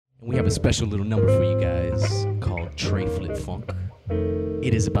And we have a special little number for you guys called Tray Flip Funk.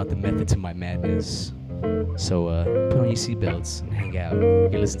 It is about the method to my madness. So put on your seatbelts and hang out.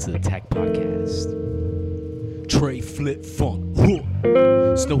 You're listening to the TAC Podcast. Tray Flip Funk.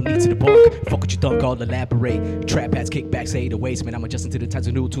 There's no need to debunk. Fuck what you thunk, I'll elaborate. Trap hats, kickbacks, 808s. Man, I'm adjusting to the times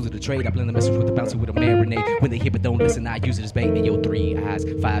of new tools of the trade. I blend the message with the bouncy with a marinade. When they hear but don't listen, I use it as bait. And yo, 3 eyes,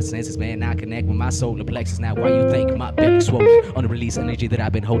 5 senses, man. I connect with my solar plexus. Now, why you think my belly swollen? On the release energy that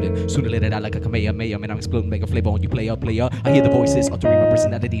I've been holding. Sooner or later, out like a Kamehameha. Man, I'm exploding, make a flavor on you, player. I hear the voices, altering my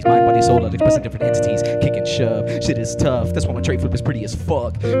personalities. Mind, body, soul, all expressing different entities. Kick and shove, shit is tough. That's why my tray flip is pretty as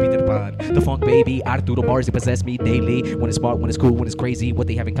fuck. Beat the bond, the funk baby. Arturo bars, they possess me daily. When it's smart, when it's cool, when it's crazy. What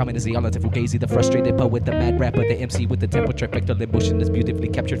they have in common is the all-out fugazi. The frustrated poet, the mad rapper, the MC with the tempo trifecta. The emotion is beautifully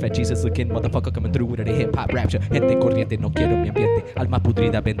captured. Fat Jesus looking motherfucker coming through with the hip-hop rapture. Gente corriente, no quiero mi ambiente. Alma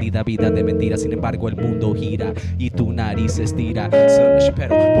pudrida, vendida, vida de mentira. Sin embargo, el mundo gira y tu nariz estira. Son of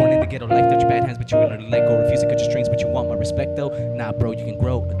Chappelle, born in the ghetto life. Touch bad hands, but you will learn to let go. Refuse to cut your strings, but you want my respect though. Nah, bro, you can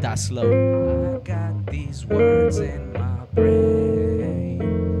grow, but die slow. I got these words in my brain,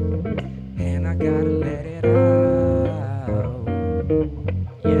 and I gotta let it out.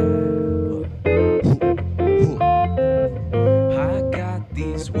 I got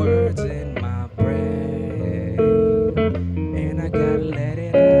these words in my brain, and I gotta let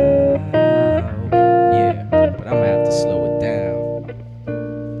it out. Yeah, but I'm gonna have to slow it down.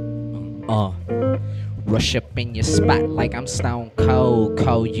 Rush up in your spot like I'm stone cold.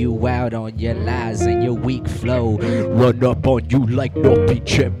 Call you out on your lies and your weak flow. Run up on you like no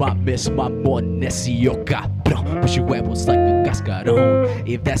pinche mames, mamón, necio cabrón. Push your huevos like a cascarón.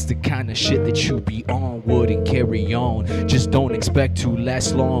 If that's the kind of shit that you be on, wouldn't carry on. Just don't expect to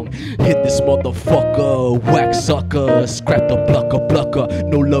last long. Hit this motherfucker, whack sucker. Scrap the plucker.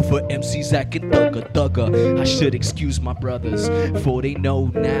 No love for MCs acting thugger. I should excuse my brothers, for they know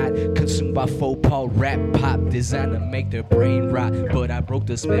not. Consumed by faux pas rap pop, designed to make their brain rot. But I broke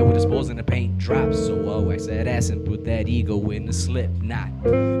the spell with his balls and the paint drops. So wax that ass and put that ego in the slip knot.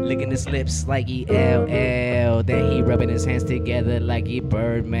 Licking his lips like he LL. Then he rubbing his hands together like he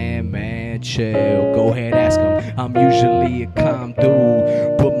Birdman. Man, chill. Go ahead, ask him. I'm usually a calm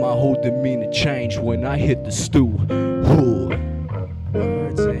dude, but my whole demeanor changed when I hit the stew.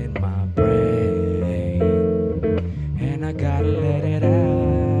 Words in my brain, and I gotta let it out.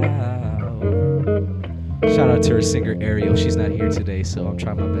 Shout out to her singer Ariel. She's not here today, so I'm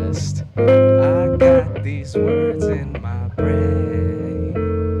trying my best. I got these words in my brain,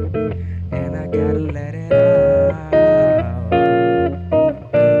 and I gotta let it out.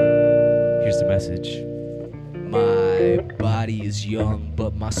 Here's the message. My body is young,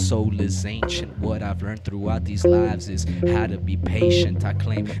 but my soul is ancient. What I've learned throughout these lives is how to be patient. I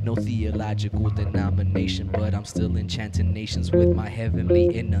claim no theological denomination, but I'm still enchanting nations with my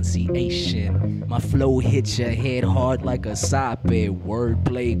heavenly enunciation. My flow hits your head hard like a sape.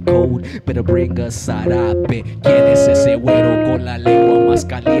 Wordplay cold, better bring a sarape. ¿Quién es ese güero con la lengua más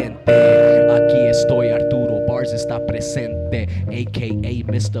caliente? Aquí estoy, Arturo Bars está presente, a.k.a.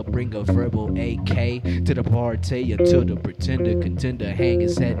 Mr. Bring a verbal AK to the party until the pretender contender hang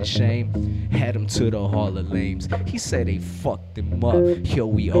his head in shame. Had him to the Hall of Lames. He said they fucked him up. Yo,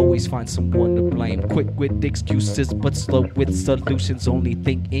 we always find someone to blame. Quick with excuses, but slow with solutions. Only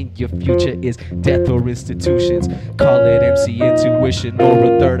thing in your future is death or institutions. Call it MC intuition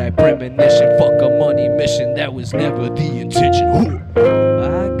or a third eye premonition. Fuck a money mission, that was never the intention.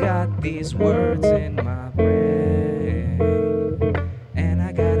 I got these words in my brain, and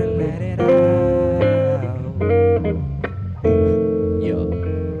I gotta let it out. Yo.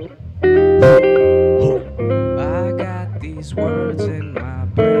 I got these words in my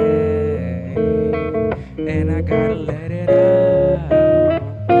brain, and I gotta let it out.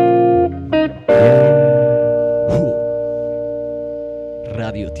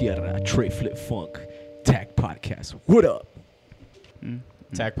 Radio Tierra, Tray Flip Funk, TAC Podcast. What up?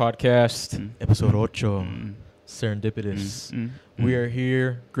 TAC Podcast, episode 8, Serendipitous. We are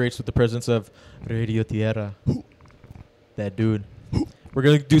here, graced with the presence of Radio Tierra, that dude. We're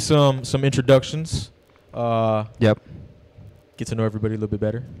going to do some introductions. Yep. Get to know everybody a little bit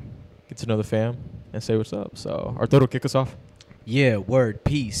better. Get to know the fam and say what's up. So, Arturo, kick us off. Yeah, word,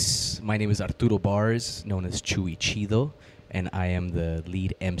 peace. My name is Arturo Bars, known as Chuy Chido, and I am the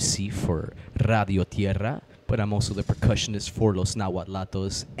lead MC for Radio Tierra, but I'm also the percussionist for Los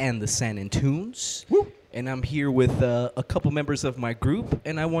Nahuatlatos and the San Antunes. Woo! And I'm here with a couple members of my group,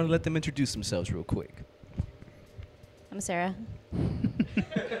 and I want to let them introduce themselves real quick. I'm Sarah.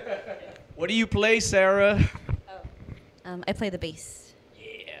 What do you play, Sarah? I play the bass.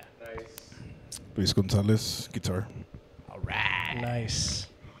 Yeah. Nice. Luis Gonzalez, guitar. All right. Nice.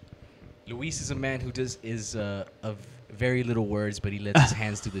 Luis is a man who of very little words, but he lets his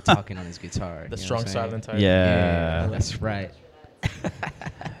hands do the talking on his guitar. The You know strong what I'm saying? silent type. Yeah. That's right.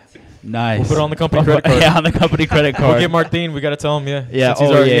 Nice. We'll put it on the company credit card. Yeah, on the company credit card. We'll get Martin. We got to tell him, yeah. Yeah. Since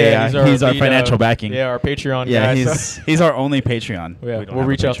He's our lead, financial backing. Yeah, our Patreon Yeah, guy. he's our only Patreon. Yeah, We don't we'll have a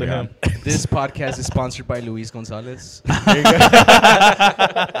reach out to Patreon. him. This podcast is sponsored by Luis Gonzalez. There you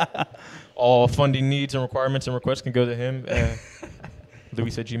go. All funding needs and requirements and requests can go to him.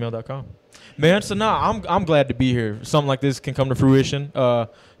 Luis@gmail.com. Man, so I'm glad to be here. Something like this can come to fruition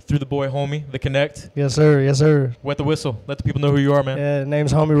through the boy homie, the Connect. Yes, sir. Yes, sir. Wet the whistle. Let the people know who you are, man. Yeah,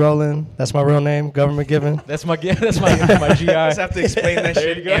 name's Homie Roland. That's my real name. Government given. That's my GI. Just have to explain that There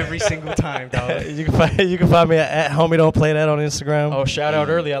shit you go. every single time, dog. You can find me at Homie Don't Play That on Instagram. Oh, shout out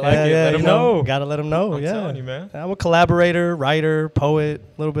early. I like yeah, it. yeah, Let them you know. Gotta let them know. I'm yeah, telling you, man. I'm a collaborator, writer, poet,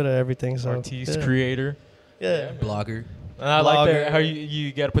 a little bit of everything. So Artiste, yeah. creator. Yeah. Blogger. And I like Blogger. that how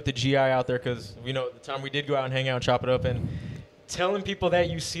you got to put the GI out there because we know at the time we did go out and hang out and chop it up and telling people that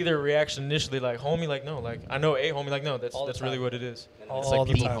you see their reaction initially like homie like no like I know homie like no All the that's really time. what it is. All It's like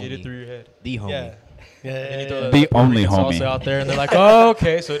the people time. get it through your head. The homie. Yeah. Yeah. And then you yeah, throw yeah. The Puerto only Rican homie. salsa out there and they're like, oh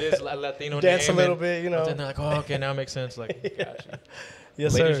okay, so it is Latino Dance a name, little and bit, you then know. they're like, oh okay, now it makes sense. Like, gotcha.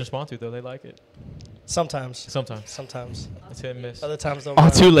 Yes, Ladies sir. respond to it though, they like it. Sometimes. Sometimes it's hit and miss. Other times don't. All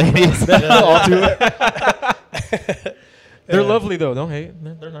mind. two ladies. All two. They're lovely though. Don't hate.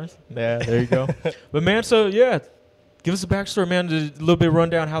 Man, they're nice. Yeah, there you go. But man, so yeah, give us a backstory, man. A little bit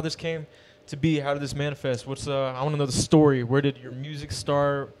rundown how this came to be. How did this manifest? I want to know the story. Where did your music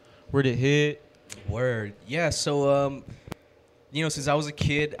start? Where did it hit? Word. Yeah, so since I was a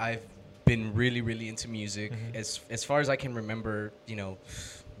kid, I've been really, really into music. Mm-hmm. As far as I can remember,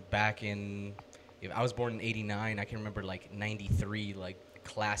 back in if I was born in '89, I can remember like '93, like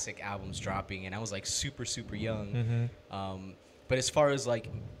classic albums dropping, and I was like super, super young. Mm-hmm. But as far as like,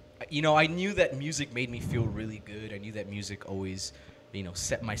 I knew that music made me feel really good. I knew that music always,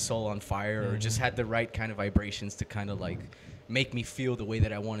 set my soul on fire, or just had the right kind of vibrations to kind of like make me feel the way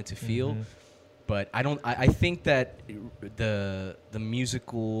that I wanted to feel. Mm-hmm. But I think that the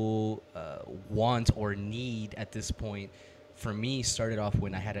musical want or need at this point for me started off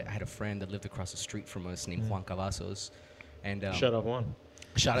when I had a friend that lived across the street from us named Juan Cavazos, and Shut up, one.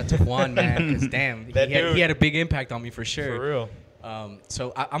 shout out to Juan, man, because damn, he had a big impact on me for sure. For real.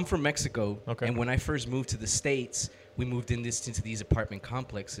 So I'm from Mexico, Okay. and when I first moved to the States, we moved into these apartment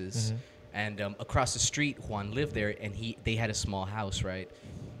complexes, and across the street, Juan lived there, and they had a small house, right?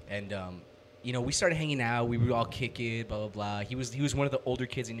 And we started hanging out. We would all kick it, blah blah blah. He was one of the older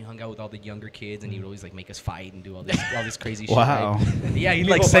kids, and he hung out with all the younger kids, and he would always like make us fight and do all this crazy shit. Wow. Right? And yeah, he'd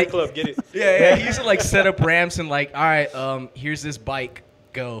Legal like Fight set Club, get it. yeah. He used to like set up ramps and like, all right, here's this bike,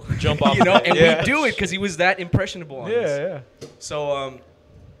 go Jump off. and Yeah. we'd do it because he was that impressionable on us. Yeah. So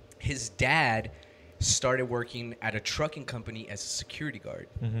his dad started working at a trucking company as a security guard.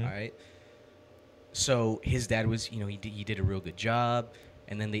 All right. So his dad was, he did a real good job.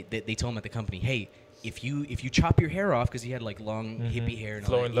 And then they told him at the company, hey, if you chop your hair off, because he had like long hippie hair and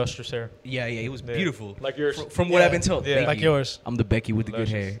all Flowing that. lustrous hair. Yeah, it was Yeah. beautiful. Like yours. From what I've been told. Yeah. Thank Like you. yours. I'm the Becky with the good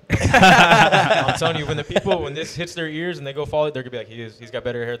hair. I'm telling you, when this hits their ears and they go follow it, they're gonna be like, he's got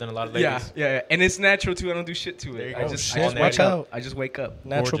better hair than a lot of ladies. Yeah. And it's natural too. I don't do shit to There it. you I go. just Shit, wake watch up. out. I just wake up.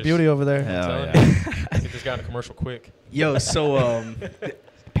 Natural Gorgeous. beauty over there. Hell telling yeah. Get this guy on a commercial quick. Yo, so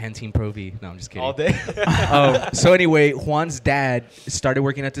Pantene Pro V. No, I'm just kidding. All day. So anyway, Juan's dad started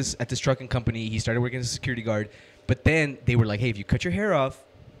working at this trucking company. He started working as a security guard. But then they were like, hey, if you cut your hair off,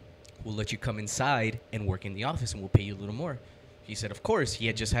 we'll let you come inside and work in the office and we'll pay you a little more. He said, of course. He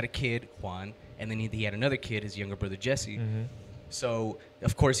had just had a kid, Juan, and then he had another kid, his younger brother, Jesse. So,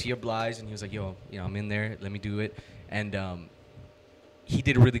 of course, he obliged and he was like, yo, I'm in there. Let me do it. And he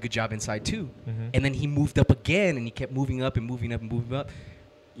did a really good job inside too. And then he moved up again and he kept moving up and moving up and moving up.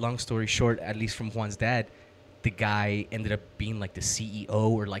 Long story short, at least from Juan's dad, the guy ended up being like the CEO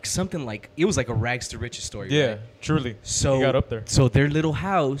or like something like, it was like a rags to riches story. Yeah, Right? truly. So He got up there. So their little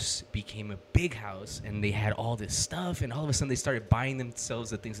house became a big house and they had all this stuff and all of a sudden they started buying themselves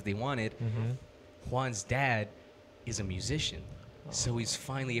the things that they wanted. Juan's dad is a musician. So he's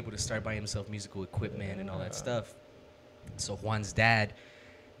finally able to start buying himself musical equipment and all that stuff. So Juan's dad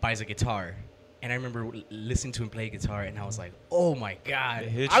buys a guitar. And I remember listening to him play guitar, and I was like, "Oh my God, It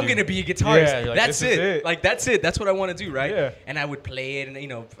hit I'm you. gonna be a guitarist. Yeah, you're like, that's this is it. it. Like that's it. That's what I want to do, right?" Yeah. And I would play it,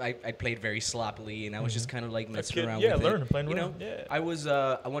 and I played very sloppily, and I was just kind of like messing kid, around yeah, with learning, it. playing you know, around, yeah. I was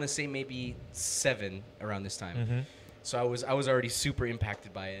I want to say maybe 7 around this time. So I was already super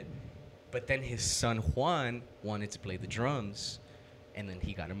impacted by it. But then his son Juan wanted to play the drums, and then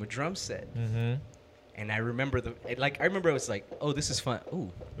he got him a drum set. And I remember I remember it was like, oh, this is fun.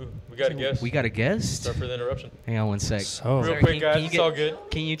 Ooh, We got a guest. we got a guest. Sorry for the interruption. Hang on one sec. So Real Sorry, quick, can guys. you It's all good.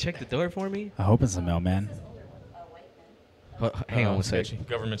 Can you check the door for me? I hope it's a mailman. Hang on one sec. sketchy.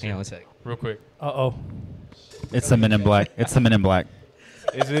 Government's Hang on here. one sec. Real quick. Uh-oh. It's the Men in Black. It's the Men in Black.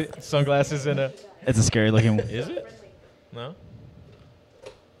 Is it sunglasses and a... It's a scary looking. Is it? No?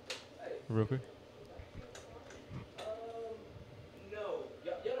 Real quick. No,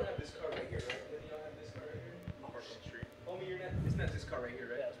 y'all don't have this car right here, right? Y'all have this car right here? Park on the street. Homie, you're not. It's not this car right here,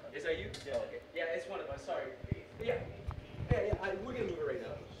 right? Is that you? Yeah. Okay. Yeah, it's one of us. Sorry. Yeah. Yeah. We're gonna move it right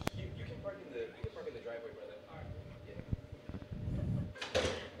now. You can park in the driveway, brother. All right. Yeah. I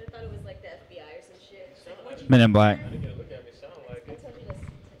thought it was like the FBI or some shit. It's like, what'd you Men in Black. I told you to.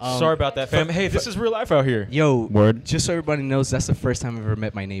 Sorry about that, fam. Hey, this is real life out here. Yo, Word. just so everybody knows, that's the first time I've ever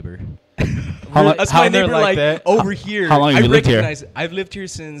met my neighbor. How long- That's how my they're neighbor, like like that? over here. How long have I you lived here? recognize it. I've lived here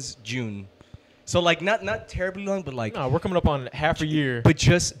since June, so like not terribly long, but like. No, we're coming up on half a year. But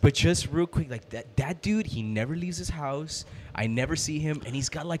just real quick, like that dude, he never leaves his house. I never see him, and he's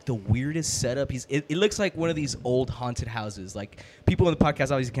got like the weirdest setup. It looks like one of these old haunted houses. Like people in the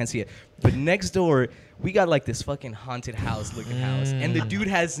podcast obviously can't see it, but next door we got like this fucking haunted house looking house, and the dude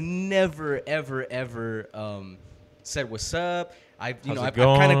has never ever said what's up. I've How's it kind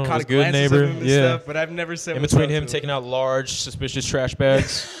going? of caught What's a good, glances neighbor? of him and Yeah. stuff, but I've never said In what's between up him to taking out large, suspicious trash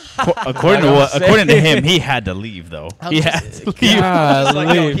bags. According to him, he had to leave though. He had to leave.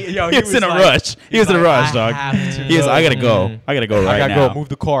 Golly. He was in a rush. He was in a rush, dog. He was. I gotta go. I gotta go I right gotta now. go. Move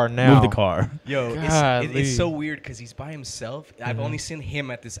the car now. Move the car. Yo, Golly. it's so weird because he's by himself. I've only seen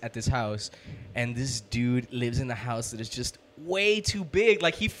him at this house, and this dude lives in a house that is just way too big.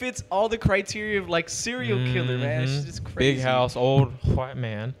 Like he fits all the criteria of like serial killer, man. It's just crazy. Big house, old white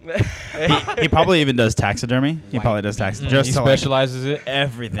man. He probably even does taxidermy. He White. probably does taxidermy. He Just to, like, specializes it.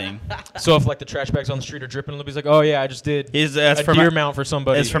 everything. So if like the trash bags on the street are dripping, he's like, "Oh yeah, I just did He's a from deer mount for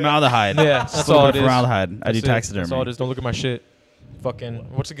somebody." It's formaldehyde. Yeah, that's It's a little all bit it is. Formaldehyde. I do That's it. taxidermy. That's all it is. Don't look at my shit.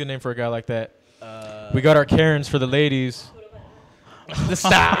 Fucking, what's a good name for a guy like that? We got our Karens for the ladies.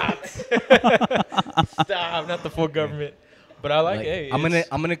 Stop. Stop. Not the full government. But I like, Like, hey. I'm it's-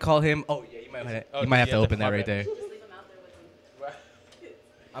 gonna call him. Oh yeah, you might Oh, have yeah, to open my that right bad. there. Just leave him out there with him.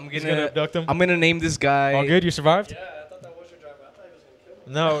 I'm He's gonna abduct him. I'm gonna name this guy. All good? You survived? Yeah, I thought that was your driver. I thought he was going to kill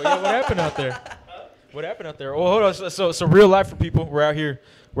me. No. Yeah. What happened out there? What happened out there? Well, hold on. So real life for people. We're out here.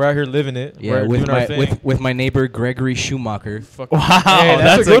 We're out here living it. Yeah, We're with doing our my thing. with my neighbor Gregory Schumacher. Fucking- Wow, Hey,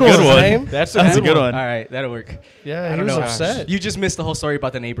 that's a good one. one. Name? That's That's a good All one. right, that'll work. Yeah, I he don't was know. upset. You just missed the whole story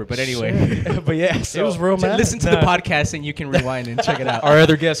about the neighbor, but anyway. but yeah, He so was real mad. Listen to the Nah. podcast and you can rewind and check it out. our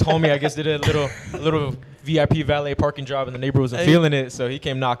other guest, homie, I guess did a little VIP valet parking job, and the neighbor wasn't Hey. feeling it, so he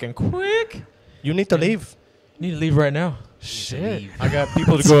came knocking quick. You need to leave. Need to leave right now. Shit. I got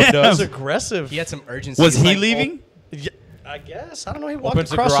people to go Damn. abduct. That's aggressive. He had some urgency. Was He's he like, leaving? Yeah, I guess. I don't know. He walked Opens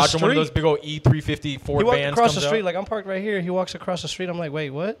the across the garage and one of street. those big old E350 Ford He walked vans across the comes street. out. Like, I'm parked right here. He walks across the street. I'm like, wait,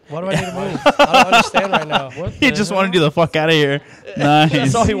 what? Why do I need to move? I don't understand right now. What He the just hell? wanted to do the fuck out of here. Nice.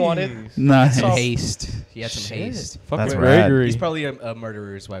 That's all he wanted. Nice. some all- haste. He had some Shit. haste. Fuck That's with rad. Gregory. He's probably a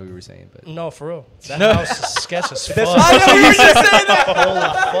murderer, is why we were saying. But No, for real. That No. house is sketch as fuck. I know you were just saying that.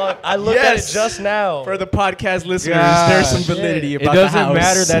 Holy fuck. I looked at it Yes. just now. For the podcast listeners, Gosh. there's some validity It about the doesn't house.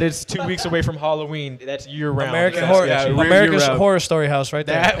 matter that it's 2 weeks away from Halloween. That's year round. American That's Horror, sketchy. America's year-round. Horror Story house right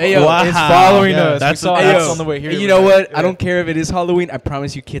there. That Hey, yo, Wow. it's following Yeah, us. that's we saw a- ads Yo, on the way here. you know what? Yeah. I don't care if it is Halloween. I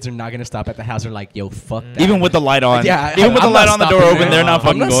promise you, kids are not gonna stop at the house. They're like, "Yo, fuck that." Even with the light on. Yeah, Even with the I'm light not on the door stopping open, there. they're not I'm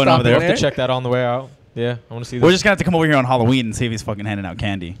fucking not going over stopping there. We'll have to check that on the way out. Yeah, I want to see this. We're just gonna have to come over here on Halloween and see if he's fucking handing out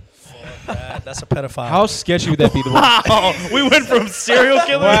candy. That's a pedophile. How sketchy would that be? Wow, we went from serial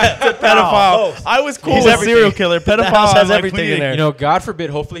killer to pedophile. Both. I was cool He's with everything. serial killer. Pedophile house has I'm like, everything we in need- there. You know, God forbid,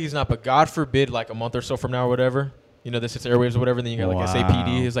 hopefully he's not, but God forbid, like a month or so from now or whatever, you know, this hits airwaves or whatever, and then you got like Wow.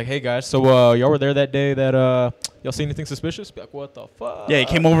 SAPD. He's like, hey guys, so y'all were there that day that y'all see anything suspicious? Be like, what the fuck? Yeah, he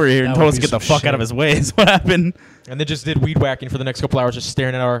came over here and That told would us to be get the some fuck out of shit. his way. Is what happened. And then just did weed whacking for the next couple hours, just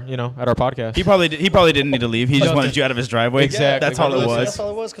staring at our, at our podcast. He probably didn't need to leave. He just wanted you out of his driveway. Exactly. That's all it was. That's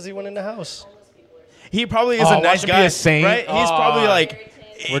all it was because he went in the house. He probably is Oh, a nice watch him be guy, a saint. right? He's Oh. probably like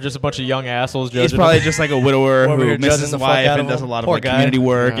We're just a bunch of young assholes judging he's probably him. just like a widower Over who here misses judging his the fuck wife out and of does a him. lot of Poor like guy. community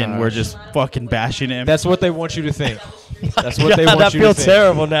work, and we're Gosh. just fucking bashing him. That's what they want you to think. That's what they God, want I you feel to think.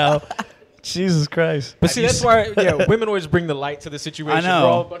 terrible now. Jesus Christ. But see, that's why women always bring the light to the situation. I know.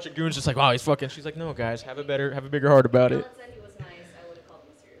 We're all a bunch of goons, just like, oh, he's fucking. She's like, no, guys, have a bigger heart about it. John said he was nice. I would have called him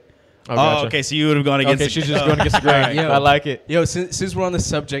a serial killer. Oh, Oh, gotcha. okay. So you would have gone against. Okay, she's just going against the grain. Yo. I like it. Yo, since we're on the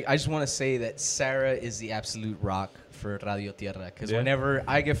subject, I just want to say that Sarah is the absolute rock for Radio Tierra. Because Yeah. whenever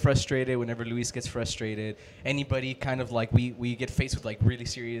I get frustrated, whenever Luis gets frustrated, anybody kind of like we get faced with like really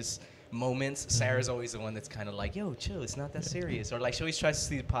serious moments, Sarah's always the one that's kind of like, yo, chill, it's not that serious. Or like she always tries to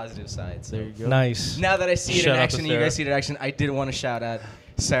see the positive side. So There you go. Nice. now that I see it Shout in out to action, you Sarah. guys see it in action, I did want to shout out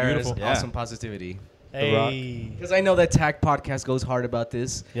Sarah's Beautiful. Yeah. awesome positivity. Hey. Because I know that TAC podcast goes hard about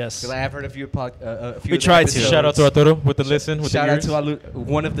this. Yes. Because I have heard a few a few We of the tried to. episodes. Shout out to Arturo with the listen. With Shout the out ears. to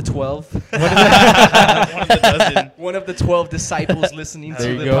one of the 12. One of the dozen. One of the 12 disciples listening There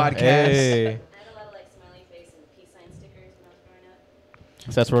to you the go. podcast. Hey. I had a lot of like smiley face and peace sign stickers when I was growing up.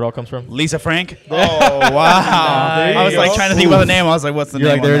 So that's where it all comes from. Lisa Frank. Oh wow! There you I was like go. trying to think about the name. I was like, what's the You're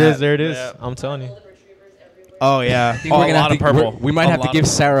name? like, there on it that? is, there it is. Yeah. I'm telling you. Golden retrievers everywhere. Oh yeah. I think Oh, we're a gonna lot have of to, purple. we might A have to lot give of-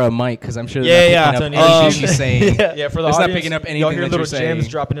 Sarah a mic because I'm sure Yeah, they're yeah. not picking I'm up telling you, anything she's saying. Yeah, for the It's not audience, picking up y'all anything hear that little you're saying. gems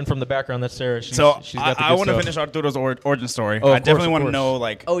dropping in from the background. That's Sarah. She's So she's got the I good want to stuff. finish Arturo's origin story. Oh, I of definitely course, want of to course. know,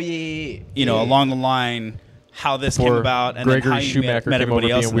 like, Oh yeah. you know, along the line, how this came Before about, and Gregory then how you Schumacher met came everybody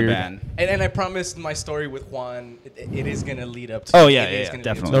over else in being the weird. band. And I promised my story with Juan. It is gonna lead up to. Oh, yeah, it yeah, is yeah, gonna lead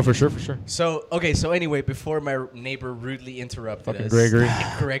up to definitely. No, for sure, for sure. So okay, so anyway, before my neighbor rudely interrupted Fucking us, Gregory.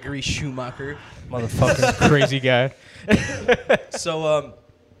 Gregory Schumacher. Motherfucking crazy guy. So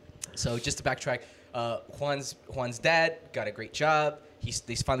so just to backtrack, Juan's dad got a great job.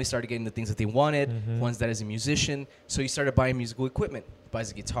 They finally started getting the things that they wanted. Juan's dad is a musician, so he started buying musical equipment. Buys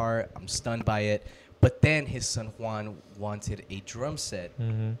a guitar. I'm stunned by it. But then his son Juan wanted a drum set,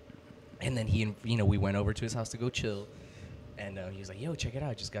 and then we went over to his house to go chill, and he was like, "Yo, check it out!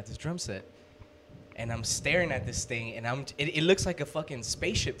 I just got this drum set." And I'm staring at this thing, and it looks like a fucking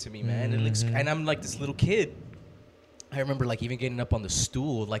spaceship to me, man. It looks, and I'm like this little kid. I remember like even getting up on the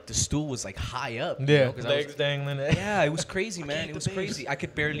stool, like the stool was like high up. you know, Yeah, 'cause I legs was- dangling. yeah, it was crazy, man. It was crazy. I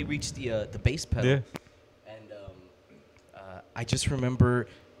could barely reach the bass pedal. Yeah. And I just remember,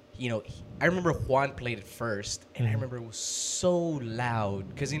 I remember Juan played it first, and I remember it was so loud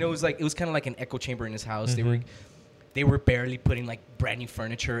because it was kind of like an echo chamber in his house. They were barely putting like brand new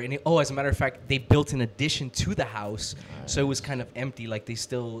furniture, and as a matter of fact, they built an addition to the house, so it was kind of empty. Like they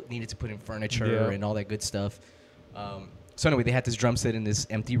still needed to put in furniture and all that good stuff. So anyway, they had this drum set in this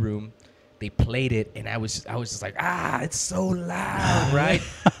empty room. They played it, and I was just like, it's so loud, right?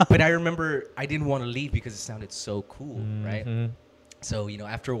 But I remember I didn't want to leave because it sounded so cool, right? So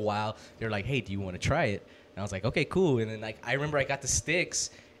after a while, they're like, hey, do you want to try it? And I was like, okay, cool. And then like I remember I got the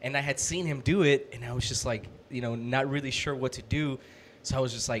sticks, and I had seen him do it, and I was just like, not really sure what to do. So I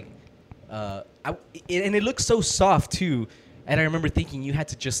was just like, and it looked so soft too. And I remember thinking you had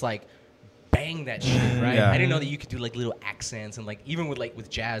to just like bang that shit, right? Yeah. I didn't know that you could do like little accents and like even with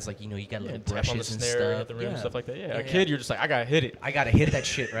jazz, like you got little Tap on the brushes and snare, stuff. hit the rim and stuff like that. Yeah, Yeah, a kid, you're just like, I gotta hit it. I gotta hit that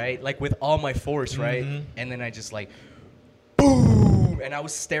shit, right? Like with all my force, right? And then I just like, boom, and I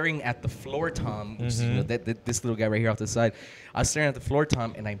was staring at the floor tom, which is, this little guy right here off the side. I was staring at the floor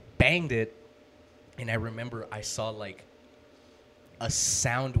tom, and I banged it, and I remember I saw like a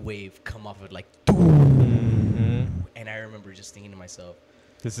sound wave come off of it, like, and I remember just thinking to myself,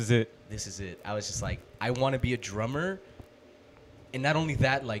 This is it. this is it. I was just like, I want to be a drummer. And not only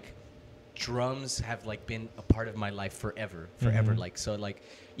that, like, drums have, like, been a part of my life forever. Like, so, like,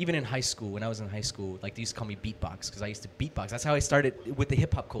 even in high school, when I was in high school, like, they used to call me beatbox because I used to beatbox. That's how I started with the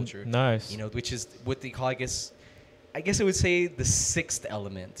hip-hop culture. Nice. Which is what they call, I guess it would say the sixth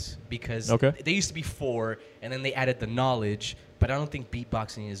element because they used to be four, and then they added the knowledge. But I don't think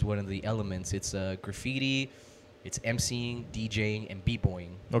beatboxing is one of the elements. It's graffiti, it's emceeing, DJing, and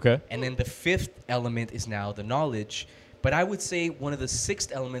b-boying. Okay. And then the fifth element is now the knowledge. But I would say one of the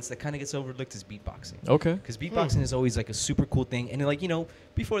sixth elements that kind of gets overlooked is beatboxing. Okay. Because beatboxing is always like a super cool thing. And like,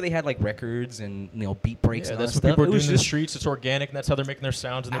 before they had like records and, beat breaks Yeah, and all that's that what stuff. people are it doing was in the just streets. It's organic, and that's how they're making their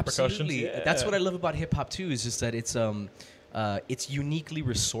sounds and their absolutely. percussions. Yeah. That's what I love about hip hop too, is just that it's uniquely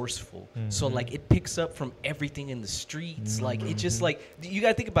resourceful. So like it picks up from everything in the streets. Like it just like, you got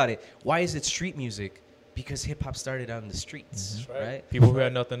to think about it. Why is it street music? Because hip-hop started out in the streets, right? People who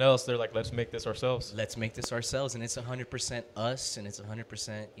had nothing else, they're like, let's make this ourselves. Let's make this ourselves, and it's 100% us, and it's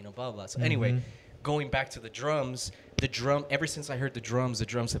 100%, blah, blah. So anyway, going back to the drums, ever since I heard the drums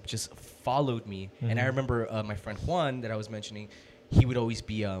have just followed me. And I remember my friend Juan that I was mentioning, he would always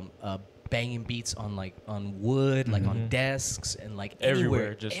be banging beats on wood, like on desks, and like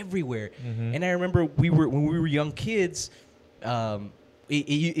everywhere. And I remember when we were young kids,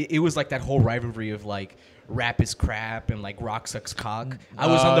 it was like that whole rivalry of like rap is crap and like rock sucks cock. I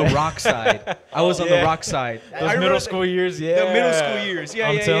was on the rock side. I was on the rock side. Those middle school years, The middle school years. Yeah,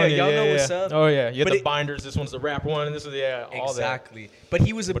 I'm telling you, Y'all know what's up. Oh yeah, you But had the binders. This one's the rap one, and this is all exactly. But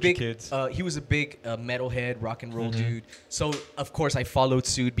he was a Bunch of big kids. metalhead, rock and roll dude. So of course I followed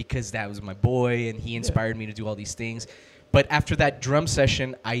suit because that was my boy, and he inspired me to do all these things. But after that drum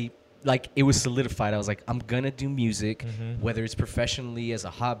session, I like it was solidified. I was like, I'm gonna do music, whether it's professionally as a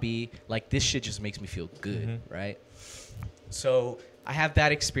hobby. Like this shit just makes me feel good, right? So I have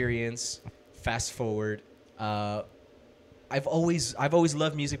that experience. Fast forward, I've always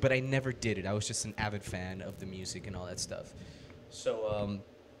loved music, but I never did it. I was just an avid fan of the music and all that stuff. So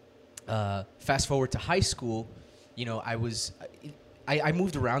fast forward to high school, you know, I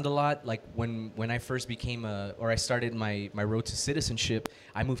moved around a lot. Like when I first became I started my road to citizenship,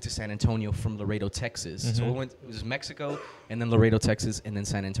 I moved to San Antonio from Laredo, Texas. So it was Mexico, and then Laredo, Texas, and then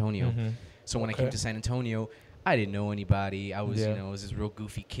San Antonio. So when I came to San Antonio, I didn't know anybody. I was, you know, I was this real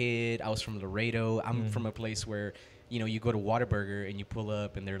goofy kid. I was from Laredo. I'm from a place where, you know, you go to Whataburger and you pull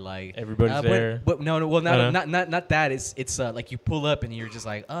up and they're like, everybody's there. But no, well, not that. It's like you pull up and you're just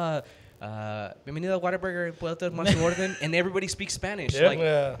like, bienvenido a Whataburger, puedo más orden, and everybody speaks Spanish. Yeah. Like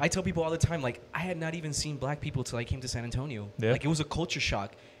I tell people all the time, like I had not even seen black people till I came to San Antonio. Yeah. Like it was a culture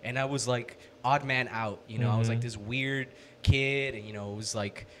shock, and I was like odd man out. You know, I was like this weird kid, and you know, it was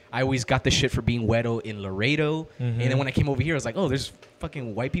like I always got the shit for being weirdo in Laredo, and then when I came over here, I was like, oh, there's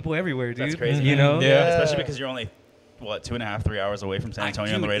fucking white people everywhere, dude. That's crazy. You know, Especially because you're only 2.5, 3 hours away from San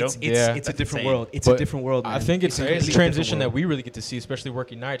Antonio and Laredo. It's That's a different insane. world. It's But a different world, man. I think it's a completely transition that different we really get to see, especially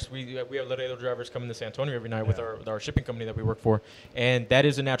working nights. We have Laredo drivers coming to San Antonio every night with our shipping company that we work for, and that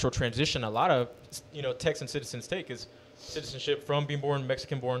is a natural transition. A lot of Texan citizens take is citizenship from being born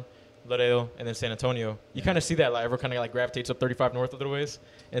Mexican born, Laredo, and then San Antonio. You kind of see that, like everyone kind of like gravitates up 35 north a little ways,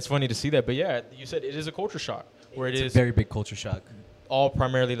 and it's funny to see that. But yeah, you said it is a culture shock where it's it is a very big culture shock. all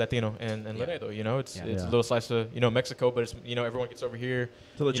primarily Latino and Laredo. You know, it's a little slice of Mexico, but it's everyone gets over here.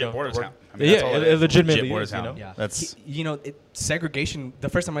 It's a legit border town. It legitimately border is. town. Yeah, That's segregation. The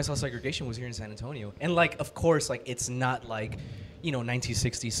first time I saw segregation was here in San Antonio, and like, of course, like it's not like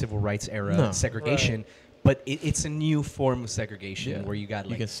 1960s civil rights era segregation, but it's a new form of segregation where you got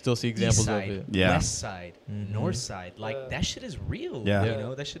like you can still see examples east side, of it. west side, north side. Like that shit is real.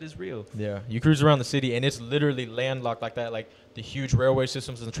 Yeah. That shit is real. Yeah, you cruise around the city and it's literally landlocked like that. Like the huge railway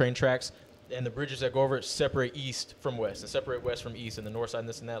systems and the train tracks and the bridges that go over it separate east from west and separate west from east and the north side and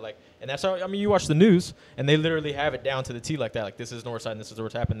this and that. Like, and that's how, I mean, you watch the news and they literally have it down to the T like that. Like this is north side and this is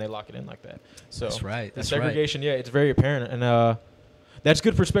what's happening. They lock it in like that. So That's right. The segregation, it's very apparent. And that's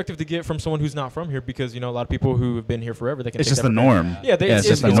good perspective to get from someone who's not from here because, a lot of people who have been here forever, they can it's take just that the for granted. norm. Yeah, it's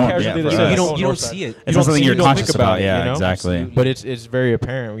just the norm. Casually Yeah, they for say, us. You don't see it. It's not something you're you don't conscious think about about. it, Yeah, exactly. But it's very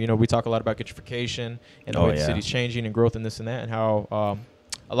apparent. We talk a lot about gentrification and the way the city's changing and growth and this and that, and how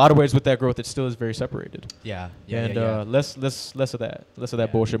a lot of ways with that growth it still is very separated. Less of that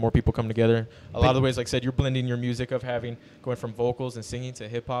bullshit. More people come together. A lot of the ways, like I said, you're blending your music of going from vocals and singing to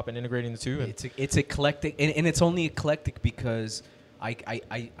hip hop and integrating the two. It's eclectic, and it's only eclectic because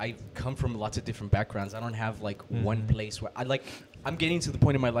I come from lots of different backgrounds. I don't have like one place where I'm getting to the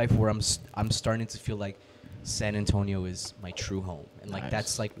point in my life where I'm starting to feel like San Antonio is my true home, and like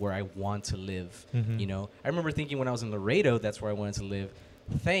that's like where I want to live. I remember thinking when I was in Laredo, that's where I wanted to live.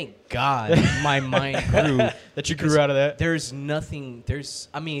 Thank God my mind grew that you grew out of that. There's nothing.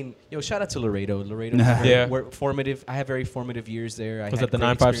 Shout out to Laredo. Laredo, were formative. I had very formative years there. Was that the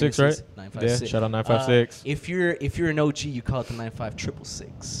 956, right? 956. Yeah, shout out 956. If you're an OG, you call it the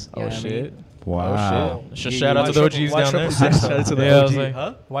 95666. Oh shit! Wow. Oh, shit. Shout out to the OGs down there. Shout out to the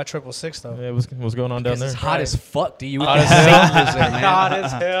OG. Why 666 though? Yeah, what's going on down there? It's hot as fuck, dude. Hot as hell. Hot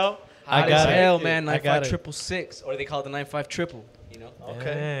as hell. I got hell, man. 95666, or they call it the 953.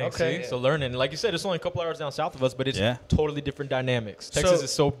 Okay. So learning, like you said, it's only a couple hours down south of us, but it's totally different dynamics. Texas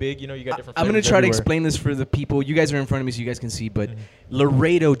is so big, you got different. I'm gonna try to explain this for the people. You guys are in front of me, so you guys can see. But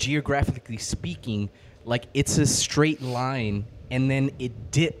Laredo, geographically speaking, like it's a straight line, and then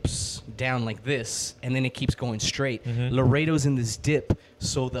it dips down like this, and then it keeps going straight. Laredo's in this dip,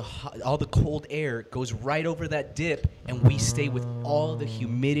 so all the cold air goes right over that dip, and we stay with all the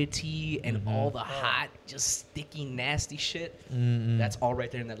humidity and all the hot, just sticky, nasty shit. That's all right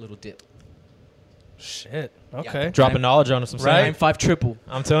there in that little dip. Shit. Okay. Dropping knowledge on us. I'm saying 953.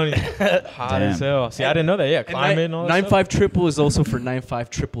 I'm telling you, hot as hell. See, I didn't know that. Yeah, climate and all that. 953 is also for 95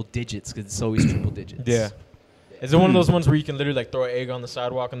 triple digits because it's always triple digits. Yeah. Is it one of those ones where you can literally like throw an egg on the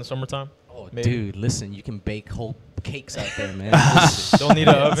sidewalk in the summertime? Oh, dude, listen, you can bake whole cakes out there, man. Don't need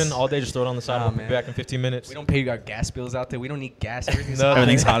an oven all day. Just throw it on the sidewalk. We'll be back in 15 minutes. We don't pay our gas bills out there. We don't need gas.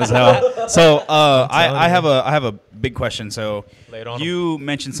 Everything's hot as hell. So I have a big question. So you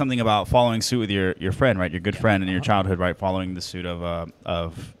mentioned something about following suit with your friend, right? Your good friend in your childhood, right? Following the suit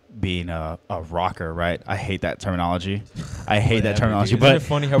of being a rocker, right? I hate that terminology. I hate that terminology. Isn't it But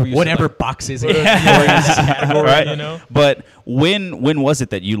funny how we used Whatever to, like, boxes. right? you know? But when was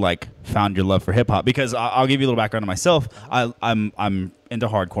it that you like found your love for hip hop? Because I'll give you a little background on myself. I'm into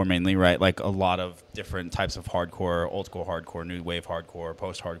hardcore mainly, right? Like a lot of different types of hardcore, old school hardcore, new wave hardcore,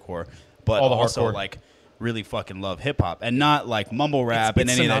 post hardcore, but All the also hardcore. like really fucking love hip hop and not like mumble rap and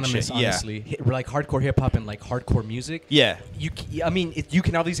it's any of that synonymous, shit. honestly. Like hardcore hip hop and like hardcore music. Yeah. I mean, you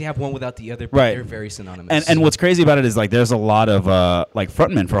can obviously have one without the other, but Right. they're very synonymous. And what's crazy about it is like there's a lot of like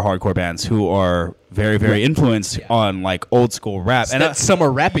frontmen for hardcore bands who are very, very influenced on like old school rap. and some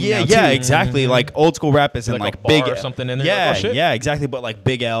are rapping yeah, now, yeah, too. exactly. Like old school rap is in Like a like bar big or something in there, Yeah, like, oh, shit. yeah, exactly. But like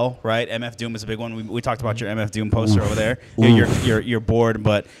Big L, right? MF Doom is a big one. We talked about your MF Doom poster over there. You're bored,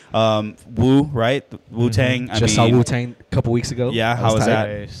 but Wu, right? Wu Tang. Just saw Wu-Tang a couple weeks ago. Yeah, how was tight.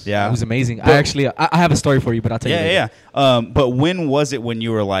 that? Nice. Yeah, It was amazing. But- I actually, I have a story for you, but I'll tell you later. yeah. But when was it when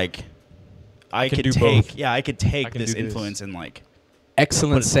you were like, I can could do take, both. yeah, I could take I can this do this. influence and like,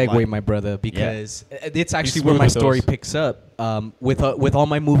 Excellent Put it in segue, line. my brother, because it's actually smooth where my with story those. picks up. With all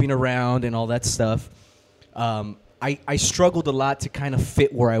my moving around and all that stuff, I struggled a lot to kind of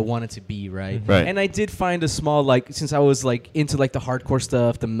fit where I wanted to be, right? Right. And I did find a small, like, since I was like into like the hardcore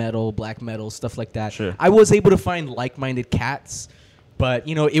stuff, the metal, black metal, stuff like that. Sure. I was able to find like-minded cats, but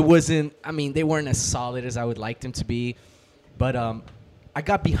you know, it wasn't. I mean, they weren't as solid as I would like them to be. But I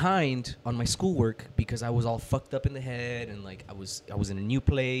got behind on my schoolwork because I was all fucked up in the head and like I was in a new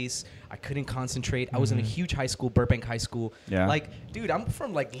place. I couldn't concentrate. I was in a huge high school, Burbank High School. Yeah. Like, dude, I'm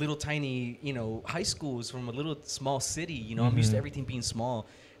from like little tiny, high schools from a little small city. I'm used to everything being small.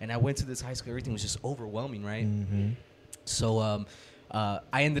 And I went to this high school. Everything was just overwhelming, right? So I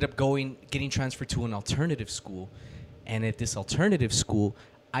ended up getting transferred to an alternative school. And at this alternative school,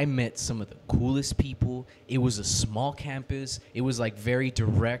 I met some of the coolest people. It was a small campus. It was like very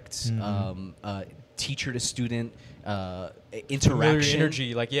direct teacher to student interaction. Familiar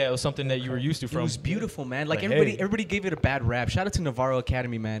energy, like it was something that you were used to It from. was beautiful, man. Like Like, everybody gave it a bad rap. Shout out to Navarro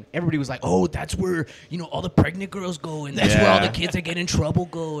Academy, man. Everybody was like, "Oh, that's where all the pregnant girls go, and that's where all the Yeah. kids that get in trouble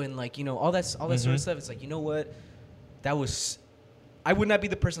go, and like all that sort of stuff." It's like, you know what? I would not be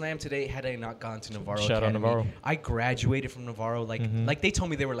the person I am today had I not gone to Navarro Shout out Academy. Navarro. I graduated from Navarro. Like they told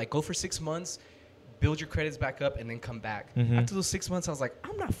me, they were like, go for 6 months, build your credits back up, and then come back. After those 6 months, I was like,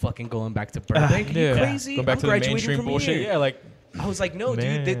 I'm not fucking going back to Burbank. Are you crazy? Go back I'm to the graduating mainstream from bullshit. here. Yeah, like I was like, no,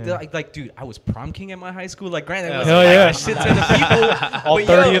 dude. Man. Dude, I was prom king at my high school. Like, granted, it Hell wasn't like yeah. a shit ton of people. all but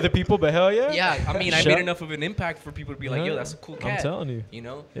 30 yo, of the people, but hell yeah. Yeah, I mean, I Shout- made enough of an impact for people to be like, yo, that's a cool cat. I'm telling you.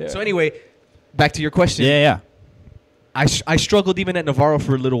 Yeah. So anyway, back to your question. yeah. I struggled even at Navarro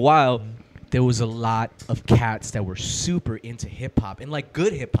for a little while. There was a lot of cats that were super into hip hop and like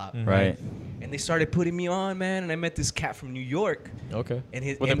good hip hop, Right. And they started putting me on, man. And I met this cat from New York, Okay. and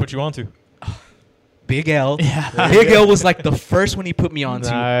What they put you on to? Big L. Big L was like the first one he put me on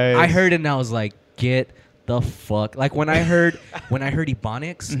to. Nice. I heard it and I was like, get the fuck. Like when I heard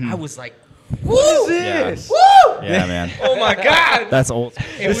Ebonics, I was like, what is this? Woo! Yeah, man. Oh my God. That's old.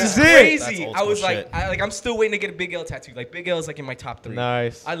 It was That's crazy. old I was school like, shit. I'm still waiting to get a Big L tattoo. Like Big L is like in my top 3.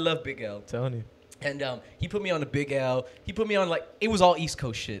 Nice. I love Big L. telling you. And he put me on the Big L. He put me on like, it was all East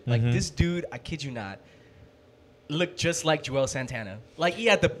Coast shit. Like this dude, I kid you not, looked just like Joel Santana. Like he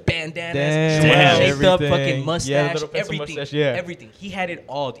had the bandanas, Damn. shaped up Everything. fucking Yeah, mustache, the little pencil everything, mustache, yeah. everything. He had it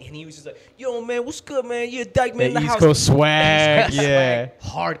all, and he was just like, "Yo, man, what's good, man? You a dyke man in the East house?" Coast swag, East Coast yeah. swag,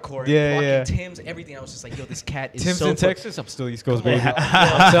 hardcore, Yeah, fucking yeah. Tim's, everything. I was just like, "Yo, this cat is Tim's so in fu- Texas. I'm still East Coast, baby. Yeah.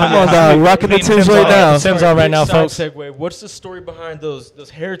 I'm telling Come on, you. dog. Rocking the Timbs right now. Tim's on right now, Side folks. Segue. What's the story behind those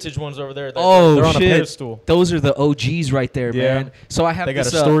heritage ones over there? Oh they're on shit! a pedestal. Those are the OGs right there, Yeah. man. So I have They got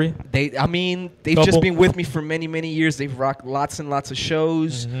this, a story? They've Couple? just been with me for many, many years. They've rocked lots and lots of shows.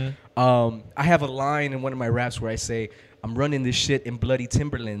 I have a line in one of my raps where I say, "I'm running this shit in bloody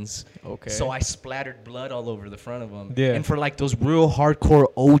Timberlands." Okay. So I splattered blood all over the front of them. Yeah. And for like those real hardcore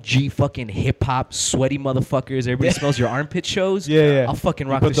OG fucking hip hop sweaty motherfuckers, everybody smells your armpit shows. Yeah. I'll fucking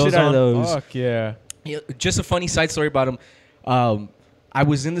You rock the put shit out of on? those. Fuck yeah. Yeah, just a funny side story about them. I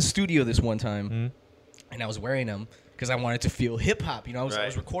was in the studio this one time, and I was wearing them because I wanted to feel hip hop. I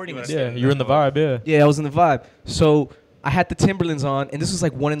was recording. and Yeah, stuff. you're in the vibe, yeah. Yeah, I was in the vibe. So I had the Timberlands on, and this was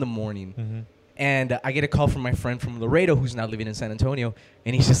like 1 a.m. And I get a call from my friend from Laredo, who's now living in San Antonio,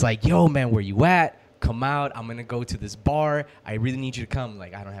 and he's just like, "Yo, man, where you at? Come out. I'm gonna go to this bar. I really need you to come.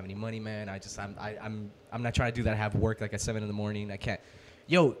 Like, I don't have any money, man. I'm not trying to do that. I have work like at 7 a.m. I can't.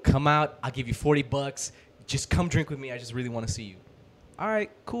 Yo, come out. I'll give you $40. Just come drink with me. I just really want to see you." All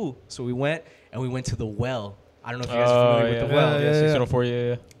right, cool. So we went to the Well I don't know if you guys are familiar with the well. Yeah, 604,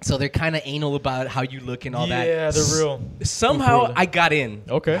 yeah. So they're kind of anal about how you look and all that. Yeah, they're real. Somehow I got in.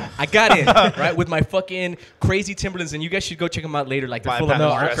 Okay. I got in, right, with my fucking crazy Timberlands, and you guys should go check them out later. Like, they're full of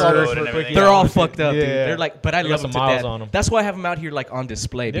markers. They're all fucked up, dude. They're like, but I love them to death. That's why I have them out here, like, on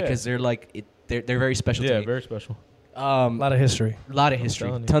display, because they're like, they're very special to me. Yeah, very special. A lot of history.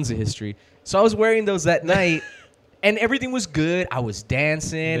 Tons of history. So I was wearing those that night, and everything was good. I was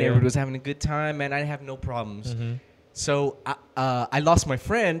dancing. Everybody was having a good time, man. I have no problems. Mm-hmm. So I lost my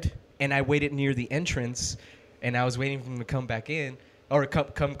friend, and I waited near the entrance, and I was waiting for him to come back in or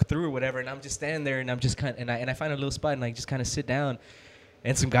come through or whatever. And I'm just standing there, and I'm just kind of, and I find a little spot, and I just kind of sit down.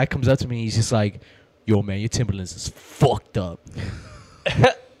 And some guy comes up to me, and he's just like, "Yo, man, your Timberlands is fucked up."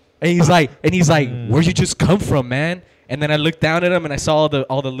 and he's like, "Where'd you just come from, man?" And then I looked down at him, and I saw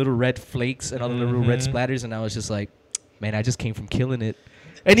all the little red flakes and all the little red splatters, and I was just like, "Man, I just came from killing it."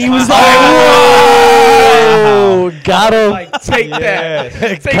 And he was like, "Whoa, got him! Like, take that,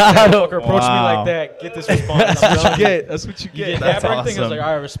 take that." Approach me like that. Get this response. That's what you get. That's what you get. That's everything. I was awesome. like,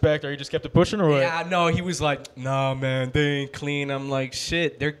 "I respect." Or you just kept it pushing, or what? Yeah, no, he was like, "Nah, man, they ain't clean." I'm like,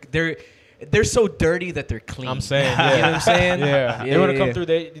 "Shit, they're so dirty that they're clean." I'm saying, you know what I'm saying? Yeah. They want to come through.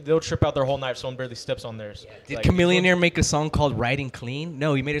 They'll trip out their whole night. Someone barely steps on theirs. Did Like, Chameleonaire make a song called "Riding Clean"?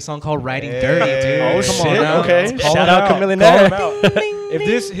 No, he made a song called "Riding Dirty," dude. Oh, Come shit. on now. Okay. Call Shout him out out. Chameleonaire. Call him out. If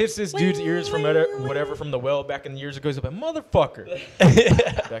this hits this dude's ears from whatever from the well back in the years ago, he's like, "Motherfucker."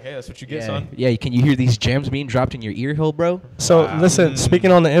 Like, hey, that's what you get, son. Yeah, can you hear these gems being dropped in your ear hole, bro? So listen, speaking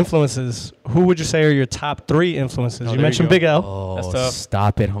on the influences, who would you say are your top 3 influences? Oh, you there mentioned you go. Big L. Oh, That's tough.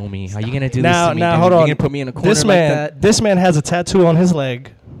 stop it, homie. How you gonna do Now- this to me? now, dude? hold You on. gonna put me in a corner This like man, that? this man has a tattoo on his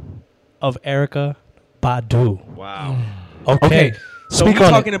leg of Erykah Badu. Wow. Okay. So are we Speak on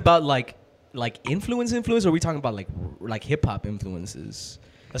talking it. about like influence, or are we talking about like hip hop influences?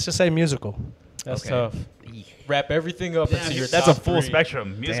 Let's just say musical. That's Okay. tough. Wrap everything up into your That's top a full 3.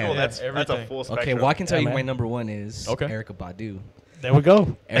 spectrum. Musical, Damn. that's a Everything. full Okay, spectrum. well I can tell Yeah, you man. my number 1 is Okay. Erykah Badu. There we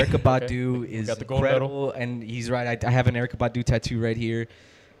go. Erykah Badu is Got the gold incredible, and he's right. I have an Erykah Badu tattoo right here.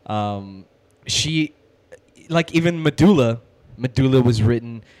 She, like even Medulla was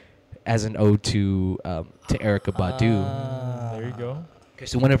written as an ode to Erykah Badu. There you go.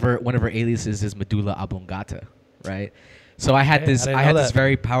 So one of her aliases is Medulla Oblongata, right? So I had Okay, this I didn't I know had this that.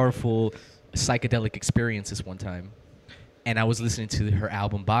 very powerful psychedelic experience this one time, and I was listening to her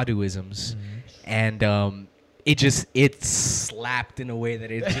album Baduisms, and it slapped in a way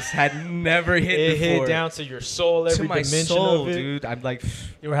that it just had never hit It before. hit down to your soul, every to my dimension soul, of it. dude. I'm like,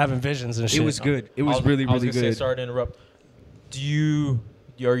 You were having visions and shit. it was good. It was I really, I was really gonna good. Say, sorry to interrupt.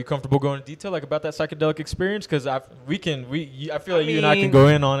 Are you comfortable going into detail like about that psychedelic experience? Because I feel like you and I can mean, go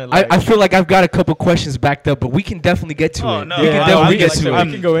in on it. Like, I feel like I've got a couple questions backed up, but we can definitely get to Oh, it. no, We can yeah, definitely I get mean, to like, it.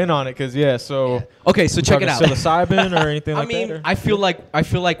 we can go in on it because so Okay, so check it out. Psilocybin or anything I like mean, that. or- I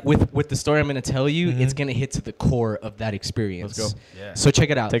feel like with the story I'm going to tell you, it's going to hit to the core of that experience. Let's go. Yeah. So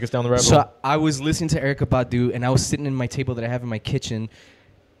check it out. Take us down the rabbit So hole. I was listening to Erykah Badu, and I was sitting in my table that I have in my kitchen,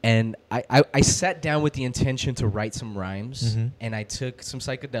 and I sat down with the intention to write some rhymes, and I took some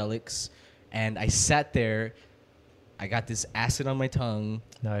psychedelics, and I sat there. I got this acid on my tongue,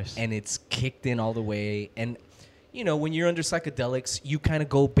 Nice. and it's kicked in all the way. And you know, when you're under psychedelics, you kind of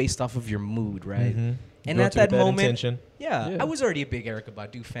go based off of your mood, right? Mhm. And Go at into it that with that moment, intention. yeah, Yeah. I was already a big Erykah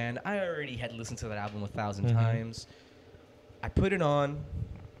Badu fan. I already had listened to that album 1,000 times. I put it on,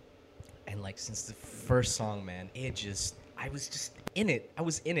 and like since the first song, man, I was just in it. I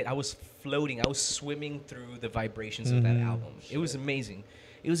was in it. I was floating. I was swimming through the vibrations of that album. It was amazing.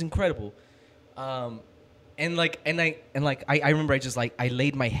 It was incredible. I remember I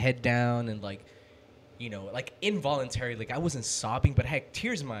laid my head down and like, you know, like involuntarily, like I wasn't sobbing, but I had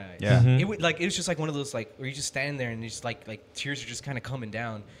tears in my eyes. Yeah. Mhm. It was just like one of those like where you just stand there and it's like tears are just kind of coming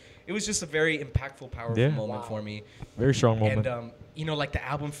down. It was just a very impactful, powerful moment for me. Very strong moment. And you know, like the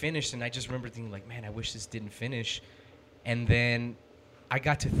album finished, and I just remember thinking like, man, I wish this didn't finish. And then I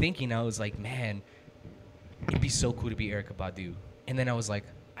got to thinking, I was like, man, it'd be so cool to be Erykah Badu. And then I was like,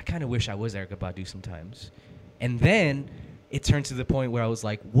 I kind of wish I was Erykah Badu sometimes. And then it turned to the point where I was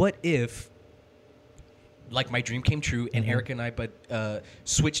like, what if, like, my dream came true and Erykah and I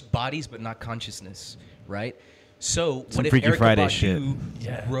switched bodies but not consciousness, right? So Some what if Freaky Erykah Friday Badu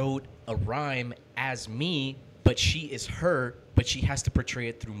shit. wrote a rhyme as me, but she is her, but she has to portray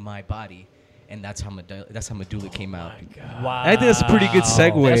it through my body? And that's how Medulla came out. Wow. I think that's a pretty good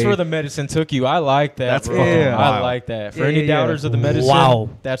segue. That's where the medicine took you. I like that. That's bro. fucking I wild. like that. For Yeah, any yeah, doubters yeah. of the medicine, Wow.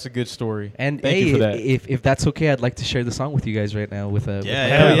 that's a good story. And Thank hey, you for that. if that's okay, I'd like to share the song with you guys right now. With Yeah, with my yeah.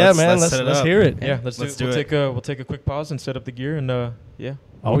 Hell yeah, let's- man. let's Let's, set it let's up. hear it. Yeah, let's do we'll it. take a quick pause and set up the gear and yeah.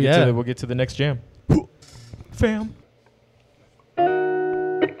 Oh, We'll get yeah. we'll get to the next jam. fam.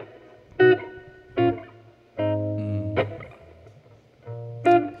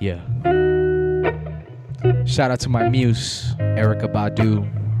 Yeah. Shout out to my muse, Erica Badu.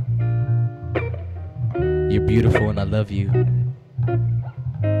 You're beautiful and I love you.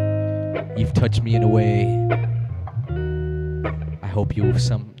 You've touched me in a way I hope you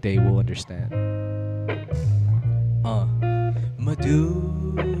someday will understand.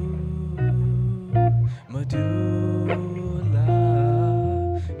 Medulla, Medulla,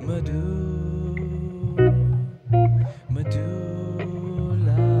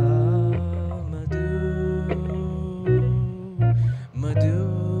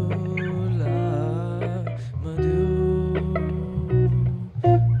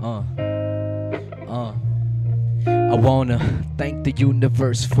 I wanna thank the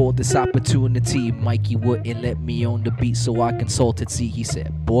universe for this opportunity. Mikey wouldn't let me on the beat, so I consulted C. He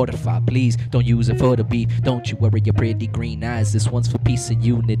said, Borderfy, please don't use it for the beat. Don't you worry your pretty green eyes. This one's for peace and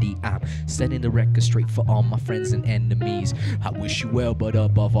unity. I'm setting the record straight for all my friends and enemies. I wish you well, but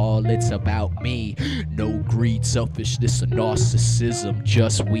above all, it's about me. No greed, selfishness, or narcissism.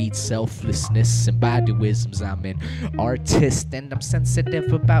 Just weed, selflessness, and Baduisms. I'm an artist and I'm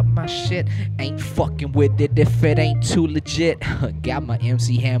sensitive about my shit. Ain't fucking with it if it ain't too legit. Got my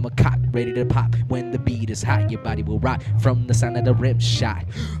MC hammer cocked, ready to pop. When the beat is hot, your body will rock from the sound of the rim shot.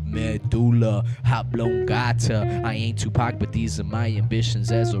 Medulla oblongata. I ain't Tupac, but these are my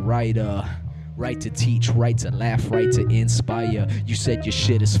ambitions as a writer. Right to teach, right to laugh, right to inspire. You said your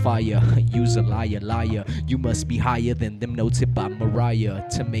shit is fire. You's a liar, liar. You must be higher than them notes hit by Mariah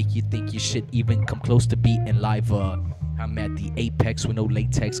to make you think your shit even come close to beating live. I'm at the apex with no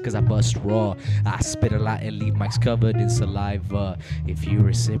latex cause I bust raw. I spit a lot and leave mics covered in saliva. If you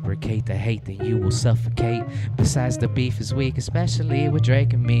reciprocate the hate, then you will suffocate. Besides, the beef is weak, especially with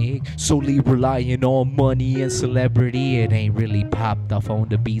Drake and me. Solely relying on money and celebrity. It ain't really popped off on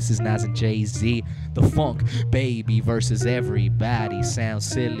the beats as Nas and Jay-Z. The funk baby versus everybody sounds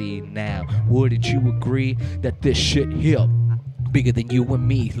silly now. Wouldn't you agree that this shit hip? Bigger than you and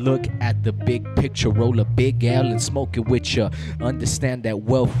me. Look at the big picture. Roll a big L and smoke it with ya. Understand that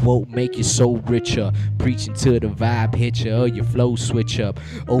wealth won't make you so richer. Preaching to the vibe, hit ya, or your flow switch up.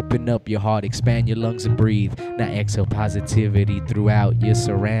 Open up your heart, expand your lungs and breathe. Now exhale positivity throughout your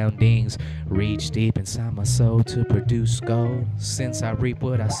surroundings. Reach deep inside my soul to produce gold. Since I reap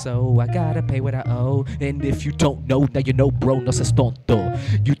what I sow, I gotta pay what I owe. And if you don't know, now you know, bro, no seas tonto.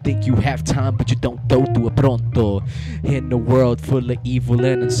 You think you have time, but you don't, do it pronto. In the world full of evil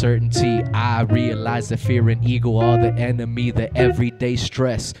and uncertainty, I realize that fear and ego are the enemy. The everyday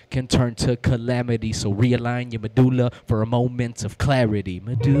stress can turn to calamity. So realign your medulla for a moment of clarity.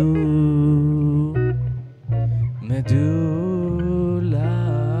 Medulla, medulla,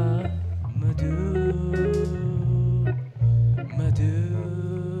 medulla,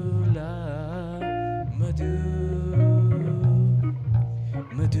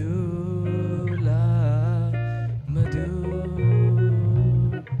 medulla, medulla.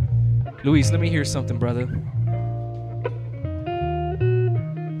 Luis, let me hear something, brother.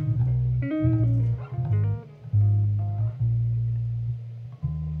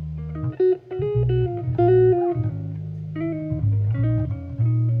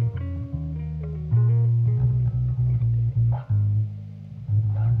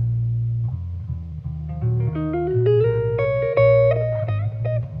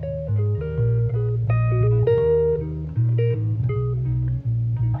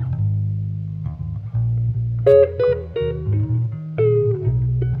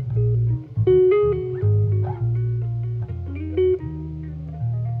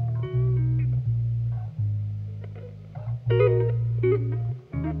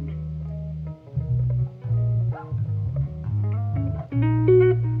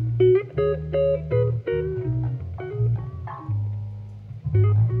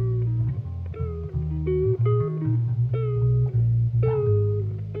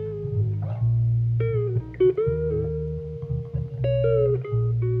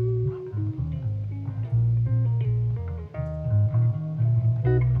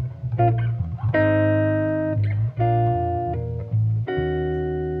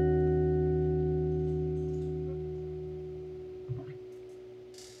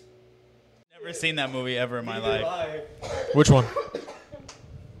 Never seen that movie ever in my life. Which one?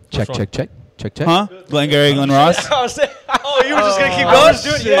 Check, one? check, check, check, check. Huh? Glengarry Glen Ross? Oh, you were just gonna keep I going? was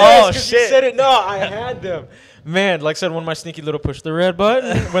doing, Oh, you shit. said it. No, I had them. Man, like I said, one of my sneaky little push the red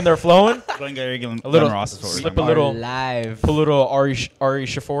button when they're flowing. A little Ross is what we're slip talking a little- live. Put a little Ari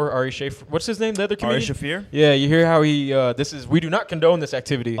Shaffir. What's his name? The other about. Ari comedian? Shafir? Yeah, you hear how he, we do not condone this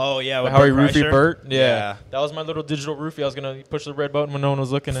activity. Oh, yeah. But with how he Bert roofied Kreischer? Bert. Yeah. Yeah. That was my little digital roofie. I was going to push the red button when no one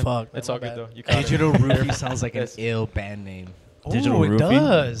was looking. And Fuck, it's my all good, bad. though. You caught it. Digital Roofie sounds like an Yes. ill band name. Digital Ooh, it roofie?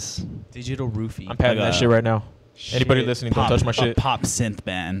 does. Digital Roofie. I'm patting Like that a- shit right now. Anybody Shit. listening, don't touch my A shit. pop synth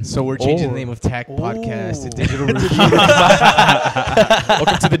band. So we're changing Or- the name of TAC Podcast to Ooh. Digital Roofie.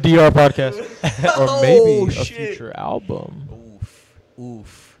 Welcome to the DR podcast. Or maybe a shit. future album.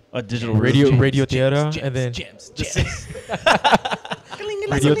 Oof. A digital Radio- roofie. Radio Tierra, and then- gems.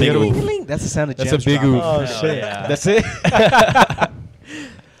 Radio Tierra. That's the sound of That's gems a big dropping. oof. Oh, Oh, shit. yeah. That's it.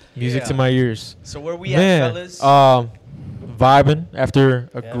 Music Yeah. to my ears. So where we at, Man, fellas? vibing after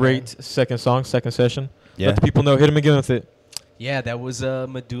a Yeah, great man. second song, second session. Yeah. Let the people know. Hit them again with it. Yeah, that was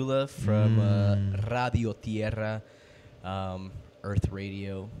Medulla from Mm. Radio Tierra, Earth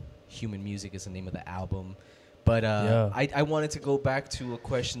Radio. Human Music is the name of the album. But Yeah. I wanted to go back to a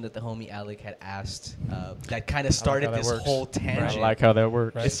question that the homie Alec had asked that kind of started how that this works. whole I tangent. like how that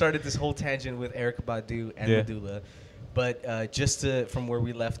works. Right. It started this whole tangent with Erykah Badu and Yeah. Medulla. But just from where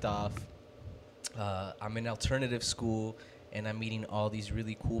we left off, I'm in alternative school, and I'm meeting all these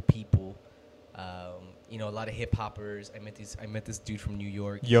really cool people. A lot of hip hoppers. I met this dude from New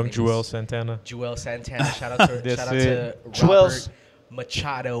York. His Young name Joel is Santana. Joel Santana. Shout out to That's shout out it. to Joel's- Robert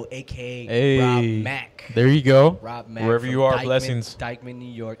Machado, aka Hey. Rob Mack. There you go. Rob Mack. Wherever from you are, Dykeman, blessings. Dykeman, New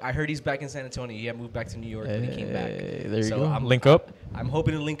York. I heard he's back in San Antonio. He had moved back to New York, but he came back. Hey, there you So go. Link up. I'm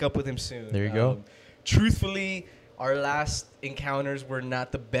hoping to link up with him soon. There you go. Truthfully, our last encounters were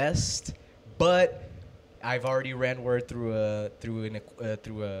not the best, but I've already ran word through a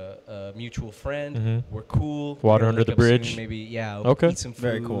mutual friend. Mhm. We're cool. Water We're gonna under link the up soon, bridge. maybe Okay. Eat some food,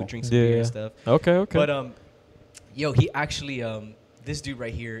 Very cool. drink some beer and stuff. Okay. But yo, he actually this dude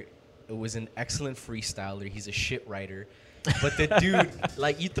right here was an excellent freestyler. He's a shit writer. But the dude,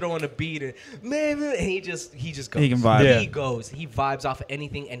 like, you throw on a beat and and he just goes. He can vibe. Yeah. He goes. He vibes off of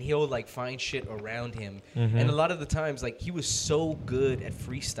anything, and he'll like find shit around him. Mhm. And a lot of the times, like, he was so good at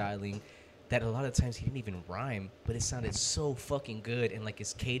freestyling that a lot of times he didn't even rhyme, but it sounded so fucking good, and like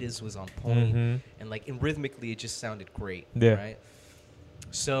his cadence was on point, Mhm. and like and rhythmically it just sounded great. Yeah. Right.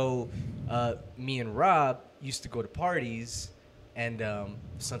 So, me and Rob used to go to parties, and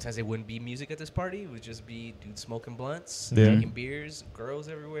sometimes it wouldn't be music at this party. It would just be dudes smoking blunts, Yeah. drinking beers, girls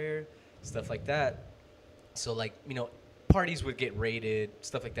everywhere, stuff like that. So, like, parties would get raided,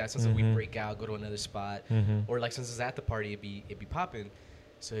 stuff like that. Sometimes Mhm. we'd break out, go to another spot, Mhm. or like since it's at the party, it'd be popping.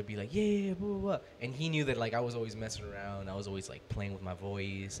 So it'd be like, yeah, blah, blah, blah. And he knew that, like, I was always messing around. I was always like playing with my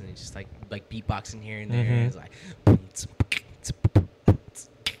voice and just like beatboxing here and there. Mhm. It's like,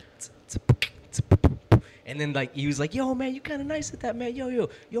 and then like he was like, yo man, you kind of nice at that, man. Yo,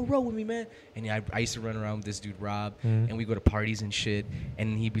 roll with me, man. And I used to run around with this dude Rob, Mhm. and we go to parties and shit.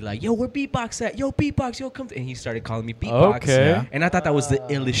 And he'd be like, yo, where beatbox at? Yo, beatbox, yo, come. And he started calling me beatbox. Okay. Yeah. And I thought that was the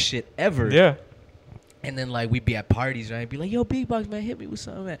illest shit ever. Yeah. And then like we'd be at parties, right? I'd be like, yo, beatbox, man, hit me with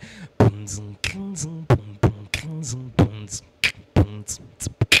something, man.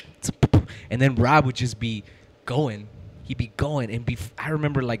 And then Rob would just be going. He'd be going and I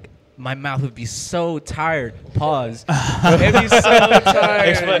remember like my mouth would be so tired. Pause. It'd be so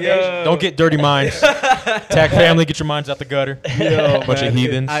tired. Yo. Don't get dirty minds. Tag family, get your minds out the gutter. Yo, Bunch of man.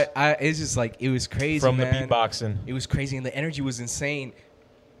 heathens. It's just like, it was crazy, From the man. beatboxing. It was crazy, and the energy was insane.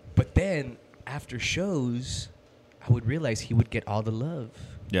 But then, after shows, I would realize he would get all the love.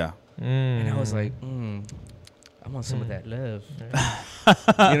 Yeah. And I Mm. was like, I want some of that love. You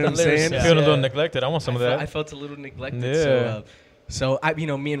know what I'm saying? Feeling a little neglected. I want some of I that. felt a little neglected. Yeah. So I,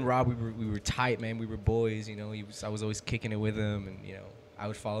 me and Rob, we were tight, man. We were boys. I was always kicking it with him, and I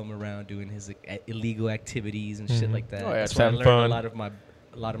would follow him around doing his illegal activities and shit Mhm. like that. Oh, yeah, That's just where I having learned fun.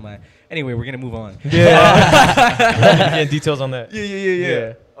 a lot of my. Anyway, we're gonna move on. Yeah. Getting details on that.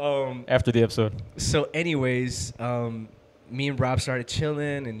 Yeah. After the episode. So, anyways, me and Rob started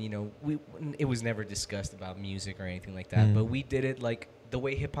chilling, and it was never discussed about music or anything like that. Mhm. But we did it like the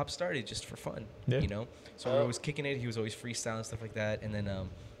way hip hop started, just for fun. Yeah. So we were always kicking it. He was always freestyling, stuff like that. And then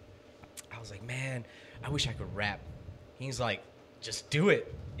I was like, man, I wish I could rap. He's like, just do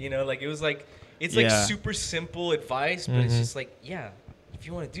it. Like it was like it's like Yeah. super simple advice, but it's Mhm. just like, yeah, if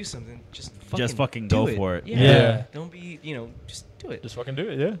you want to do something, just fucking do go it. for it. Yeah. Don't be, just do it. Just fucking do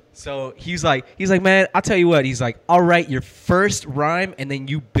it, yeah. So he's like, man, I'll tell you what. He's like, I'll write your first rhyme and then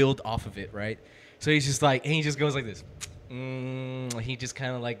you build off of it, right? So he's just like, and he just goes like this. He just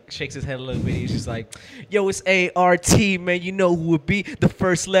kind of like shakes his head a little bit. He's just like, yo, it's A-R-T, man. You know who would be the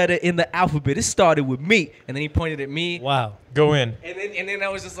first letter in the alphabet. It started with me. And then he pointed at me. Wow. Go in. And then I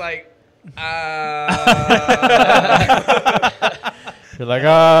was just like, You're like,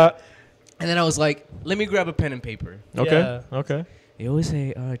 And then I was like, let me grab a pen and paper. okay, Yeah. okay. Yo, it's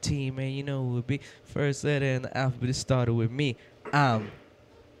A-R-T, man. You know who would be first letter in the alphabet. It started with me. I'm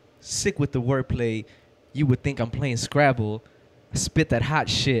sick with the wordplay. You would think I'm playing Scrabble. I spit that hot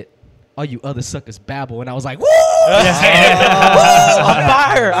shit. All you other suckers babble. And I was like, woo! On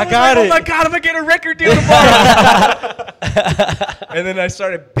fire. I got it. Oh my God, I'm going to get a record deal tomorrow. And then I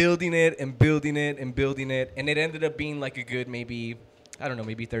started building it and building it and building it. And it ended up being like a good maybe, I don't know,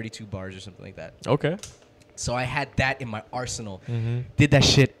 maybe 32 bars or something like that. Okay. So I had that in my arsenal. Mm-hmm. Did that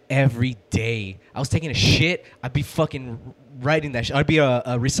shit every day. I was taking a shit. I'd be fucking writing that shit. I'd be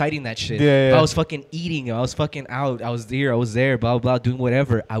reciting that shit. Yeah. I was fucking eating. I was fucking out. I was here. I was there. Blah, blah, doing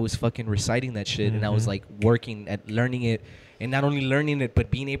whatever. I was fucking reciting that shit. And I was like working at learning it. And not only learning it,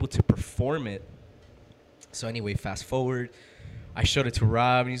 but being able to perform it. So anyway, fast forward. I showed it to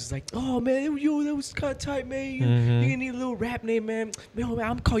Rob, and he's just like, "Oh man, yo, that was kind of tight, man. You gonna need a little rap name, man. Yo, man, I'm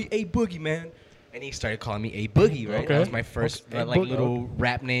gonna call you A Boogie, man." And he started calling me A Boogie, right? Okay. That was my first Okay. like Boogie. little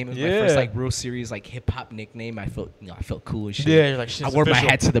rap name. It was my Yeah. first like real serious like hip hop nickname. I felt cool as shit. Yeah, you're like, shit's I wore my official.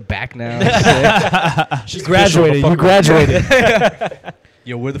 hat to the back now. You graduated. You graduated.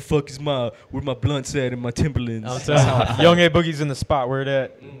 Yo, where the fuck is where my blunts at and my Timberlands? I'm telling you, Young A Boogie's in the spot. Where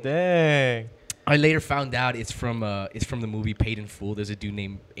that? Dang. I later found out it's from the movie Paid in Full. There's a dude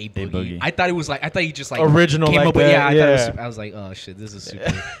named A Boogie. Boogie. I thought he just like Original came like up with that, yeah. I yeah. thought it was, I was like, oh shit, this is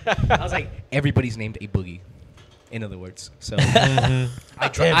super. I was like, everybody's named A Boogie. In other words, so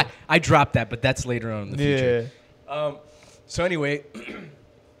I dropped that, but that's later on in the future. So anyway,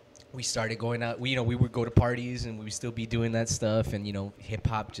 we started going out. We would go to parties and we would still be doing that stuff. And hip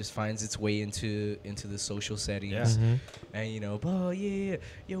hop just finds its way into the social settings. Yeah. And oh yeah,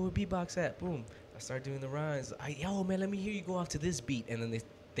 yo, where beatbox at? Boom. I started doing the rhymes. Yo man, let me hear you go off to this beat. And then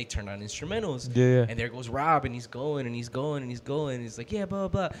they turn on instrumentals. Yeah. And there goes Rob, and he's going and he's going and he's going. And he's like, yeah, blah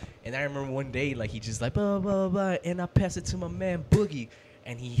blah. And I remember one day, like he just like blah blah blah, and I passed it to my man Boogie,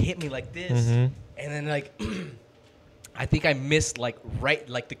 and he hit me like this, and then like. I think I missed like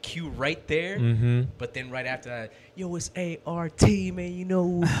the cue right there, but then right after that, yo, it's A-R-T, man. You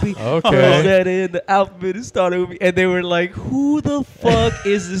know who be Okay. that in the alphabet. It started with me, and they were like, "Who the fuck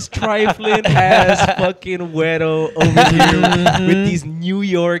is this trifling ass fucking weirdo over here with these New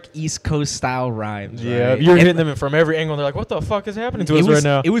York East Coast style rhymes?" Yeah, right? you're And hitting them from every angle. They're like, "What the fuck is happening to it us was, right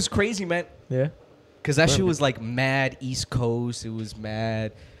now?" It was crazy, man. Yeah. Cause that shit was like mad East Coast. It was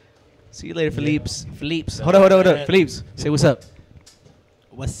mad. See you later, Philippe's. Philippe's. Hold on. Philippe's. Say what's up.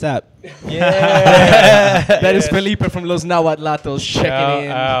 What's up? Yeah. That is Felipe from Los Nahuatlatos checking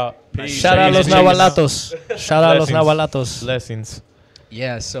in. Out. Shout out Los Nahuatlatos. Shout out Los Nahuatlatos. Blessings.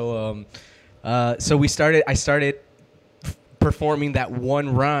 Yeah, so I started performing that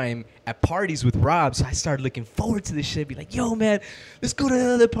one rhyme at parties with Rob, so I started looking forward to this shit. Be like, yo, man, let's go to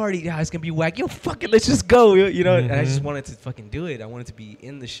another party. Yeah, it's gonna be whack. Yo, fuck it, let's just go. And I just wanted to fucking do it. I wanted to be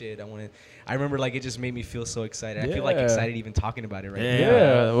in the shit. I remember like it just made me feel so excited. I feel like Yeah. excited even talking about it right Yeah.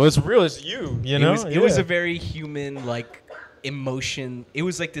 now. Well, it's real. It's you. You know. It was a very human like emotion. It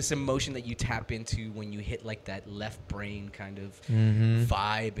was like this emotion that you tap into when you hit like that left brain kind of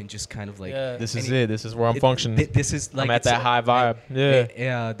vibe and just kind of like This is and it. This is where I'm functioning. This is like I'm at it's that high vibe. Yeah.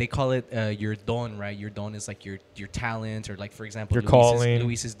 Yeah, they call it your don, right? Your don is like your talent, or like for example, Your calling.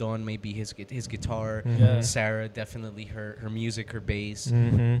 Luis's don may be his guitar. Yeah. Sarah definitely her music, her bass.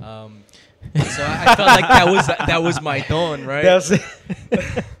 Mhm. So I felt like that was my don, right? That's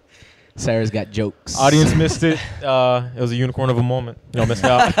it. Sarah's got jokes. Audience missed it. It was a unicorn of a moment. Y'all missed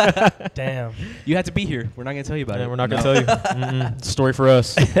out. Damn. You had to be here. We're not gonna tell you about Yeah, it. we're not gonna tell you. Mm-mm. Story for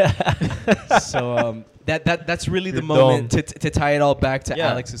us. So that's really the You're moment to tie it all back to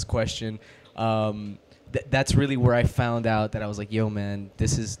Yeah. Alex's question. That's really where I found out that I was like, yo, man,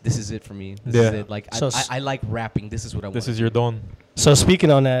 this is it for me. This is Yeah. it. Like So I like rapping. This is what I want. This is your don. So speaking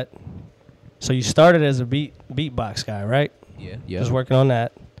on that, so you started as a beatbox guy, right? yeah. Just working on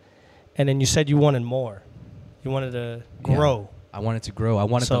that, and then you said you wanted more. You wanted to grow. I wanted to grow. I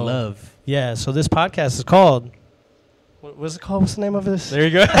wanted to So- love. Yeah. So this podcast is called. What's it called? What's the name of this? There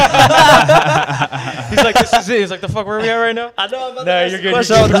you go. He's like, this is it. He's like, the fuck, where are we at right now? I know. I'm about No, to ask you're the good.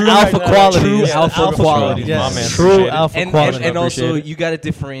 question. You're good. The alpha True quality. True Yeah, alpha quality. Yes. My man. True Appreciate it. alpha And quality. also Appreciate it. you got to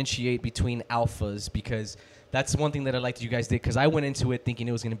differentiate between alphas, because that's one thing that I liked you guys did, because I went into it thinking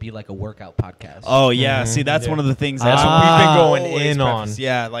it was going to be like a workout podcast. Oh yeah, Mhm. see that's Yeah. one of the things That's that what we've been I going always in on. preface.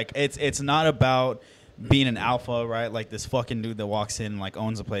 Yeah, like it's not about being an alpha, right? Like this fucking dude that walks in and like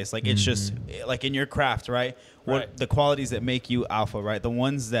owns a place. Like it's just like in your craft, right? What the qualities that make you alpha, right? The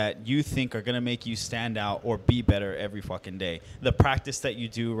ones that you think are gonna make you stand out or be better every fucking day. The practice that you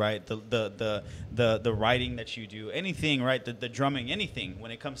do, right? The writing that you do, anything, right? The drumming, anything.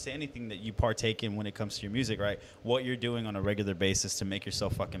 When it comes to anything that you partake in, when it comes to your music, right? What you're doing on a regular basis to make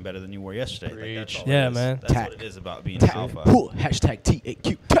yourself fucking better than you were yesterday. Like, that's all Yeah, it is. man. That's Tack. what it is about being an alpha. Hashtag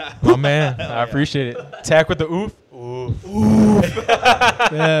TAQ. Oh man, I appreciate it. Tack with the oof.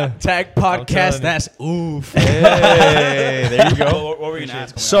 Yeah. Tag telling podcast. you. That's oof. Hey, there you go. What were you gonna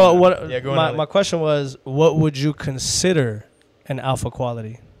ask? So what? Yeah, go on, my Alex. my question was, what would you consider an alpha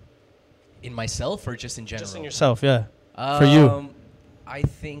quality? In myself or just in general? Just in yourself, yeah. For you. I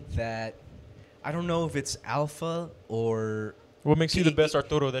think that I don't know if it's alpha or What makes you the best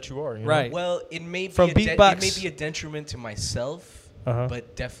Arturo that you are? You know? Right. well, it may be From it beatbox. may be a detriment to myself, Uh-huh.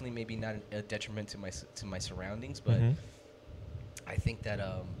 but definitely maybe not a detriment to my surroundings. But Mhm. I think that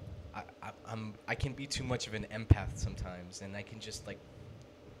I can be too much of an empath sometimes, and I can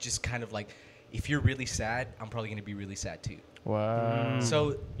just kind of like, if you're really sad, I'm probably gonna be really sad too. Wow. So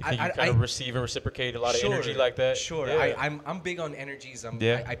You think you kind of receive and reciprocate a lot of energy like that? Sure, Yeah. I'm big on energies.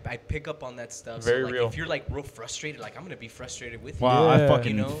 Yeah. I pick up on that stuff. Very so like, real. If you're like real frustrated, like I'm gonna be frustrated with Wow, you. I Yeah.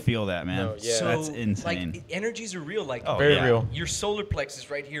 fucking You know? feel that, man. No, yeah. So, That's insane. Like energies are real. Like Oh, Very yeah. real. your solar plexus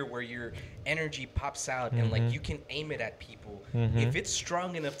right here, where your energy pops out, and like Mhm. you can aim it at people. Mhm. If it's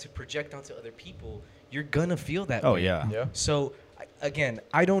strong enough to project onto other people, you're gonna feel that. Oh way. yeah. Yeah. So again,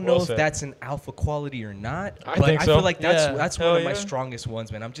 I don't Well know if said. that's an alpha quality or not, I but think I so. feel like that's Yeah. that's Hell one of my yeah. strongest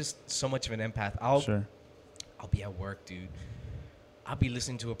ones, man. I'm just so much of an empath. Sure. I'll be at work, dude. I'll be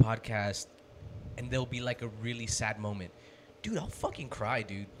listening to a podcast, and there'll be like a really sad moment. Dude, I'll fucking cry,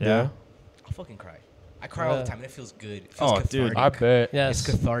 dude. Yeah. I'll fucking cry. I cry all the Yeah. time, and it feels good. It feels Oh, cathartic. dude. I bet. Yes. It's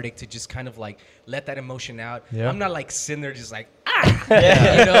cathartic to just kind of like let that emotion out. Yeah. I'm not like sitting there just like, ah!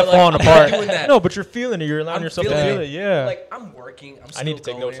 Yeah. You know, like, Falling I'm not apart. doing that. No, but you're feeling it. You're allowing I'm yourself to feeling feel it. it. Yeah. Like, I'm working. I'm still I need to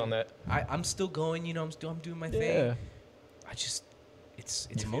take going. notes on that. I'm still going, you know, I'm doing my Yeah. thing. I just, it's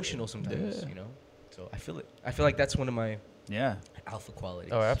You feel emotional it. sometimes, Yeah. you know? So I feel it. I feel like that's one of my Yeah. alpha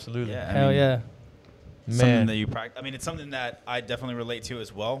qualities. Oh, absolutely. Yeah. I Hell mean, yeah. Something Man. that you practice. I mean, it's something that I definitely relate to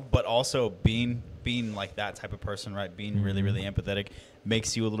as well. But also being like that type of person, right? Being really, really empathetic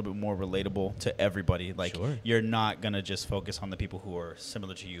makes you a little bit more relatable to everybody. Like Sure. you're not gonna just focus on the people who are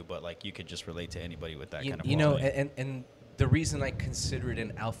similar to you, but like you could just relate to anybody with that kind of. You know, quality. and the reason I consider it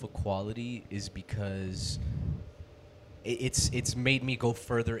an alpha quality is because it's made me go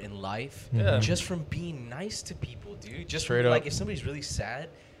further in life Yeah. just from being nice to people, dude. Just Straight from, like up. if somebody's really sad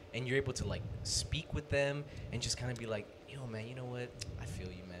and you're able to like speak with them and just kind of be like, yo, man, you know what? I feel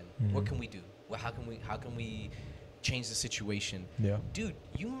you, man. What Mhm. can we do? Well, how can we change the situation? Yeah. Dude,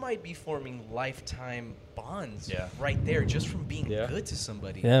 you might be forming lifetime bonds Yeah. right there just from being Yeah. good to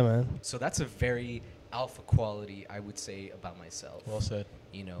somebody. Yeah, man. So that's a very alpha quality I would say about myself. Well said.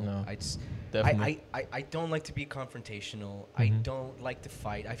 You know, No, I just definitely. I don't like to be confrontational. I Mhm. don't like to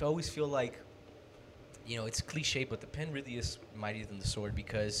fight. I always feel like, you know, it's cliche, but the pen really is mightier than the sword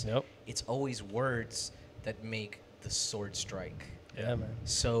because Yep. it's always words that make the sword strike. Yeah, man.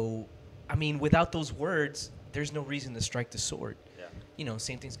 So, I mean, without those words, there's no reason to strike the sword. Yeah. You know,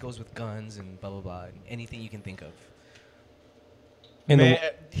 same things goes with guns and blah blah blah. Anything you can think of. In the-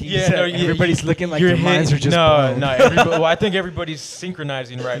 everybody's looking like you're their minds are just blown. no. Everybody, well, I think everybody's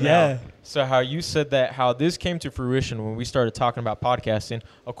synchronizing right Yeah. now. So how you said that, how this came to fruition when we started talking about podcasting.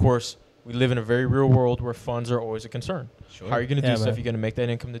 Of course, we live in a very real world where funds are always a concern. Sure. How are you going to do Yeah, stuff? man. You're going to make that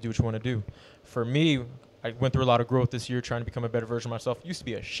income to do what you want to do. For me, I went through a lot of growth this year trying to become a better version of myself. Used to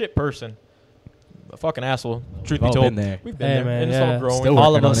be a shit person. A fucking asshole. Truth be all told. been there. We've been Hey, there. man, And it's yeah. all growing. Still all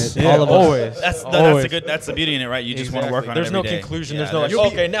of working on us. it. All of us. Always. That's Always. that's the beauty in it, right? You just want to work on There's it no every day. conclusion. Yeah, There's no like,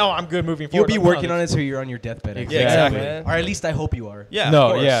 that's- okay, now I'm good moving You'll forward. be No, working no, on it till you're on your deathbed. I Yeah, guess. exactly. man. Or at least I hope you are. Yeah, of No,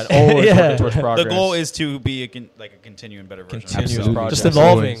 course. yeah, always Yeah. working towards progress. The goal is to be a continuing better version. Continuous of yourself. progress. Just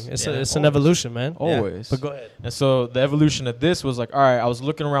evolving. Always. It's Yeah, it's an always. evolution, man. Always. But go ahead. And so the evolution of this was like, all right, I was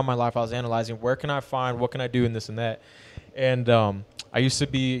looking around my life. I was analyzing where can I find, what can I do, and this and that. And I used to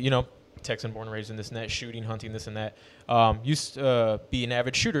be, you know, Texan born and raised in this and that, shooting, hunting, this and that. Used to be an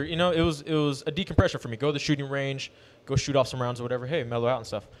avid shooter. You know, it was a decompression for me. Go to the shooting range, go shoot off some rounds or whatever. Hey, mellow out and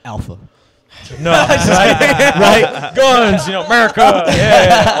stuff. Alpha. No, right? Guns, you know, America,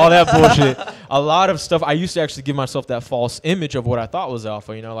 yeah, all that bullshit. A lot of stuff. I used to actually give myself that false image of what I thought was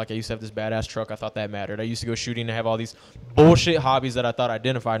alpha. You know, like I used to have this badass truck. I thought that mattered. I used to go shooting and have all these bullshit hobbies that I thought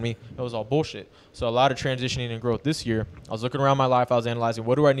identified me. It was all bullshit. So a lot of transitioning and growth this year. I was looking around my life. I was analyzing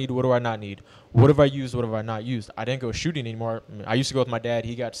what do I need, what do I not need. what have I used? What have I not used? I didn't go shooting anymore. I used to go with my dad.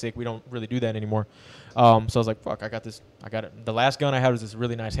 He got sick. We don't really do that anymore. So I was like, fuck, I got this. I got it. The last gun I had was this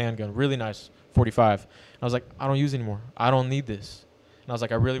really nice handgun, really nice 45. And I was like, I don't use it anymore. I don't need this. And I was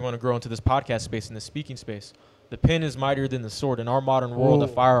like, I really want to grow into this podcast space and this speaking space. The pen is mightier than the sword. In our modern world, a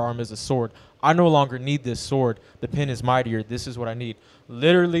firearm is a sword. I no longer need this sword. The pen is mightier. This is what I need.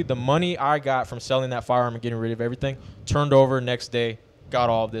 Literally, the money I got from selling that firearm and getting rid of everything, turned over next day, got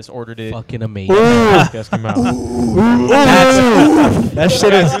all of this, ordered it. Fucking amazing. Podcast came out. That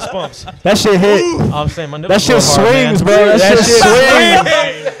shit is. Goosebumps. That shit hit. I'm saying my That nipples shit go hard, swings, man. bro. That shit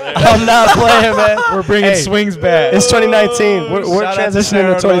swings. I'm not playing, man. We're bringing Hey, swings back. It's 2019. We're Shout out to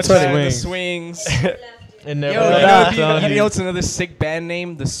transitioning to Sarah, 2020. the Swings. swings. It Yo, never you left know, us, you dude. know, it's another sick band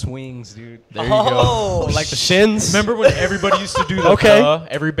name, The Swings, dude. There you go. Like the shins. Remember when everybody used to do the Okay. the?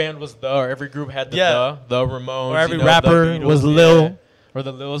 Every band was the, or every group had the Yeah. the Ramones. Or every you know, rapper the Beatles, was Lil. yeah. Or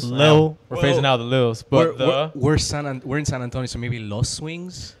the Lils. Lil. We're phasing out the Lils. But We're in San Antonio, so maybe Los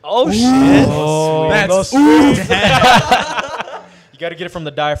Swings. Oh, shit. Oh, That's you got to get it from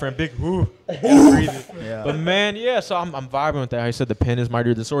the diaphragm. Big whoo. You gotta breathe it. Yeah. But man, yeah, so I'm vibing with that. How you said the pen is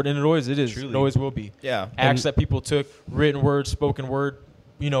mightier than the sword, and it always is. Truly. It always will be. Yeah. Acts that people took, written word, spoken word,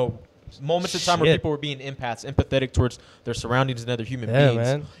 you know, moments in time where Shit. people were being empaths, empathetic towards their surroundings and other human Yeah, beings.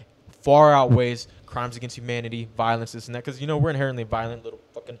 man. Far outweighs crimes against humanity, violence, this and that. Because, you know, we're inherently violent little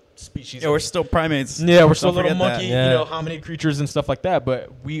fucking species. Yeah, we're still primates. Yeah, we're still Don't little forget that. monkey, Yeah. you know, hominid creatures and stuff like that. But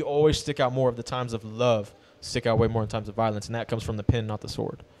we always stick out more of the times of love, stick out way more in times of violence. And that comes from the pen, not the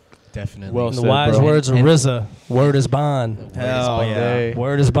sword. Definitely. Well In the said, wise bro. words of And- RZA, word is bond. Hell yeah.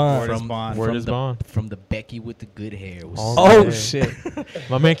 Word is bond. Word is bond. Word is bond. From the Becky with the good hair. Was Oh, Oh, Yeah. shit.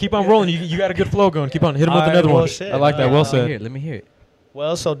 My man, keep on rolling. You got a good flow going. Keep on. Hit him with All right, another well, one. shit. I like that. All Well right. said. Let me hear it.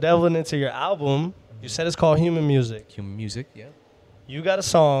 Well, so delving into your album, you said it's called Human Music. Human music. Yeah. You got a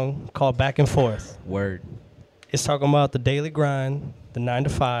song called Back and Forth. Word. It's talking about the daily grind, the 9 to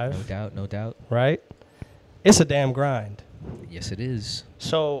 5, No doubt. No doubt. right? It's a damn grind. Yes, it is.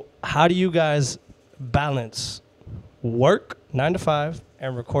 So, how do you guys balance work, 9 to 5,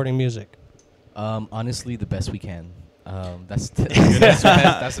 and recording music? Honestly, the best we can. That's the best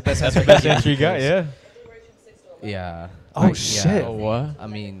That's the best answer you got. Yeah. We work from 6 to 11. Yeah. Oh, shit. Oh, what? I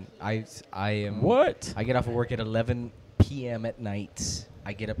mean, I am. What? I get off of work at 11 p.m. at night.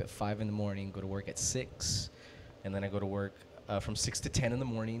 I get up at 5 in the morning, go to work at 6, and then I go to work from 6 to 10 in the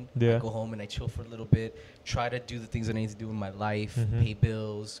morning. Yeah. I go home and I chill for a little bit, try to do the things I need to do in my life, Mhm. pay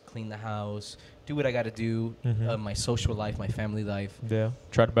bills, clean the house, do what I got to do, Mhm. my social life, my family life. Yeah.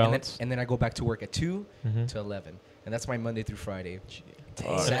 Try to balance. And then I go back to work at 2 Mhm. to 11. And that's my Monday through Friday.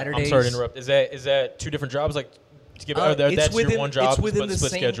 I'm Saturdays. sorry to interrupt. Is that two different jobs? Like, to give, that's your one job, it's within but the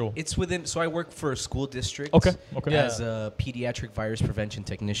split same, schedule. It's within. So I work for a school district. Okay. Okay. Yeah. As a pediatric virus prevention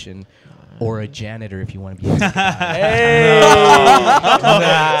technician, or a janitor if you want to be. Hey! I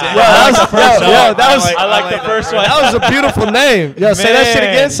like the first one. That was a beautiful name. Yo, say that shit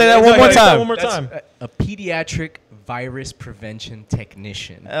again. Say that one more time. One more time. A pediatric virus prevention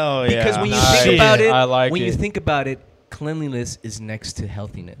technician. Oh yeah. Because when you Nice. think about it, I like when it. you think about it, cleanliness is next to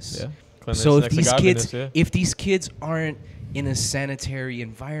healthiness. Yeah. Cleanliness So if next to these godliness, kids, yeah. if these kids aren't in a sanitary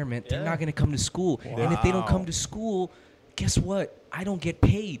environment, they're Yeah. not going to come to school. And if they don't come to school, guess what? I don't get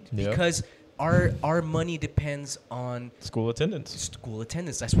paid Yeah. because our money depends on School attendance. school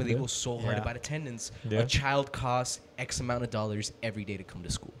attendance. That's why they Yeah. go so hard Yeah. about attendance. Yeah. A child costs X amount of dollars every day to come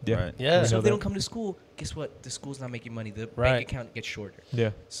to school. Yeah. Right. Yeah. So know if they that. don't come to school, guess what? The school's not making money. The Right. bank account gets shorter. Yeah.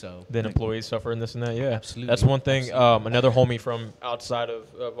 So Then employees suffer and this and that. Yeah. Absolutely. That's one thing. Absolutely. Another homie from outside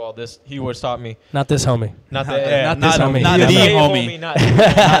of all this, he always taught me. Not this homie. Not Not that. Yeah, not this homie. Not Not the the homie. homie. Not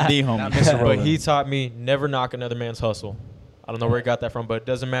Not the homie. Not Mr. But Roland. he taught me never knock another man's hustle. I don't know where he got that from, but it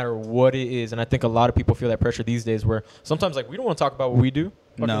doesn't matter what it is. And I think a lot of people feel that pressure these days where sometimes like we don't want to talk about what we do.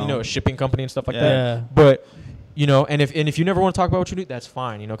 Fucking, No. You know, a shipping company and stuff like Yeah. that. Yeah. But you know, and if you never want to talk about what you do, that's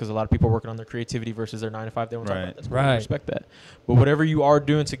fine. You know, because a lot of people are working on their creativity versus their 9 to 5. They want to talk Right. about that. That's cool. Right. We respect that. But whatever you are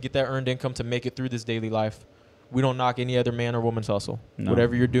doing to get that earned income to make it through this daily life, we don't knock any other man or woman's hustle. No.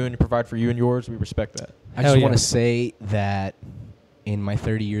 Whatever you're doing to provide for you and yours, we respect that. I Hell just yeah. want to say that in my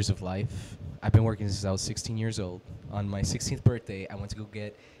 30 years of life, I've been working since I was 16 years old. On my 16th birthday, I went to go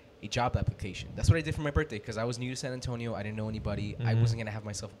get a job application. That's what I did for my birthday because I was new to San Antonio. I didn't know anybody. I Mhm. wasn't going to have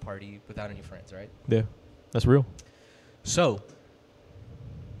myself a party without any friends, right? Yeah, that's real. So,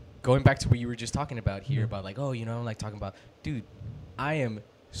 going back to what you were just talking about here, Mhm. about like, oh, you know, like talking about, dude, I am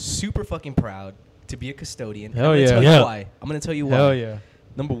super fucking proud to be a custodian. Hell I'm gonna yeah. tell Yeah. you why. I'm going to tell you why. Hell yeah.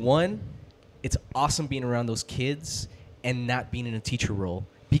 Number one, it's awesome being around those kids and not being in a teacher role.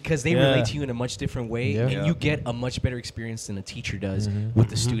 because they relate to you in a much different way, Yeah. and you get a much better experience than a teacher does with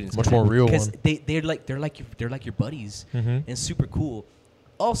the students. Much more real because one. they're like your buddies, Mhm. and super cool.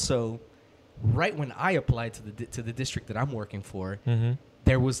 Also, right when I applied to the district that I'm working for, Mhm.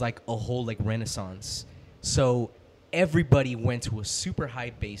 there was like a whole like renaissance. So everybody went to a super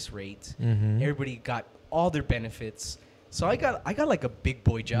high base rate. Mhm. Everybody got all their benefits. So I got like a big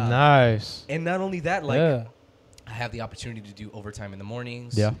boy job. Nice. And not only that, like Yeah. I have the opportunity to do overtime in the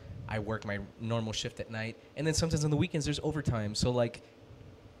mornings. Yeah. I work my normal shift at night, and then sometimes on the weekends there's overtime. So like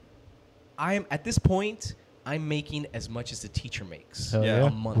I'm at this point I'm making as much as the teacher makes Hell Yeah. a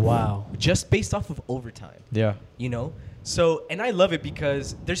month. Wow. Just based off of overtime, Yeah. you know? So, and I love it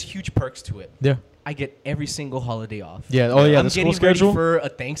because there's huge perks to it. Yeah. I get every single holiday off. Yeah. Oh yeah. I'm The school getting schedule. ready for a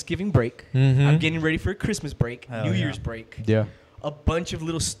Thanksgiving break. Mhm. I'm getting ready for a Christmas break, Hell New yeah. Year's break, Yeah. a bunch of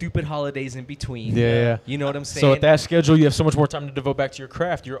little stupid holidays in between. Yeah, yeah. You know what I'm saying? So with that schedule, you have so much more time to devote back to your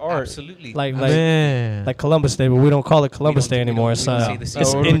craft, your art. Absolutely. Like Man. like Columbus Day, but we don't call it Columbus We Day don't- we anymore. don't- It's we don't say the same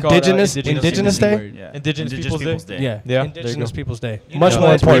it's word. What do we call it? Indigenous Day. word. Yeah. Indigenous Peoples Day? Yeah, Yeah, there you Indigenous go. Peoples Day. You Much know more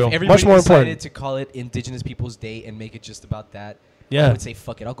what? That's real. important. Everybody Much more decided important. to call it Indigenous Peoples Day and make it just about that. I Yeah. would say,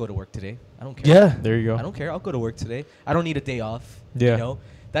 fuck it, I'll go to work today. I don't care. Yeah. There you go. I don't care. I'll go to work today. I don't need a day off. Yeah. You know?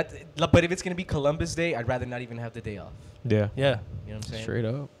 But if it's gonna be Columbus Day, I'd rather not even have the day off. Yeah. Yeah. You know what I'm saying? Straight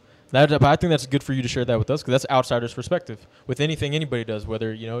up. But I think that's good for you to share that with us because that's outsider's perspective. With anything anybody does,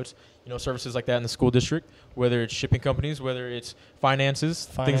 whether it's services like that in the school district, whether it's shipping companies, whether it's finances,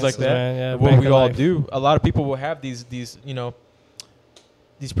 things like Finances, that. man, yeah, what bank we of all life. do. A lot of people will have these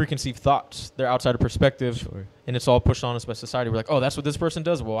preconceived thoughts, their outsider perspective, and it's all pushed on us by society. We're like, oh, that's what this person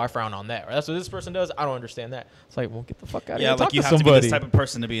does. Well, I frown on that. Or that's what this person does. I don't understand that. It's like, well, get the fuck out of Yeah, here. like Talk you to have to be somebody. this type of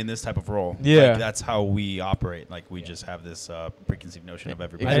person to be in this type of role. Yeah. Like, that's how we operate. Like we just have this preconceived notion of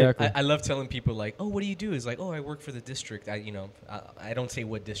everybody. Exactly. I love telling people like, oh, what do you do? It's like, oh, I work for the district. I don't say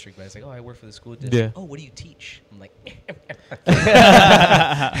what district, but it's like, oh, I work for the school district. Yeah. Oh, what do you teach? I'm like,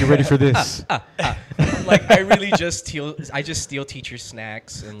 You're ready for this. I'm like, I really just steal teachers'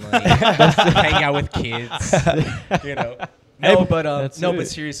 snacks and like hang out with kids. You know. No, but That's no, it. but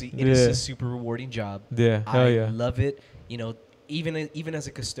seriously, it is Yeah. a super rewarding job. Yeah. Hell I yeah. love it. You know, even as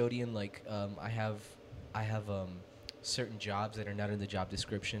a custodian, like I have certain jobs that are not in the job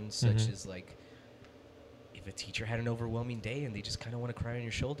description, such Mhm. as like if a teacher had an overwhelming day and they just kind of want to cry on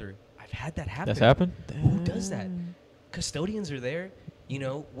your shoulder. I've had that happen. That's happened? Who does that? Custodians are there. You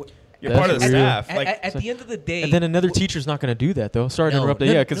know, You're part of the That's real. staff. Like at the end of the day. And then another teacher's not going to do that, though. Sorry to No, interrupt that.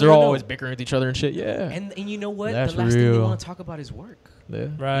 no, Yeah, because no, they're no, all no. always bickering with each other and shit. Yeah. And you know what? That's the last thing they real. want to talk about is work. Yeah.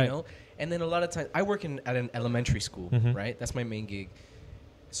 Right. You know? And then a lot of times, I work at an elementary school, Mhm. right? That's my main gig.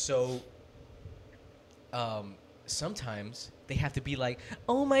 So sometimes they have to be like,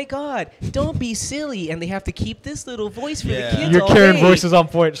 oh my God, don't be silly. And they have to keep this little voice for Yeah. the kids Your all Karen day. voice is on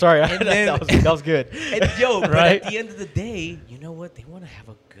point. Sorry. And then- that was good. And yo, but Right? at the end of the day, you know what? They want to have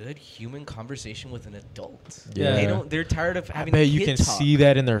a good human conversation with an adult. Yeah. They're tired of I having bet a you kid can talk. see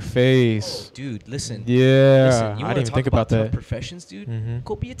that in their Oh, face. dude, listen. Yeah. Listen, you I want didn't to even talk think about tough that. professions, dude? Mhm.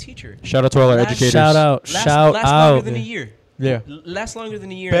 Go be a teacher. Shout out to all our Last- educators. Shout out. Last Shout longer out. than a year. Yeah. Last longer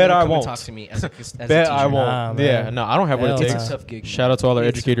than a year. Bet and then I come and won't. talk to me as a Bet teacher. I won't. Nah, Yeah. man. No, I don't have what Hell it It's takes. a tough gig. Shout out to all our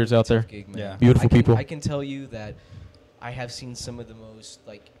It's a educators really out there. tough gig, man. Yeah. Beautiful people. I can tell you that I have seen some of the most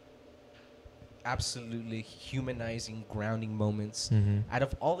like absolutely humanizing, grounding moments Mhm. out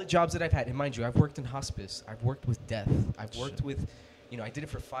of all the jobs that I've had. And mind you, I've worked in hospice. I've worked with death. I've worked with, I did it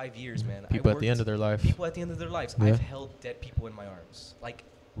for 5 years, man. I People at the worked- end of their life. People at the end of their lives. Yeah. I've held dead people in my arms. Like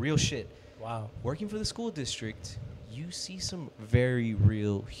real shit. Wow. Working for the school district, you see some very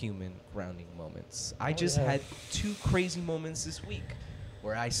real human grounding moments. I just yeah. had 2 crazy moments this week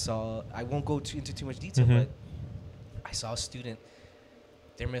where I won't go into too much detail, Mhm. but I saw a student.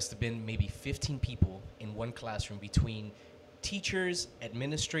 There must have been maybe 15 people in one classroom between teachers,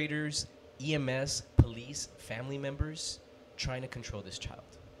 administrators, EMS, police, family members, trying to control this child.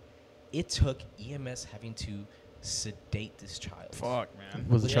 It took EMS having to sedate this child. fuck, man.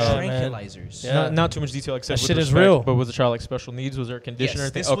 Was the Yeah, child man. Tranquilizers. Yeah. not too much detail except That with shit is respect, real. But was the child like special needs? Was there a condition or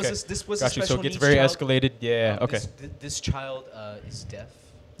Yes, anything? this Okay. was a Got you. So special it gets needs very child. escalated. Yeah. Okay. This child is deaf.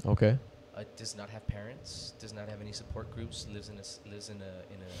 Okay. Does not have parents. Does not have any support groups. Lives in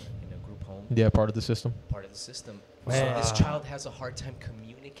a group home. Yeah. Part of the system. Part of the system. So Man. this child has a hard time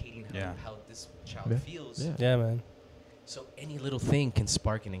communicating Yeah. how this child Yeah. feels. Yeah. Yeah, man. So any little thing can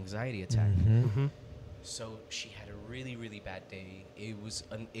spark an anxiety attack. Mhm. Mm-hmm. So she had a really, really bad day.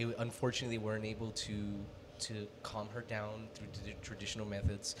 Unfortunately, they weren't able to calm her down through the traditional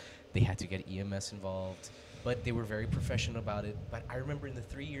methods. They had to get EMS involved, but they were very professional about it. But I remember in the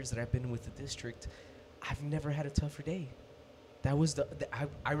 3 years that I've been with the district, I've never had a tougher day. that was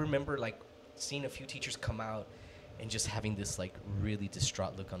I remember like seeing a few teachers come out and just having this like really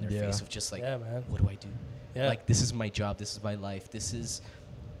distraught look on their Yeah. face of just like, Yeah, man. what do I do? Yeah. Like, this is my job. This is my life. This is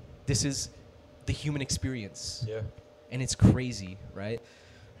the human experience. Yeah. And it's crazy, right?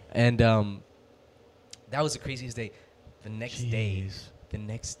 And that was the craziest day. The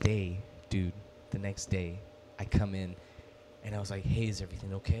next day, dude, I come in and I was like, hey, is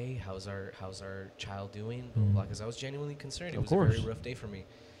everything okay? How's our child doing? Because I was genuinely concerned. It Of was course. a very rough day for me.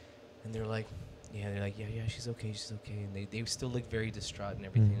 And they're like, yeah, she's okay. And they still look very distraught and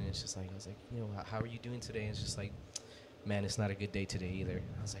everything. And it's just like, I was like, you know, how are you doing today? And it's just like, man, it's not a good day today either.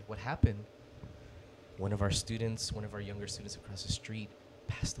 I was like, what happened? One of our younger students across the street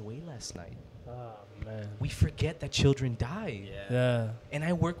passed away last night. Oh, man. We forget that children die. Yeah. And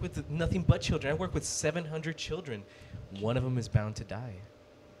I work with nothing but children. I work with 700 children. One of them is bound to die.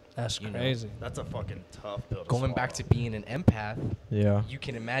 That's You know. crazy. That's a fucking tough pill to Going back to being an empath, Yeah. you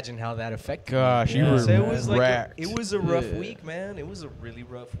can imagine how that affected Gosh, me. you were So it was like wrecked. it was a rough Yeah. week, man. It was a really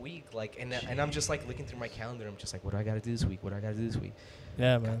rough week. Like, and I'm just like looking through my calendar. I'm just like, what do I got to do this week? What do I got to do this week?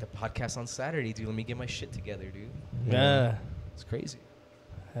 Yeah, Got man. the podcast on Saturday, dude. Let me get my shit together, dude. Yeah. It's crazy.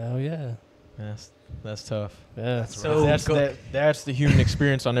 Hell yeah. That's tough. Yeah. So That's the human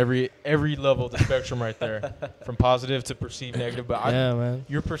experience on every level of the spectrum right there, from positive to perceived negative. But Yeah, man.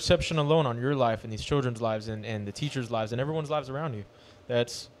 your perception alone on your life and these children's lives and the teachers' lives and everyone's lives around you.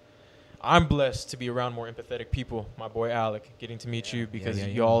 I'm blessed to be around more empathetic people. My boy Alec, getting to meet you because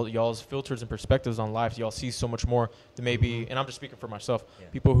y'all's filters and perspectives on life, y'all see so much more than maybe, and I'm just speaking for myself, Yeah.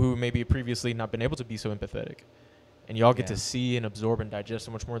 people who maybe previously not been able to be so empathetic. And y'all get Yeah. to see and absorb and digest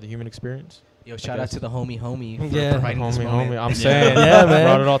so much more of the human experience. Yo, shout out to the homie for Yeah. providing this moment. I'm saying, Yeah, man.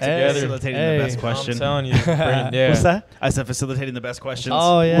 brought it all Hey. together. Facilitating Hey. the best question. I'm telling you, Brandon, yeah. What's that? I said facilitating the best questions.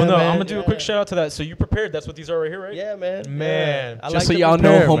 Oh, yeah. Well, no, man. I'm gonna do a Yeah. quick shout out to that. So you prepared? That's what these are right here, right? Yeah, man. Man. Yeah. I Just like so to y'all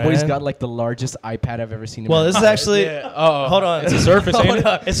prepare, know, homeboy's man. got like the largest iPad I've ever seen. In Well, my this is life. actually. Uh-oh. Hold on. It's a Surface, ain't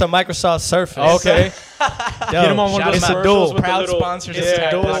it? It's a Microsoft Surface. Okay. Get him on one of shout those out to commercials Dole, with proud the little, sponsors of yeah,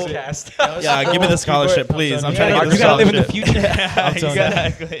 this Dole. podcast. Yeah, give me the scholarship, please. I'm You trying to gotta- get You the gotta live in the scholarship. future. I'm telling you.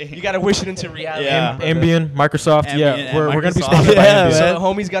 Exactly. You gotta wish it into reality. Yeah. Ambien, Microsoft. Ambien Yeah, and we're gonna be Microsoft. sponsored by Yeah, Ambien. man. So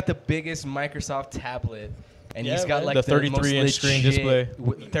homie's got the biggest Microsoft tablet, and Yeah, he's got man. like The the 33-inch most screen legit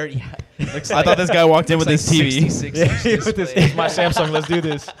display. 30. Looks I thought this guy walked in with his TV. 66 With this, it's my Samsung. Let's do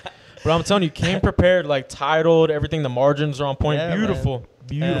this. But I'm telling you, came prepared, like titled, everything. The margins are on point. Yeah, beautiful,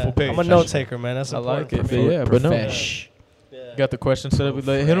 beautiful Yeah. page. I'm a note taker, man. That's I important. like it. for But me. yeah, but no. Profesh. Yeah. Got the question set up.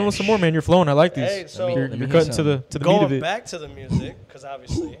 Hit on with some more, man. You're flowing. I like these. Hey, so- you're Let me you're hear cutting to the meat of Going it. back to the music, because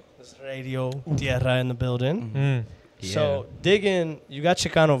obviously there's Radio Tierra in the building. Mm. So digging, you got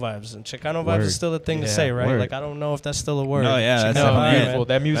Chicano vibes, and Chicano vibes Word. is still a thing to Yeah, say, right? word. Like I don't know if that's still a word. No, yeah, that's Chicano No, definitely vibe, beautiful. man.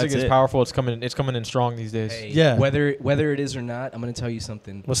 That music That's is it. powerful. It's coming in strong these days. Hey, Yeah. Whether it is or not, I'm gonna tell you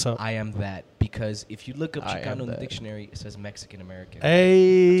something. What's up? I am that, because if you look up I am Chicano in the that. dictionary, it says Mexican American.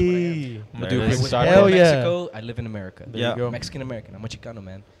 Hey. I'm gonna There do a it quick is. I was side. born Hell in yeah. Mexico. I live in America. There Yeah. you go. Mexican American. I'm a Chicano,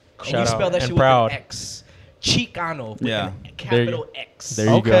 man. And Shout you spell out. that And shit proud. with an X. Chicano. With Yeah. a capital X. There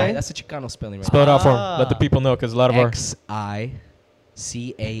you Okay. go. That's a Chicano spelling right Spell it out for 'em. Ah. Let the people know, because a lot of our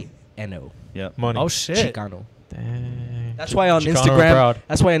Xicano. Yep. money. Oh shit. Chicano. Dang. That's why on Chicano and Instagram. proud.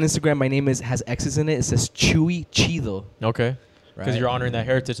 That's why on Instagram my name has X's in it. It says Chuy Chido. Okay. Because Right? you're honoring that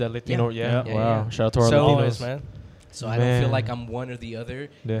heritage, that Latino. Yeah. Yeah. Yeah, Wow. yeah. Shout out to our So- Latinos. Always, man. So I don't feel Man. like I'm one or the other.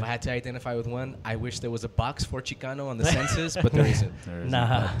 Yeah. If I had to identify with one, I wish there was a box for Chicano on the census, but there isn't.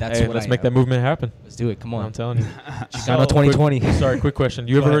 Nah. But that's Hey, what let's I make am. that movement happen. Let's do it. Come I'm on. telling you. Chicano 2020. Sorry, quick question.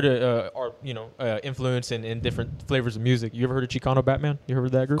 You Go ever ahead. heard of our influence in different flavors of music? You ever heard of Chicano Batman? You heard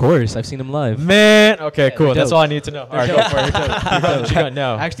of that Of group? course, I've seen him live. Man, okay, Yeah, cool. they're That's dope. all I need to know. All right, go for it. Chicano,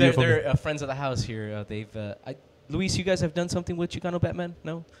 no, Actually, beautiful. they're friends of the house here. Luis, you guys have done something with Chicano Batman?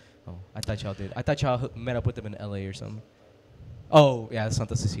 No? Oh, I thought y'all did. I thought y'all met up with them in LA or something. Oh, yeah, that's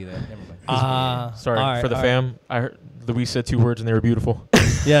Santa Cecilia. Never mind. Sorry all right, for the all fam. I heard Luis said 2 words and they were beautiful.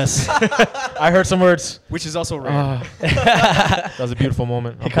 Yes. I heard some words. Which is also rare. That was a beautiful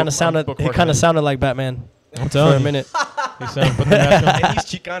moment. He kind of sounded like Batman I'm for telling a you. minute. He sounded, put the mask on. and he's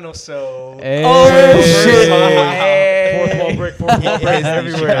Chicano, so... Hey. Oh, shit. Fourth wall break, fourth wall break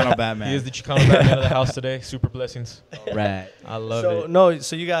everywhere. Chicano Batman. He is the Chicano Batman of the house today. Super blessings. Right. I love So it. no,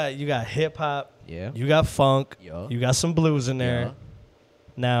 so you got hip hop, Yeah. you got funk, Yeah. you got some blues in there. Yeah.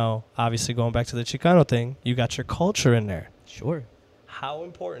 Now, obviously going back to the Chicano thing, you got your culture in there. Sure. How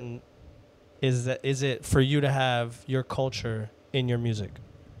important is it for you to have your culture in your music?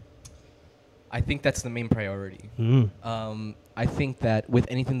 I think that's the main priority. Mm. I think that with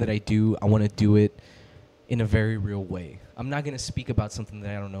anything that I do, I want to do it in a very real way. I'm not going to speak about something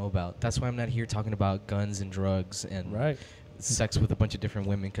that I don't know about. That's why I'm not here talking about guns and drugs and Right. sex with a bunch of different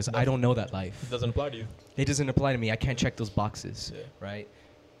women because I don't know that life. It doesn't apply to you. It doesn't apply to me. I can't check those boxes, Yeah. right?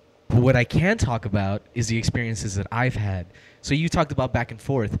 But what I can talk about is the experiences that I've had. So you talked about back and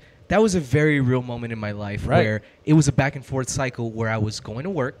forth. That was a very real moment in my life where it was a back and forth cycle where I was going to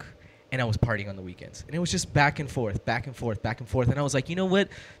work and I was partying on the weekends. And it was just back and forth, back and forth, back and forth. And I was like, you know what?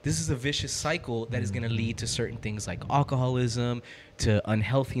 This is a vicious cycle that is going to lead to certain things like alcoholism, to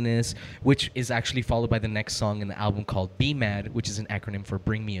unhealthiness, which is actually followed by the next song in the album called Be Mad, which is an acronym for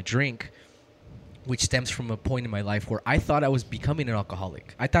Bring Me a Drink, which stems from a point in my life where I thought I was becoming an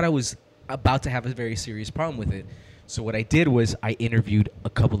alcoholic. I thought I was about to have a very serious problem with it. So what I did was I interviewed a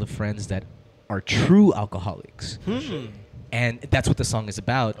couple of friends that are true alcoholics. And that's what the song is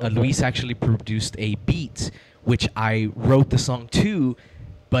about. Luis actually produced a beat, which I wrote the song to,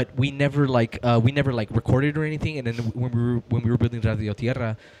 but we never recorded or anything. And then when we were building Radio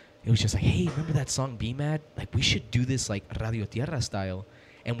Tierra, it was just like, hey, remember that song Be Mad? Like, we should do this like Radio Tierra style.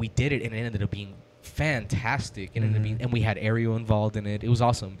 And we did it, and it ended up being fantastic. It ended up being, and we had Ariel involved in it. It was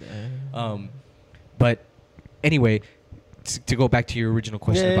awesome. But anyway, to go back to your original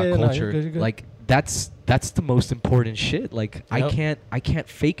question about culture, you're good. like that's the most important shit. Like I can't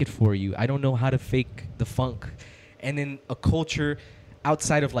fake it for you. I don't know how to fake the funk. And in a culture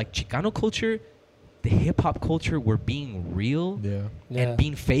outside of like Chicano culture, the hip hop culture, where being real and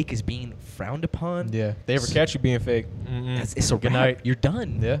being fake is being frowned upon. Yeah. They ever catch you being fake? It's a Good wrap. night. You're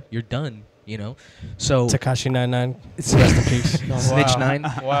done. Yeah. You're done. You know. So Tekashi 99. rest in peace. Snitch 9.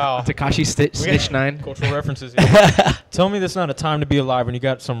 Wow. Tekashi Snitch 9. Cultural references. Yeah. Tell me that's not a time to be alive when you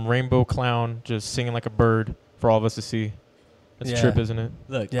got some rainbow clown just singing like a bird for all of us to see. That's a trip, isn't it?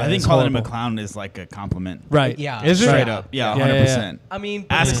 Look, Yeah, I think it's calling him a horrible. clown is like a compliment. Right. Yeah. Is it? Straight up. Yeah, 100%. I mean,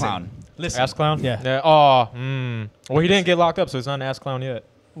 Ass listen, clown. Listen. Ass clown? Yeah. Oh, well, he didn't get locked up, so he's not an ass clown yet.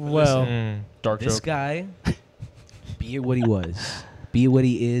 Well, Dark This joke. guy, be it what he was, be it what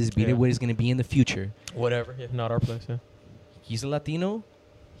he is, be it what he's going to be in the future. Whatever. Yeah, not our place. Yeah. He's a Latino.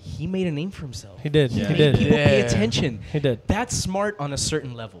 He made a name for himself. he did. Yeah. He did. People pay attention. He did. That's smart on a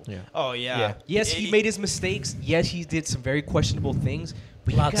certain level. Yeah. Oh, yeah. Yeah. Yes, he made his mistakes. Yes, he did some very questionable things.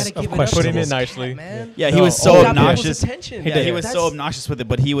 But Lots you gotta of give it up to questions. Putting it this nicely. cat, man. Yeah, No. he was He so got people's obnoxious. attention. Yeah, he was That's- so obnoxious with it,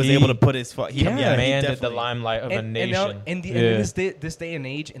 but he was He- able to put his he Yeah. Commanded the definitely- limelight of a nation. And in this day and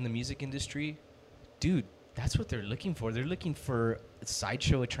age in the music industry, dude, that's what they're looking for. They're looking for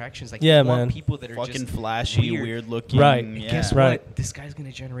sideshow attractions. Like, Yeah, they want man. people that are fucking just flashy, weird. weird looking. Right. And Yeah. guess Right. what? This guy's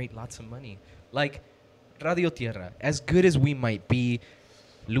gonna generate lots of money. Like Radio Tierra, as good as we might be,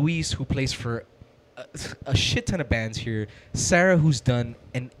 Luis, who plays for a shit ton of bands here, Sarah, who's done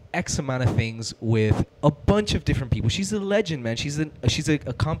an X amount of things with a bunch of different people. She's a legend, man. She's an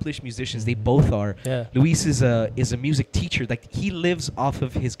accomplished musician. They both are. Yeah. Luis is a music teacher. Like, he lives off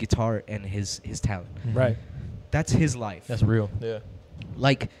of his guitar and his talent. Right. That's his life. That's real. Yeah.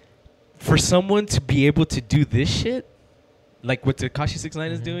 Like, for someone to be able to do this shit, like what Tekashi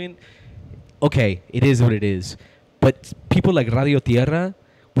 69 is doing, okay, it is what it is. But people like Radio Tierra,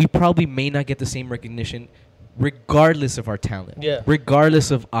 we probably may not get the same recognition regardless of our talent. Yeah.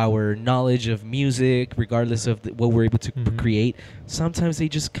 Regardless of our knowledge of music, regardless of what we're able to create. Sometimes they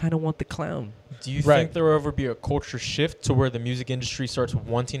just kind of want the clown. Do you Right. think there will ever be a culture shift to where the music industry starts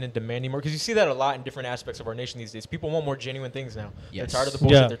wanting and demanding more? Because you see that a lot in different aspects of our nation these days. People want more genuine things now. Yes. They're tired of the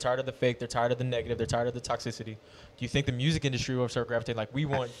bullshit. Yeah. They're tired of the fake. They're tired of the negative. They're tired of the toxicity. Do you think the music industry will start gravitating like, we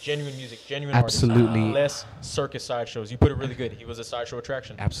want genuine music, genuine Absolutely. artists, less circus sideshows? You put it really good. He was a sideshow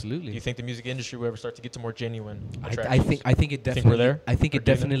attraction. Absolutely. Do you think the music industry will ever start to get to more genuine I attractions? think it definitely. Think we're there? I think We're it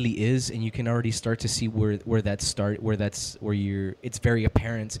doing that? definitely is, and you can already start to see where it's very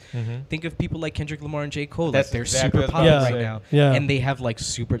apparent. Mhm. Think of people like Kendrick Lamar and J. Cole. That's Like, they're exactly super what I was popular gonna right say. now, Yeah. and they have like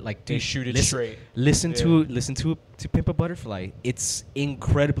super like They dude, shoot it listen, straight. Listen Yeah. to Pimp a Butterfly. It's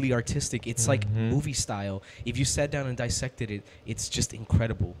incredibly artistic. It's like Mhm. movie style. If you sat down and dissected it, it's just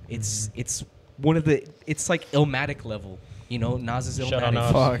incredible. Mm-hmm. It's one of the. It's like Illmatic level. You know, Nas's Shout out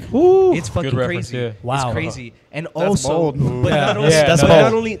Illmatic. Nas. Woo. It's fucking Good reference, crazy. yeah. Wow. It's crazy. And That's also, bold. but Yeah. not only, Yeah, that's but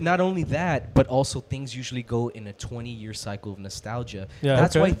bold. not only that, but also things usually go in a 20-year cycle of nostalgia. Yeah.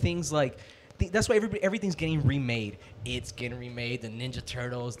 That's Okay. why things like that's why everything's getting remade. It's getting remade. The Ninja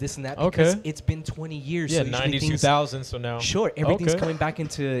Turtles, this and that. Because Okay. it's been 20 years. Yeah, so usually 90s, things- 2000s, so now. Sure, everything's Okay. coming back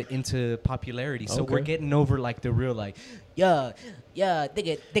into popularity. So we're Okay. getting over like the real like, dig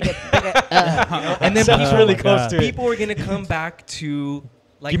it. And then Sounds people, really my close God. to it. people are gonna come back to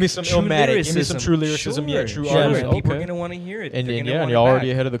like Give me some true Illmatic. Give me lyricism. some true lyricism. Yeah, true sure. artists. People are Okay. gonna want to hear it. And They're yeah, gonna and want you're it already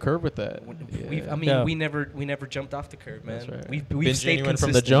back. ahead of the curve with that. I mean, Yeah. we never jumped off the curve, man. That's right. We've Been stayed genuine consistent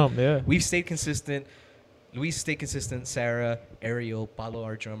from the jump. Yeah. We've stayed consistent. Luis stayed consistent. Sarah, Ariel, Paulo,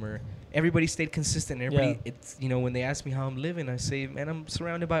 our drummer, everybody stayed consistent. Everybody, it's when they ask me how I'm living, I say, man, I'm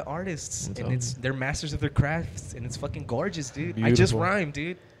surrounded by artists, and they're masters of their crafts, and it's fucking gorgeous, dude. Beautiful. I just rhymed,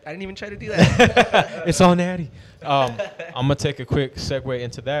 dude. I didn't even try to do that. It's all natty. I'm gonna take a quick segue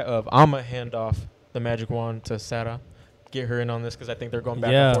into that. I'm gonna hand off the magic wand to Sarah, get her in on this because I think they're going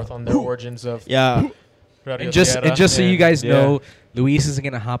back and forth on their origins of. And just so you guys know, Luis isn't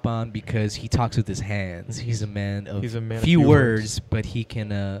gonna hop on because he talks with his hands. He's a man of few words, but he can.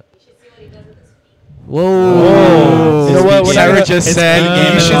 You should see what he does with his feet. Whoa! You know what? Sarah just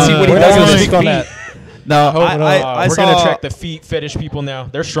said you should see what he We're does not with gonna his speak on feet. that. No, I we're saw. gonna attract the feet fetish people now.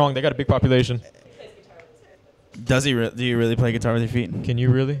 They're strong. They got a big population. Does he? Do you really play guitar with your feet? Can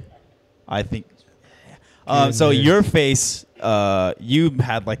you really? I think. Goodness. So your face, you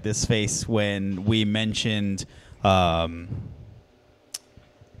had like this face when we mentioned. I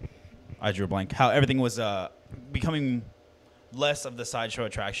drew a blank. How everything was becoming less of the sideshow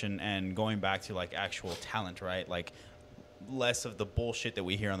attraction and going back to like actual talent, right? Like less of the bullshit that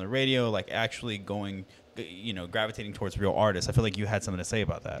we hear on the radio, like actually going, gravitating towards real artists. I feel like you had something to say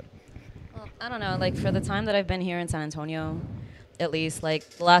about that. Well, I don't know. Like, for the time that I've been here in San Antonio, at least, like,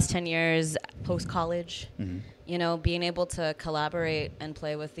 the last 10 years, post-college, being able to collaborate and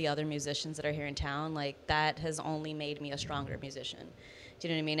play with the other musicians that are here in town, like, that has only made me a stronger musician. Do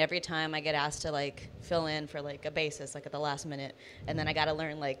you know what I mean? Every time I get asked to, like, fill in for, like, a bassist, like, at the last minute, and then I got to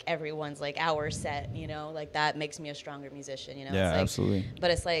learn, like, everyone's, like, hour set, like, that makes me a stronger musician, Yeah, it's like, absolutely.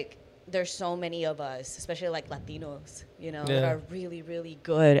 But it's like, there's so many of us, especially, like, Latinos, that are really, really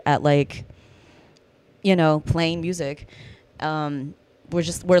good at, like, playing music.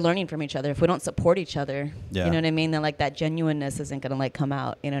 We're learning from each other. If we don't support each other, you know what I mean, then like that genuineness isn't gonna like come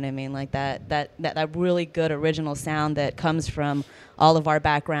out. You know what I mean? Like that really good original sound that comes from all of our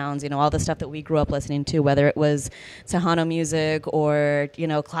backgrounds, all the stuff that we grew up listening to, whether it was Tejano music or,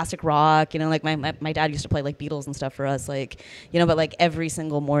 classic rock, like my dad used to play like Beatles and stuff for us, like, but like every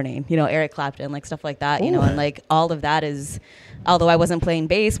single morning, Eric Clapton, like stuff like that, and like all of that is, although I wasn't playing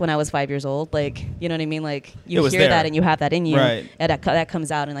bass when I was 5 years old, like, you know what I mean? Like you hear that and you have that in you, right? And that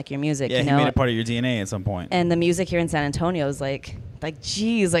comes out in like your music, Yeah, he made it part of your DNA at some point. And the music here in San Antonio is like,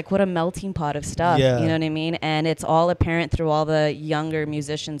 geez, like what a melting pot of stuff, you know what I mean? And it's all apparent through all the younger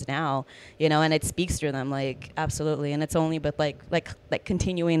musicians now, and it speaks through them, like, absolutely. And it's only but like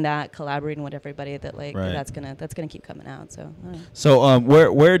continuing that, collaborating with everybody that like that's gonna keep coming out. So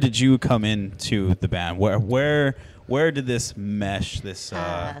where did you come into the band? Where did this mesh? This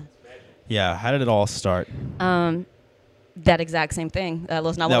how did it all start? That exact same thing.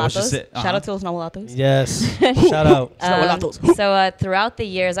 Los Navolatos. Shout out to Los Navolatos. Yes. Shout out. So throughout the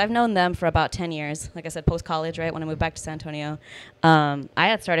years, I've known them for about 10 years. Like I said, post-college, right, when I moved back to San Antonio. I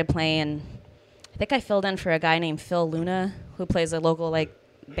had started playing, I think I filled in for a guy named Phil Luna, who plays a local, like,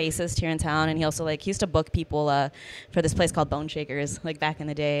 bassist here in town, and he also he used to book people for this place called Bone Shakers, like back in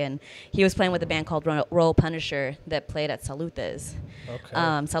the day, and he was playing with a band called Royal Punisher that played at Salutes.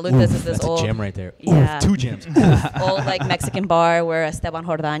 Okay. Salutes is this that's old a gem right there. Yeah. Two gems. Old like Mexican bar where Esteban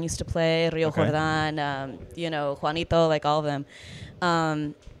Jordan used to play, Rio Jordan, Juanito, like all of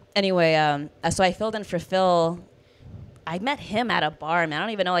them. Anyway, so I filled in for Phil. I met him at a bar, man. I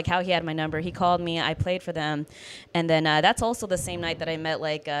don't even know like how he had my number. He called me. I played for them, and then that's also the same night that I met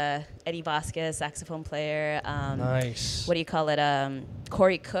like Eddie Vasquez, saxophone player. Nice. What do you call it?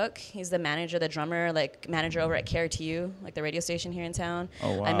 Corey Cook. He's the manager, the drummer, like manager over at KRTU, like the radio station here in town.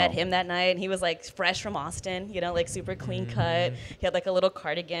 Oh wow. I met him that night, and he was like fresh from Austin, like super clean cut. He had like a little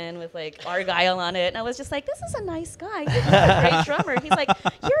cardigan with like Argyle on it, and I was just like, this is a nice guy. He's a great drummer. He's like,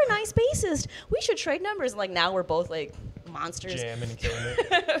 you're a nice bassist. We should trade numbers. And like now we're both like monsters. Jamming and killing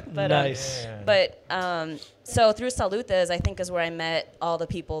it. But, nice. So through Salutes, I think is where I met all the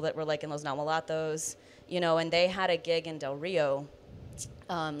people that were like in Los Namolatos, and they had a gig in Del Rio.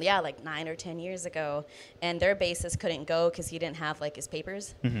 Like 9 or 10 years ago, and their bassist couldn't go because he didn't have like his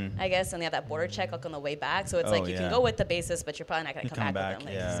papers, I guess, and they have that border check like on the way back. So it's like you can go with the bassist, but you're probably not gonna come back with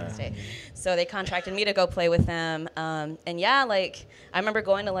them. Like, just gonna stay. So they contracted me to go play with them, and like I remember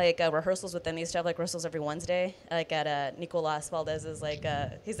going to like rehearsals with them. They used to have like rehearsals every Wednesday, like at Nicolas Valdez's, like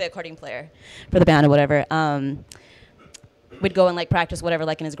he's the accordion player for the band or whatever. We'd go and like practice whatever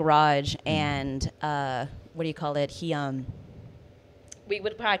like in his garage, and what do you call it? We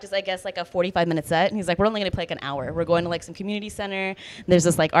would practice, I guess, like a 45-minute set. And he's like, we're only going to play like an hour. We're going to like some community center. There's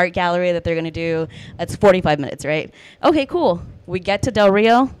this like art gallery that they're going to do. It's 45 minutes, right? Okay, cool. We get to Del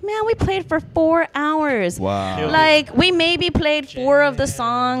Rio, man, we played for 4 hours. Wow. Like, we maybe played 4 of the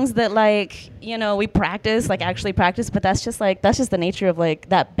songs that, like, you know, we practiced, like, actually practiced, but that's just the nature of, like,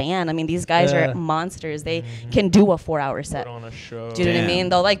 that band. I mean, these guys are monsters. They can do a 4-hour set. Put on a show. Do you know what I Damn. mean?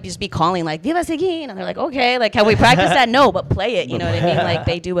 They'll, like, just be calling, like, Viva Seguin, and they're like, okay, like, can we practice that? No, but play it, you know what I mean? Like,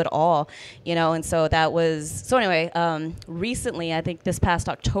 they do it all, you know, and so that was, so anyway, recently, I think this past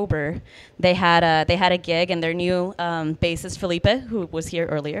October, they had a gig, and their new bassist, Felipe, who was here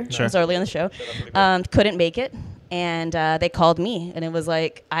earlier, was early on the show, couldn't make it. And they called me, and it was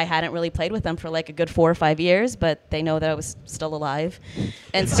like I hadn't really played with them for like a good 4 or 5 years, but they know that I was still alive,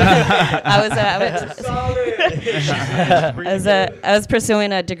 and so I was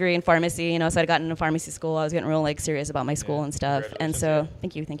pursuing a degree in pharmacy, you know. So I'd gotten into pharmacy school. I was getting real like serious about my school and stuff, and so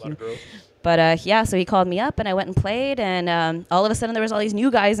thank you. But yeah, so he called me up, and I went and played, and all of a sudden there was all these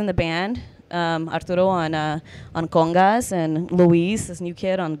new guys in the band. Arturo on congas and Luis, this new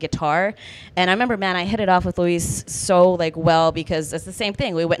kid, on guitar. And I remember, man, I hit it off with Luis so like well because it's the same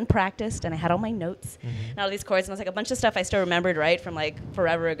thing. We went and practiced, and I had all my notes and all these chords, and it was like a bunch of stuff I still remembered right from like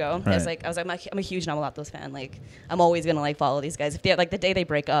forever ago. Right. I was like, I'm a huge Namalatos fan. Like, I'm always gonna like follow these guys. If they, like the day they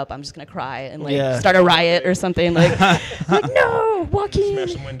break up, I'm just gonna cry and like start a riot or something. Like, like no, Joaquin.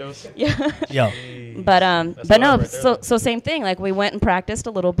 Smash some windows. Yeah. Yo. But no, right there. so same thing. Like, we went and practiced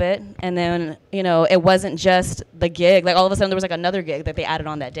a little bit, and then, you know, it wasn't just the gig. Like, all of a sudden there was like another gig that they added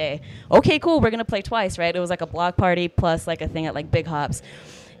on that day. Okay, cool, we're gonna play twice, right? It was like a block party plus like a thing at like Big Hops,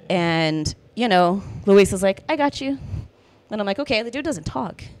 and you know, Luis was like, I got you, and I'm like, okay, the dude doesn't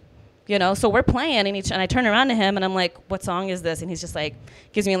talk. You know, so we're playing, and I turn around to him, and I'm like, "What song is this?" And he's just like,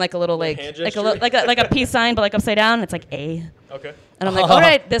 gives me like a little like a peace sign, but like upside down. And it's like A. Okay. And I'm like, "All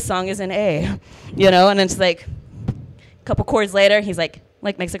right, this song is in A," you know. And it's like, a couple chords later, he's like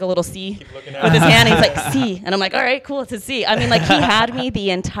makes like a little C with his hand. And he's like C, and I'm like, "All right, cool, it's a C." I mean, like, he had me the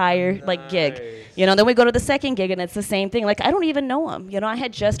entire like gig, you know. Then we go to the second gig, and it's the same thing. Like, I don't even know him, you know. I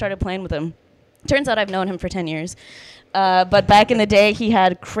had just started playing with him. Turns out I've known him for 10 years. But back in the day, he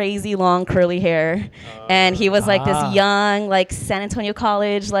had crazy long curly hair, and he was like this young, like San Antonio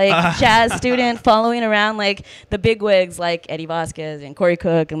College, like jazz student, following around like the bigwigs, like Eddie Vasquez and Corey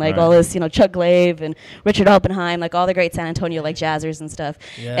Cook, and like all this, you know, Chuck Glave and Richard Oppenheim, like all the great San Antonio like jazzers and stuff.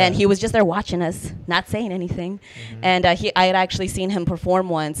 Yeah. And he was just there watching us, not saying anything. And I had actually seen him perform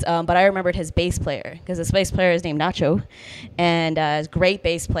once, but I remembered his bass player, because his bass player is named Nacho, and great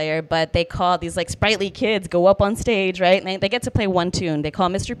bass player. But they call these like sprightly kids go up on stage, right? And they get to play one tune. They call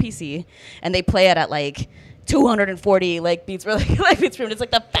Mr. PC, and they play it at like 240 like beats per like beats per minute. It's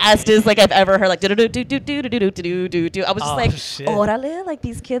like the fastest like I've ever heard. Like do do do do do do do do do do. I was just like, shit. orale, like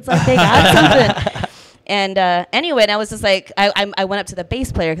these kids like they got something. And anyway, and I was just like, I went up to the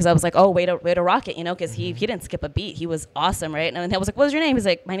bass player because I was like, oh, way to rock it, you know, because he didn't skip a beat. He was awesome, right? And I was like, what's your name? He's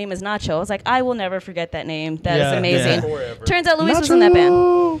like, my name is Nacho. I was like, I will never forget that name. That is amazing. Yeah. Turns out Luis was in that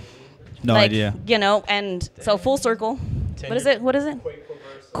band. No like, idea. You know, and so full circle. What is it?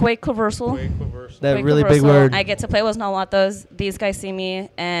 Quake Conversal. That Quake really big Conversal. word. I get to play with Nahuatos. These guys see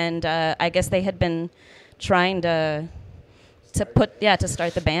me, and I guess they had been trying to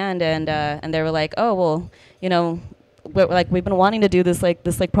start the band, and they were like, oh, well, you know, we've been wanting to do this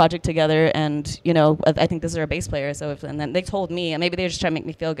project together, and you know, I think this is our bass player. So and then they told me, and maybe they were just trying to make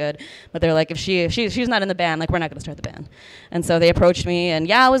me feel good, but they're like, if she's not in the band, like, we're not going to start the band. And so they approached me, and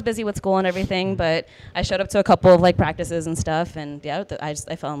yeah, I was busy with school and everything, but I showed up to a couple of like practices and stuff, and yeah, I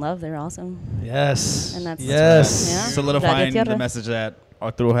fell in love. They were awesome. Yes. And that's yes. Yeah. Solidifying Tierra. the message that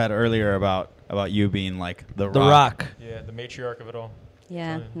Arturo had earlier about you being like the The Rock. Yeah, the matriarch of it all.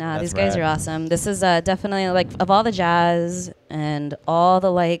 Yeah, Fine. nah, That's these guys rad. are awesome. This is definitely, like, of all the jazz and all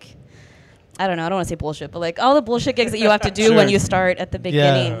the, like, I don't want to say bullshit, but, like, all the bullshit gigs that you have to do when you start at the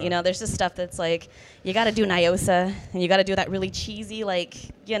beginning. Yeah. You know, there's just stuff that's, like, you got to do Nyosa, and you got to do that really cheesy, like,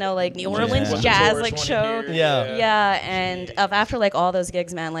 you know, like, New Orleans Yeah. jazz, like, show. Yeah. Yeah, and after, like, all those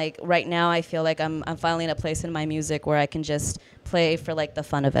gigs, man, like, right now I feel like I'm finally in a place in my music where I can just play for, like, the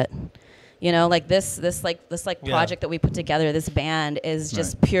fun of it. You know, like this project that we put together, this band is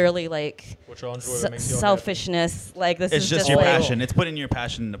just purely like Which I'll enjoy, what makes you all selfishness. Like this It's is just just your like, passion. It's putting your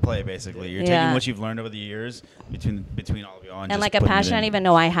passion into play, basically. You're Yeah. taking what you've learned over the years between all of y'all, and and just like a putting it passion I in. didn't even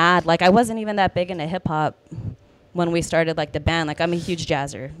know I had. Like I wasn't even that big into hip hop when we started like the band. Like I'm a huge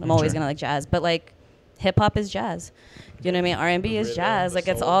jazzer. I'm always gonna like jazz, but like hip hop is jazz. You know what I mean? R&B is jazz. Like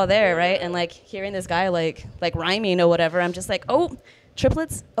it's all there, right? And like hearing this guy like rhyming or whatever, I'm just like, oh,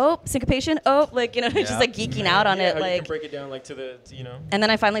 triplets, oh, syncopation, oh, like, you know, just like geeking out on it, how you like. can break it down like to the, you know. And then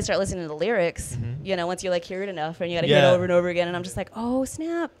I finally start listening to the lyrics, you know, once you like hear it enough and you got to hear Yeah. it over and over again. And I'm just like, oh,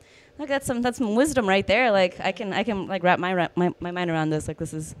 snap. Like that's some wisdom right there. Like I can like wrap my mind around this. Like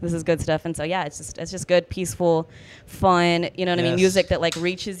this is good stuff. And so yeah, it's just good, peaceful, fun. You know what I mean? Yes. Music that like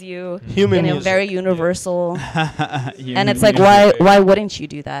reaches you. Human you know, music. very universal. You- And it's you like know, why wouldn't you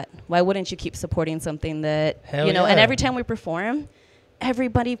do that? Why wouldn't you keep supporting something that Hell you know? And yeah. every time we perform,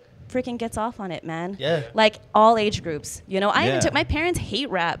 everybody freaking gets off on it, man. Yeah. Like all age groups. You know, I even Yeah. took my parents hate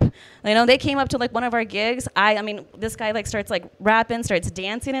rap. You know, they came up to like one of our gigs. I mean, this guy like starts like rapping, starts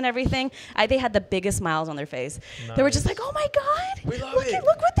dancing and everything. They had the biggest smiles on their face. They were just like, "Oh my god, We love look it."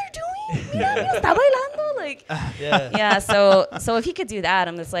 look what they're doing." Mira, está bailando. Like, Yeah. yeah. So if he could do that,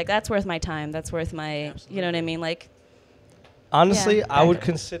 I'm just like, that's worth my time. That's worth my, you know what I mean? Like, Honestly, Yeah. I would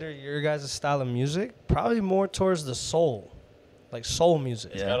consider your guys' style of music probably more towards the soul, like soul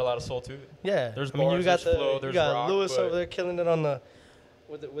music. It's got a lot of soul to it. Yeah. There's I mean, you bars, got there's flow, you there's got rock, Lewis but- over there killing it on the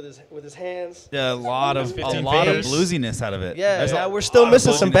with his hands. Yeah, a lot of 15 bass. bluesiness out of it. Yeah. There's a Now we're still lot of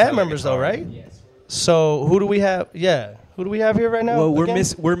missing some bluesiness out band of members though, guitar. right? So who do we have? Yeah. Who do we have here right now? Well, again?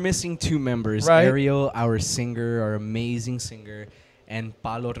 we're missing two members. Right. Ariel, our singer, our amazing singer, and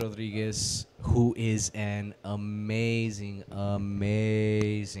Paulo Rodriguez, who is an amazing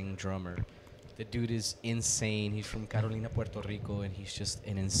drummer. The dude is insane. He's from Carolina, Puerto Rico, and he's just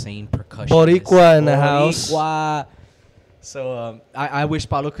an insane percussionist. Boricua in the house. Boricua. So I wish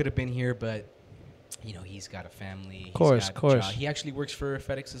Paulo could have been here, but you know he's got a family. Of Course. He actually works for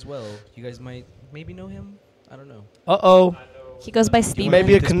FedEx as well. You guys might maybe know him. I don't know. Uh-oh. he goes by Steve.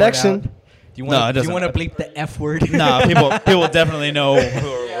 Maybe a Bleep this part connection. out? Do you No, it want doesn't to matter. bleep the F word? Nah, people definitely know who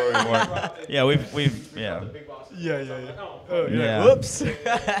we were. Yeah, we've yeah. Yeah. Whoops.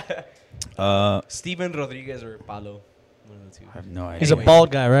 I Steven Rodriguez or Paulo. One of the two. have no idea. He's a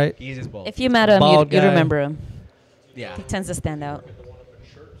bald guy, right? He's just bald. If you met him, Bald you'd guy. remember him. Yeah. He tends to stand out.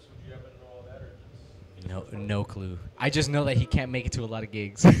 No clue. I just know that he can't make it to a lot of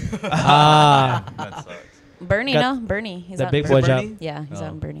gigs. Ah. That sucks. Bernie, Got no, Bernie. He's that out big in boy Bernie. job. Yeah, he's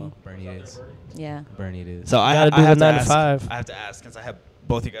out in Bernie. Well, Bernie it is. Yeah. Bernie it is. So I Gotta do the have 9 to ask- 5. I have to ask since I have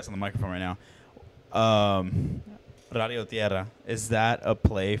both you guys on the microphone right now. Radio Tierra, is that a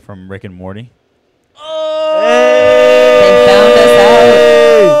play from Rick and Morty? They found us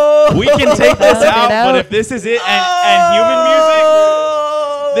out. We can take this Found it out, out. but if this is it and human music,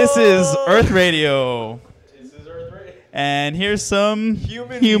 this is Earth Radio. And here's some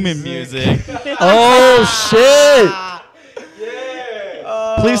human music. Oh shit!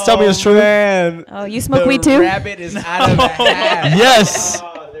 Please tell me it's true. Oh, you smoke weed too? Rabbit is out of the hat. Yes.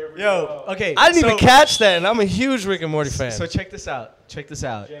 Yo, okay. I didn't even catch that, and I'm a huge Rick and Morty fan. So check this out.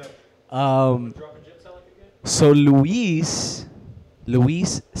 So Luis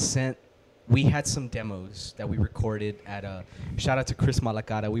sent. We had some demos that we recorded at shout out to Chris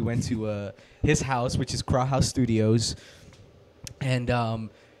Malacata. We went to his house, which is Craw House Studios, and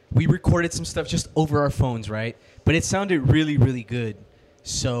we recorded some stuff just over our phones, right? But it sounded really, really good.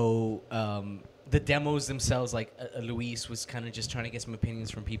 So the demos themselves, like Luis was kind of just trying to get some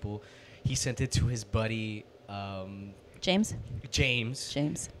opinions from people. He sent it to his buddy James? James.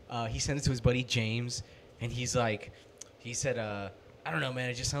 James. He sent it to his buddy James, and he said, I don't know, man,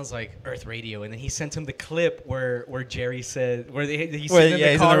 it just sounds like Earth Radio. And then he sent him the clip where Jerry said, he said in the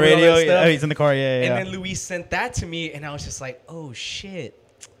He's car on the with all radio. that stuff. Yeah, he's in the car. Yeah, yeah. And then Luis sent that to me, and I was just like, oh shit,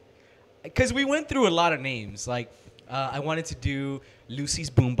 because we went through a lot of names. Like I wanted to do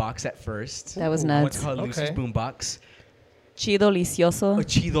Lucy's Boombox at first. That was I wanted nuts. to call it Lucy's Okay. Boombox. Chido Licioso.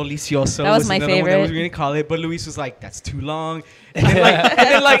 Chido Licioso. That was my another one that favorite. we were gonna call it, but Luis was like, "That's too long." And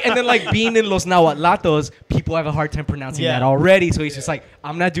then, like being in Los Nahuatlatos, people have a hard time pronouncing Yeah. that already. So he's just like,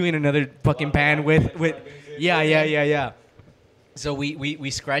 "I'm not doing another fucking band with." Yeah. So we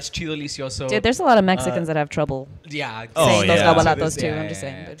scratched Chido Licioso. Dude, there's a lot of Mexicans that have trouble Yeah. Oh, saying those yeah. nabalatos too. Yeah, I'm just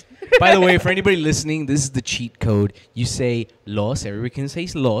yeah, saying. yeah. But By the way, for anybody listening, this is the cheat code. You say los, everybody can say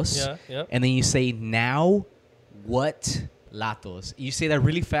los, Yeah. and then you say now what latos. You say that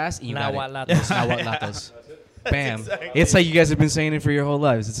really fast, and you got it. Nahuatlatos. Now what latos. Bam. It's like you guys have been saying it for your whole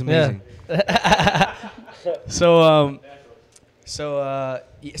lives. It's amazing. So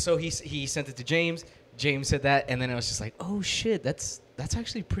he sent it to James. James said that, and then I was just like, oh shit, that's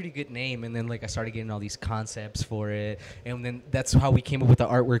actually a pretty good name. And then like I started getting all these concepts for it, and then that's how we came up with the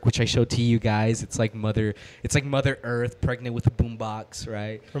artwork, which I showed to you guys. It's like Mother Earth pregnant with a boombox,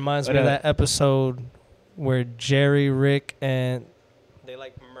 right? Reminds But, me of that episode where Jerry, Rick, and they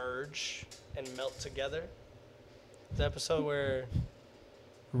like merge and melt together. The episode where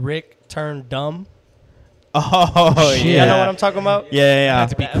Rick turned dumb. Oh Shit. yeah. You know what I'm talking about? Yeah. Had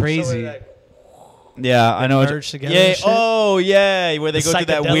to be That episode where crazy. like, Yeah, I know. merge together Yeah. and shit. Oh, yeah. Where they The go through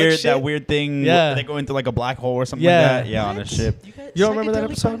that psychedelic weird, shit? weird thing. Yeah. Where they go into like a black hole or something Yeah. like that. Yeah, on a ship. You don't remember that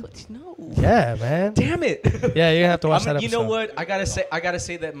episode? No. Yeah, man. Damn it. Yeah, you have to watch I'm- that you episode. know what? I gotta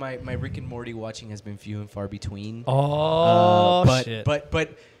say that my Rick and Morty watching has been few and far between. Oh, but shit. but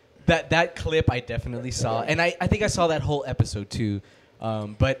that clip I definitely saw, and I think I saw that whole episode too.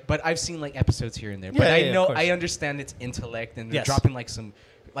 But I've seen like episodes here and there. But Yeah, I yeah, of know course. I understand its intellect, and they're Yes. dropping like some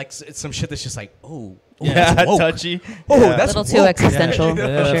shit that's just like Yeah, that's woke. touchy. Oh, Yeah. that's A little too woke. existential.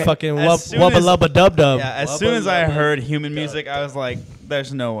 Yeah, for sure. fucking As soon wubba as- lubba dub dub. Yeah, as Wubba soon as I lubba heard human music, I was like,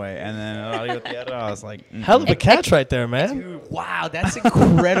 "There's no way." And then Radio Tierra, I was like, Hell of a catch right there, man. Dude, wow, that's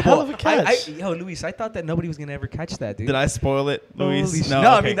incredible. Hell of a catch. Yo, Luis, I thought that nobody was gonna ever catch that, dude. Did I spoil it, Holy Luis? sh- no,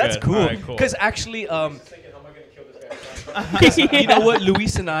 I Okay, mean that's good. cool. All right, cool. Because actually, 'cause you know what,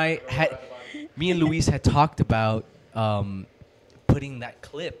 Luis and I had, me and Luis had talked about putting that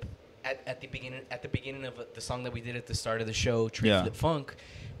clip at the beginning of the song that we did at the start of the show, Tree Yeah. Flip Funk.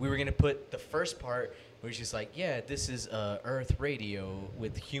 We were gonna put the first part where it's just like, yeah, this is Earth Radio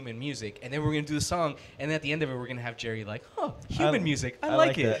with human music, and then we're gonna do the song, and then at the end of it, we're gonna have Jerry like, human music, I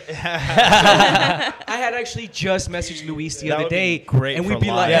like it. I had actually just messaged Luis the That other would be day, great and for we'd be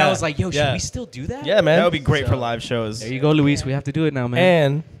like, live. and I Yeah. was like, yo, should Yeah. we still do that? Yeah, man. That would be great for So- live shows. There you go, Luis. We have to do it now,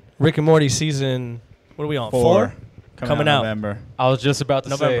 man. And Rick and Morty season, what are we on? 4? Coming out. November. I was just about to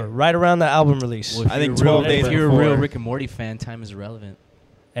November, say. right around the album release. Well, if I think you're a 12 real- days If you're a before. real Rick and Morty fan, time is irrelevant.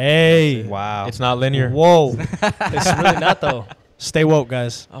 Hey. Wow. It's not linear. Whoa. It's really not, though. Stay woke,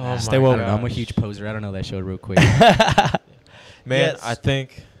 guys. Oh Stay my woke. I don't know. I'm a gosh. huge poser. I don't know that show real quick. Man, Yes. I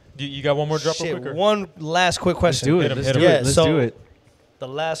think. You got one more drop real Shit, quick? Or? one last quick question. do it. Hit 'em, Let's hit do 'em. it. Yeah, Let's so- do it. The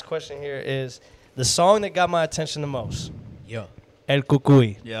last question here is the song that got my attention the most. Yo. El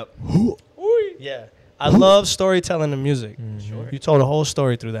Cucuy. Yep. Yeah. I love storytelling and music. Sure. You told a whole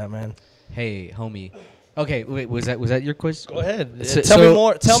story through that, man. Hey, homie. Okay, wait. Was that your question? Go ahead. So- tell me so-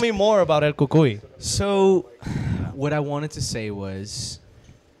 more. Tell me more about El Cucuy. So, what I wanted to say was,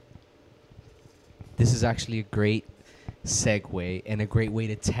 this is actually a great segue and a great way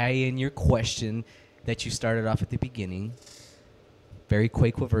to tie in your question that you started off at the beginning. Very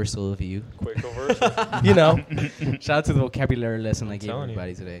quick reversal of you. Quick reversal. You know. Shout out to the vocabulary lesson I gave telling you.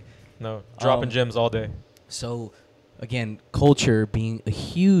 everybody today. No, dropping Um, gems all day. So, again, culture being a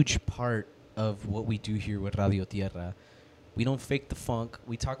huge part of what we do here with Radio Tierra. We don't fake the funk.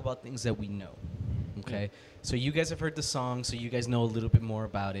 We talk about things that we know. Okay? So you guys have heard the song, so you guys know a little bit more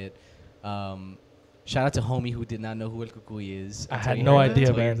about it. Shout out to homie who did not know who El Cucuy is. I until had he no heard idea,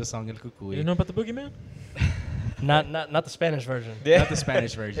 until he man. heard the song El Cucuy. You know about the boogeyman? Not the Spanish version. Not the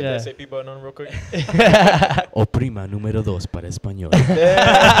Spanish version. Yeah. Hit the SAP button on real quick. Oprima número 2 para español.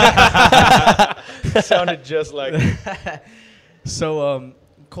 Sounded just like. So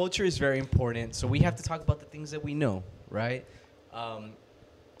culture is very important. So we have to talk about the things that we know, right?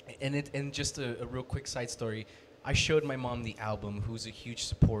 And just a real quick side story. I showed my mom the album, who's a huge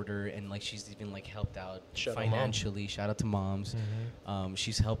supporter, and like she's even like helped out Shout out, Mom. financially. Shout out to moms.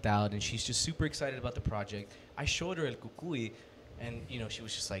 She's helped out, and she's just super excited about the project. I showed her El Cucuy, and you know she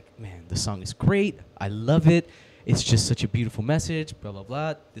was just like, "Man, the song is great. I love it. It's just such a beautiful message. Blah blah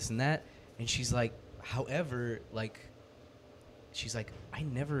blah. This and that." And she's like, "However, like." She's like, I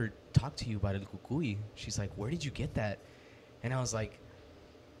never talked to you about El Cucuy. She's like, where did you get that? And I was like,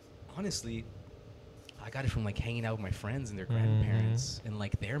 honestly, I got it from like hanging out with my friends and their grandparents and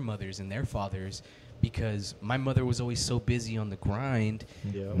like their mothers and their fathers, because my mother was always so busy on the grind,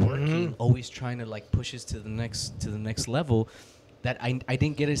 working, always trying to like push us to the next level, that I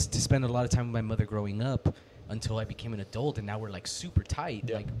didn't get us to spend a lot of time with my mother growing up until I became an adult, and now we're like super tight.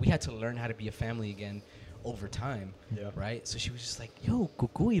 Yeah. Like we had to learn how to be a family again over time. Yeah. Right? So she was just like, yo,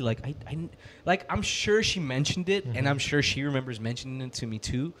 Cucuy, like like I'm sure she mentioned it, and I'm sure she remembers mentioning it to me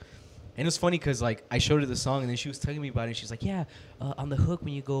too. And it was funny because like I showed her the song, and then she was telling me about it, and she's like, yeah, on the hook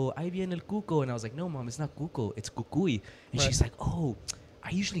when you go, ahí viene el cuco, and I was like, no, mom, it's not cuco, it's Cucuy. And Right. she's like, oh, I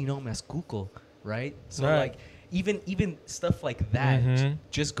usually know him as cuco, right? So Right. like even stuff like that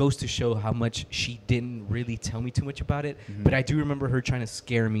just goes to show how much she didn't really tell me too much about it. But I do remember her trying to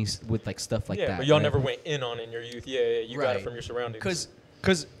scare me with like stuff like yeah, that. but y'all right? never went in on it in your youth. Yeah, yeah, you got Right. it from your surroundings.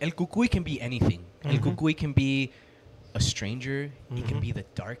 Because El Cucuy can be anything. El Cucuy can be a stranger. It can be the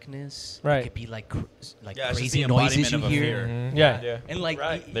darkness. Right. It could be like Yeah, it's just crazy the noises embodiment you of a hear. fear. Yeah. Yeah. And like,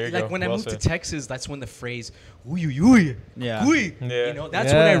 Right. There you like go. when I Well moved said. to Texas, that's when the phrase "uy uy uy," Yeah. Cucuy, Yeah. you know,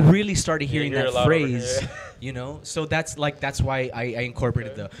 that's Yeah. when I really started You hearing hear that it a lot over phrase. here. You know, so that's why I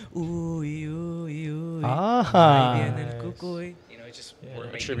incorporated the "uy uy uy." Ah. ahí viene el Cucuy. You know, it just Yeah, we're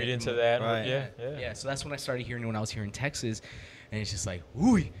making attributed it to move. that. Right. Yeah, yeah. Yeah, so that's when I started hearing it when I was here in Texas. and it's just like,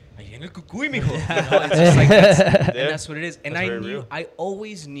 uy, ahí viene el cucuy, mijo. It's just like and that's what it is. And I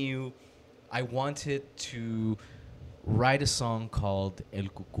always knew I wanted to write a song called El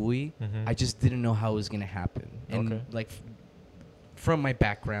Cucuy. I just didn't know how it was gonna happen. And like from my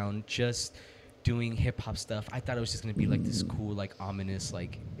background, just doing hip hop stuff, I thought it was just gonna be like this cool, like ominous,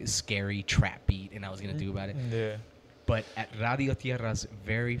 like scary trap beat, and I was gonna do about it. Yeah. But at Radio Tierra's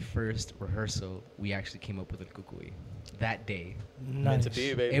very first rehearsal, we actually came up with El Cucuy that day. Meant to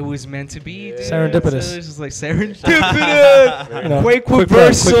be, baby. It was meant to be. Yeah. Dude. Serendipitous. So it was just like serendipitous. Quick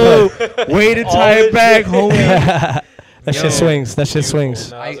reversal. Way to tie it back, homie. That shit swings. That shit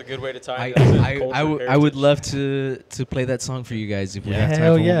swings. No, that was a good way to tie I would love to play that song for you guys if we have time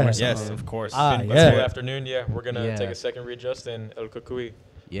Hell for yeah. one more Yes, song. of course. Yeah. Afternoon, we're gonna take a second readjust and El Cucuy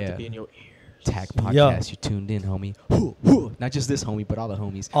Yeah. to be in your ears. Tag podcast, you tuned in, homie. Not just this homie, but all the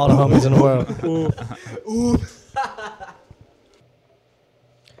homies. All the homies in the world.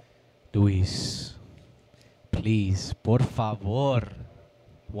 Luis, please, por favor,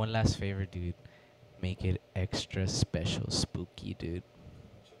 one last favor, dude. Make it extra special, spooky, dude.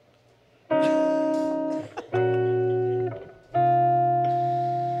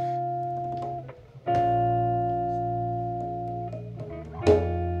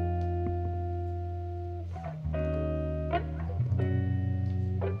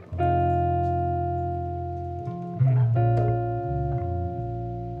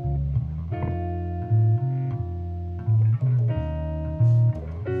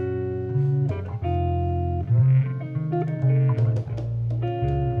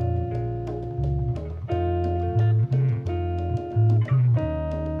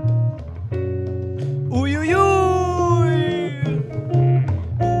 Uy, uy, uy.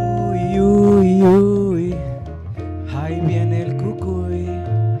 Uy, uy, uy. Ahí viene el cucuy.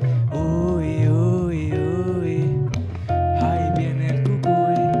 Uy, uy, uy. Ahí viene el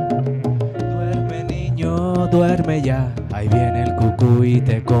cucuy. Duerme, niño, duerme ya. Ahí viene el cucuy y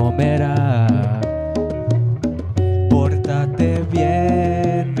te comerá. Pórtate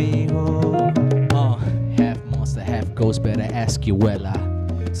bien, mijo. Half monster, half ghost, better ask your abuela.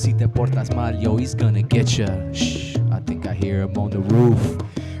 Si te portas mal, yo, he's gonna get ya. Shh, I think I hear him on the roof.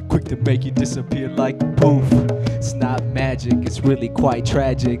 Quick to make you disappear like poof. It's not magic, it's really quite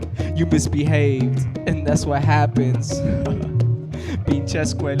tragic. You misbehaved, and that's what happens. Pinche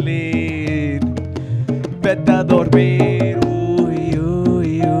escuelín, vete a dormir. Uy,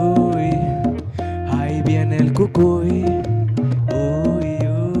 uy, uy. Ahí viene el cucuy. Uy,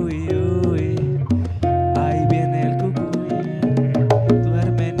 uy, uy. Ahí viene el cucuy.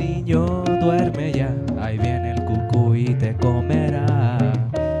 Duerme, niño, duerme ya. Ahí viene el cucuy y te comerá.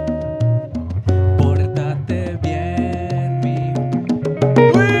 Pórtate bien, mi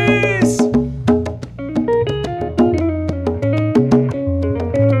Luis.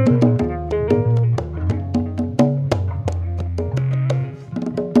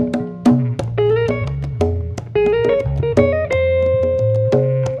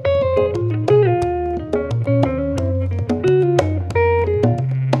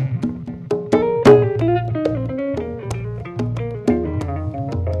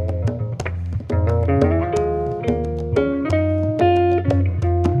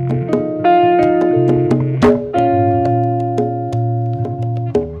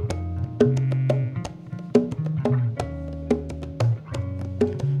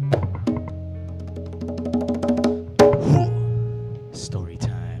 Story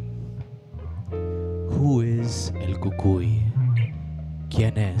time. Who is el cucuy?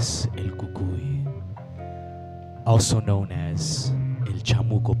 ¿Quién es el cucuy? Also known as el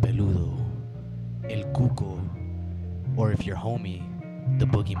chamuco peludo, el cuco, or if you're homie, the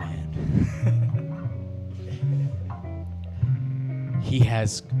boogeyman. He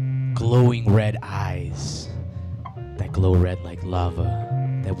has glowing red eyes that glow red like lava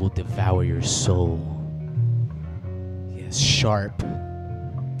that will devour your soul. He has sharp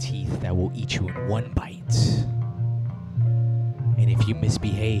teeth that will eat you in one bite. And if you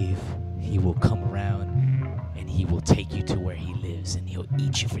misbehave, he will come around and he will take you to where he lives and he'll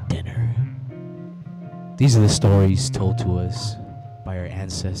eat you for dinner. These are the stories told to us by our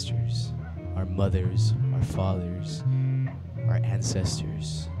ancestors, our mothers, our fathers, our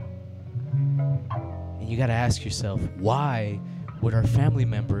ancestors. And you gotta ask yourself, why would our family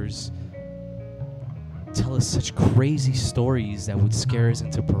members tell us such crazy stories that would scare us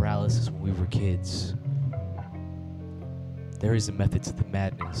into paralysis when we were kids? There is a method to the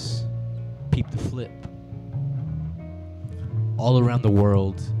madness. Peep the flip. All around the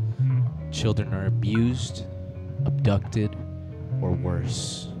world, children are abused, abducted, or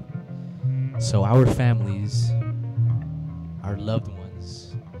worse. So our families our loved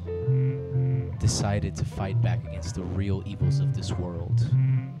ones decided to fight back against the real evils of this world.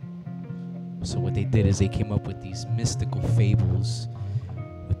 So what they did is they came up with these mystical fables,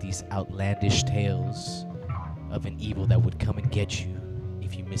 with these outlandish tales of an evil that would come and get you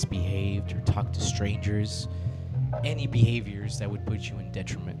if you misbehaved or talked to strangers, any behaviors that would put you in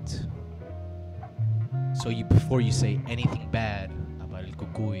detriment. So before you say anything bad about El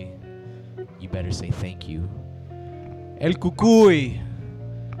Cucuy, you better say thank you. El Cucuy,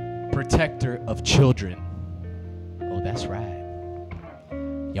 protector of children. Oh, that's right.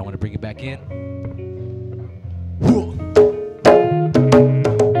 Y'all want to bring it back in? Uy,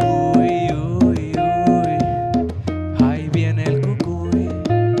 uy, uy. Ahí viene el Cucuy.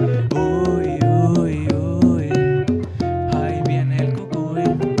 Uy, uy, uy. Ahí viene el Cucuy.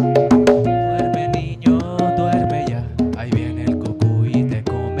 Duerme, niño, duerme ya. Ahí viene el Cucuy y te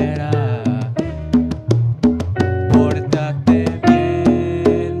comerá. Pórtate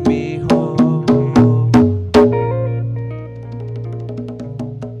bien, mijo.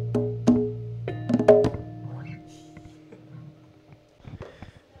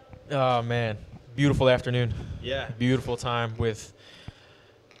 Oh man, beautiful afternoon. Yeah, beautiful time with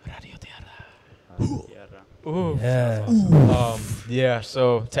Radio Tierra. Ooh. Yeah. Yeah.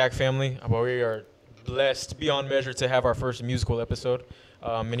 So Tag family, we are blessed beyond measure to have our first musical episode.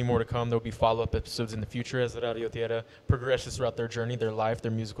 Many more to come. There will be follow-up episodes in the future as Radio Tierra progresses throughout their journey, their life,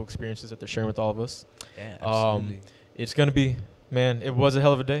 their musical experiences that they're sharing with all of us. Yeah, absolutely. It's gonna be, man. It was a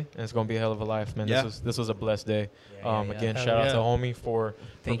hell of a day, and it's gonna be a hell of a life, man. Yeah. This was a blessed day. Yeah. Again, Hell shout out yeah. to homie for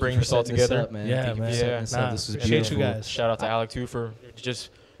Thank you bringing for this all setting this together. up, man. Yeah, Thank you for man. setting this up. This was Appreciate you beautiful. guys. Shout out to Alec too for just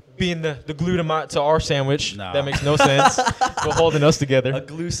being the glue to our sandwich. Nah. That makes no sense. For holding us together. A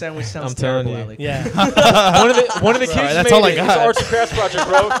glue sandwich sounds I'm telling terrible, you. Alec. Yeah. one of the kids Sorry, that's made all I it. It's got. an arts and crafts project,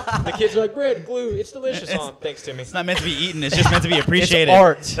 bro. The kids are like, bread, glue, it's delicious. Thanks, Timmy. It's not meant to be eaten. It's just meant to be appreciated.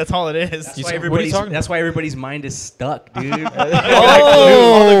 art. That's all it is. That's You why see- what are you talking that's why everybody's mind is stuck, dude.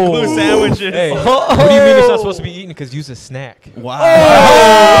 All the glue sandwiches. Hey, what do you mean it's not supposed to be eaten? Because use a snack.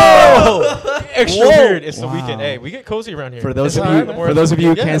 Wow. Extra weird. It's the Wow. weekend. Hey, we get cozy around here. For those It's of all you, right, for those of you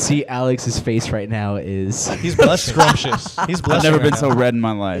who Yeah. can't see Alex's face right now, is He's blushing. scrumptious. He's I've blushing. never right been now. so red in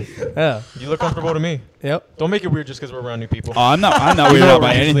my life. Yeah. You look comfortable to me. Yep. Don't make it weird just because we're around new people. Oh, I'm not You weirded know out what by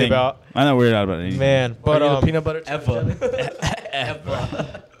we're usually anything. about. I'm not weirded out about anything. Man, But but the peanut butter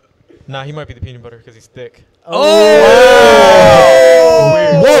Eva. nah, he might be the peanut butter because he's thick. Oh!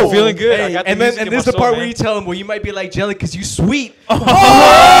 Weird. Whoa! Feeling good. I Hey, got the and music then in there's my the part soul, where man. you tell him, well, you might be like jelly because you sweet.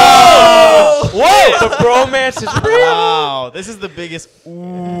 Whoa! The bromance is real. Wow, this is the biggest ooh.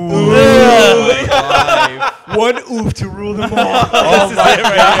 One oof to rule them all. Oh my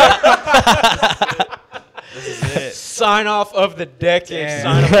This is it. Sign off of the decade. Damn.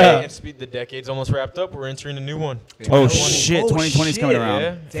 Sign off. Yeah. And speed. The decade's almost wrapped up. We're entering a new one. Oh 2020. shit, 2020's coming shit. around.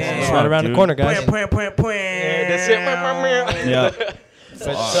 Yeah. Damn. It's right around the dude. corner, guys. Yeah, that's it. Yeah.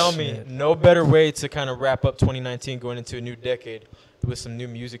 But tell me, no better way to kind of wrap up 2019 going into a new decade with some new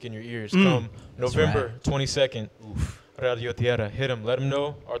music in your ears. Come November 22nd, Radio Tierra. Hit them. Let them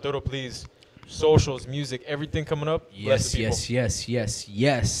know. Arturo, please. Socials, music, everything coming up. Bless the people.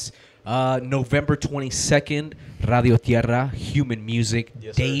 Yes. November 22nd, Radio Tierra, Human Music,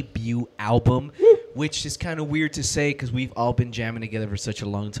 Yes, sir. debut album, which is kind of weird to say because we've all been jamming together for such a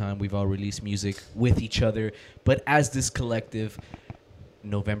long time. We've all released music with each other. But as this collective,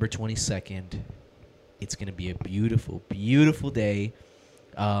 November 22nd, it's going to be a beautiful, beautiful day.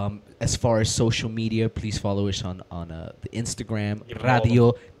 As far as social media, please follow us on the Instagram, Give 'em all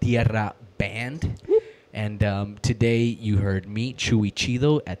Radio Tierra Band. And today you heard me, Chuy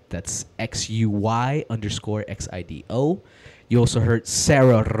Chido, that's XUY_XIDO. You also heard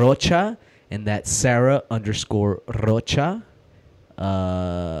Sarah Rocha, and that's Sarah_Rocha.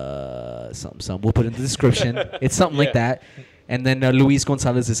 Something. We'll put it in the description. It's something like that. And then Luis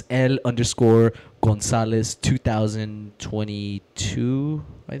Gonzalez is L_Gonzalez 2022,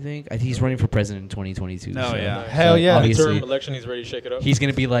 I think. He's running for president in 2022. Oh, so yeah. Hell yeah. Obviously, Midterm election, he's ready to shake it up. he's going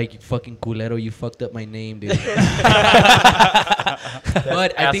to be like, you fucking culero, you fucked up my name, dude.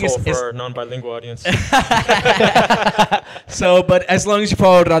 But I think Asshole it's for our non-bilingual audience. so, but as long as you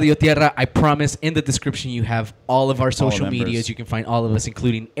follow Radio Tierra, I promise in the description you have all of our social members. medias. You can find all of us,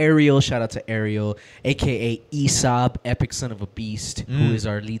 including Ariel. Shout out to Ariel, aka Esab, epic son of a beast, who is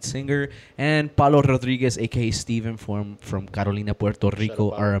our lead singer, and Paulo Rodriguez, aka Steven from Carolina, Puerto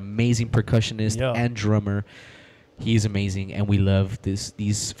Rico, our amazing percussionist Yeah. and drummer. He's amazing, and we love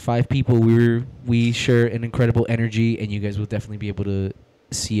these five people. We share an incredible energy, and you guys will definitely be able to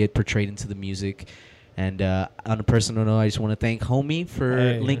see it portrayed into the music. And on a personal note, I just want to thank Homie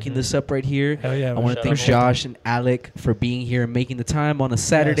for linking this up right here. Hell yeah, I man. want to thank Appreciate Josh and Alec for being here and making the time on a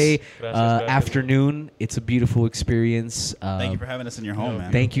Saturday Gracias. afternoon. It's a beautiful experience. Thank you for having us in your home,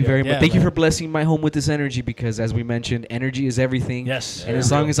 man. Thank you very much. Yeah, Thank you man. for blessing my home with this energy because, as we mentioned, energy is everything. Yes. And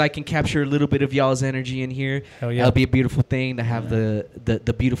as long as I can capture a little bit of y'all's energy in here, Hell yeah. that'll be a beautiful thing to have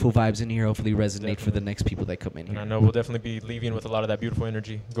the beautiful vibes in here hopefully resonate for the next people that come in And I here. know we'll definitely be leaving with a lot of that beautiful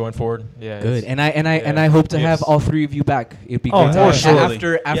energy going forward. Yeah. Good. it's- And I hope to have all three of you back. It'd be Oh, great to hell have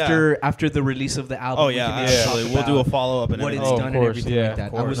yeah. after the release of the album. Oh we yeah, can maybe actually, talk we'll do a about follow up and what it's everything. Oh, done of and course, everything yeah, like that.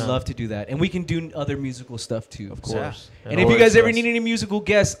 of I would course. love to do that, and we can do other musical stuff too. Of course. And if you guys ever need any musical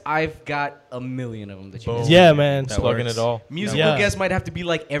guests, I've got a million of them that you Boom. guys Yeah, can man. get. Plugging it all. Musical Yeah. guests might have to be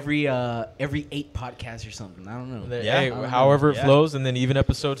like every 8 podcasts or something. I don't know. Yeah. Hey, I don't know. however it Yeah. flows, and then even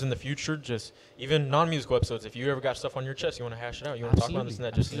episodes in the future, just even non-musical episodes. If you ever got stuff on your chest, you want to hash it out, you want to talk about this and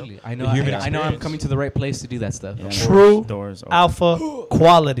that, just Absolutely. the human I know I'm experience. coming to the right place to do that stuff. Yeah. True Doors open. alpha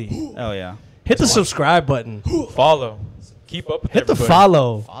quality. Oh yeah. Hit the subscribe button. Follow, keep up with Hit the everybody.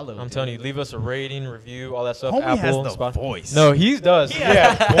 follow. Follow. I'm telling you, leave us a rating, review, all that stuff. Homie Apple, has the Spotify. voice. No, he does.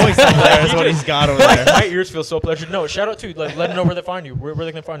 Yeah, voice over there is what he's got over there. my ears feel so pleasured. No, shout out to like, let them know where they find you. Where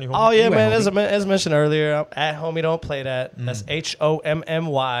they can find you. Homie. Oh yeah, You man. at As mentioned earlier, I'm at homie don't play that. That's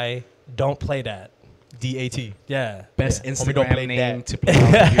HOMMY. Don't play that. DAT. Yeah. Best Yeah. Homie, don't Instagram play name that. to play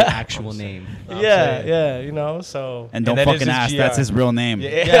off of your actual name. Yeah, yeah. You know, so And don't that is fucking his ask. GI. That's his real name.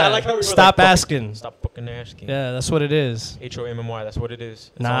 Yeah, I like how we were stop like, asking. Stop fucking asking. Yeah, that's what it is. HOMMY. That's what it is.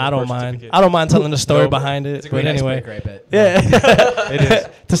 It's on Nah, the I don't birth mind. certificate. I don't mind telling the story No, behind it. It's a But great anyway, icebreaker, I bet. yeah. It is.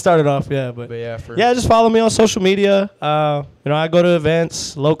 To start it off, yeah. But But yeah, for yeah, just follow me on social media. I go to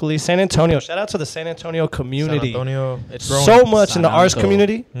events locally. San Antonio. Shout out to the San Antonio community. San Antonio, it's growing. So much in the San arts Anto.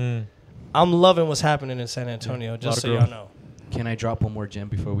 community. Mm. I'm loving what's happening in San Antonio. Lot Just of so y'all growth. know. Can I drop one more gem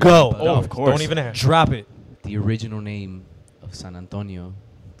before we Go. wrap up? Oh, of course. Don't even ask. Drop it. The original name of San Antonio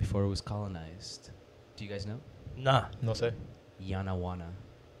before it was colonized. Do you guys know? Nah. No say. Yanawana.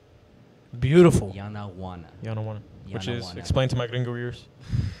 Beautiful. Yanawana. You don't want to. Which is Yanawana. explain to my gringo ears.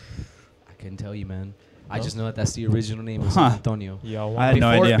 I couldn't tell you, man. I No? just know that that's the original name of Huh. San Antonio. Yeah, I had no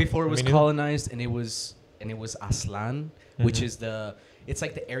idea. Before it was Me neither. colonized and it was Aslan, which Mhm. is it's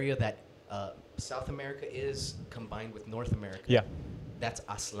like the area that South America is combined with North America. Yeah. That's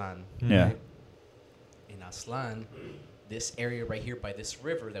Aslan. Yeah. right? In Aslan, this area right here by this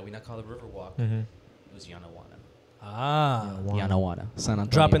river that we now call the Riverwalk, Mm-hmm. it was Yanawana. Ah. Yanawana. San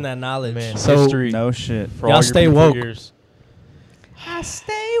Antonio. Dropping that knowledge. Man, So history. No shit. For Y'all all your stay beautiful woke. ears. I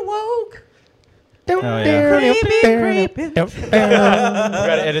stay woke. Hell yeah. We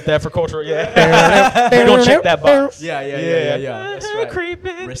gotta edit that for cultural. Yeah. We don't check that box. Yeah. That's right.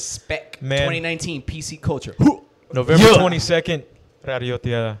 Creeping. Respect. Man. 2019 PC culture. November 22nd. Radio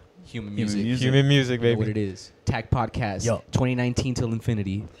Tierra. Human Human music. music. Human music, You know what baby. it is. Tag podcast. Yo. 2019 till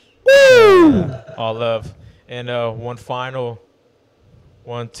infinity. All love. And one final.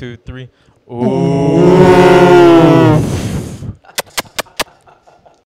 1, 2, 3. Ooh.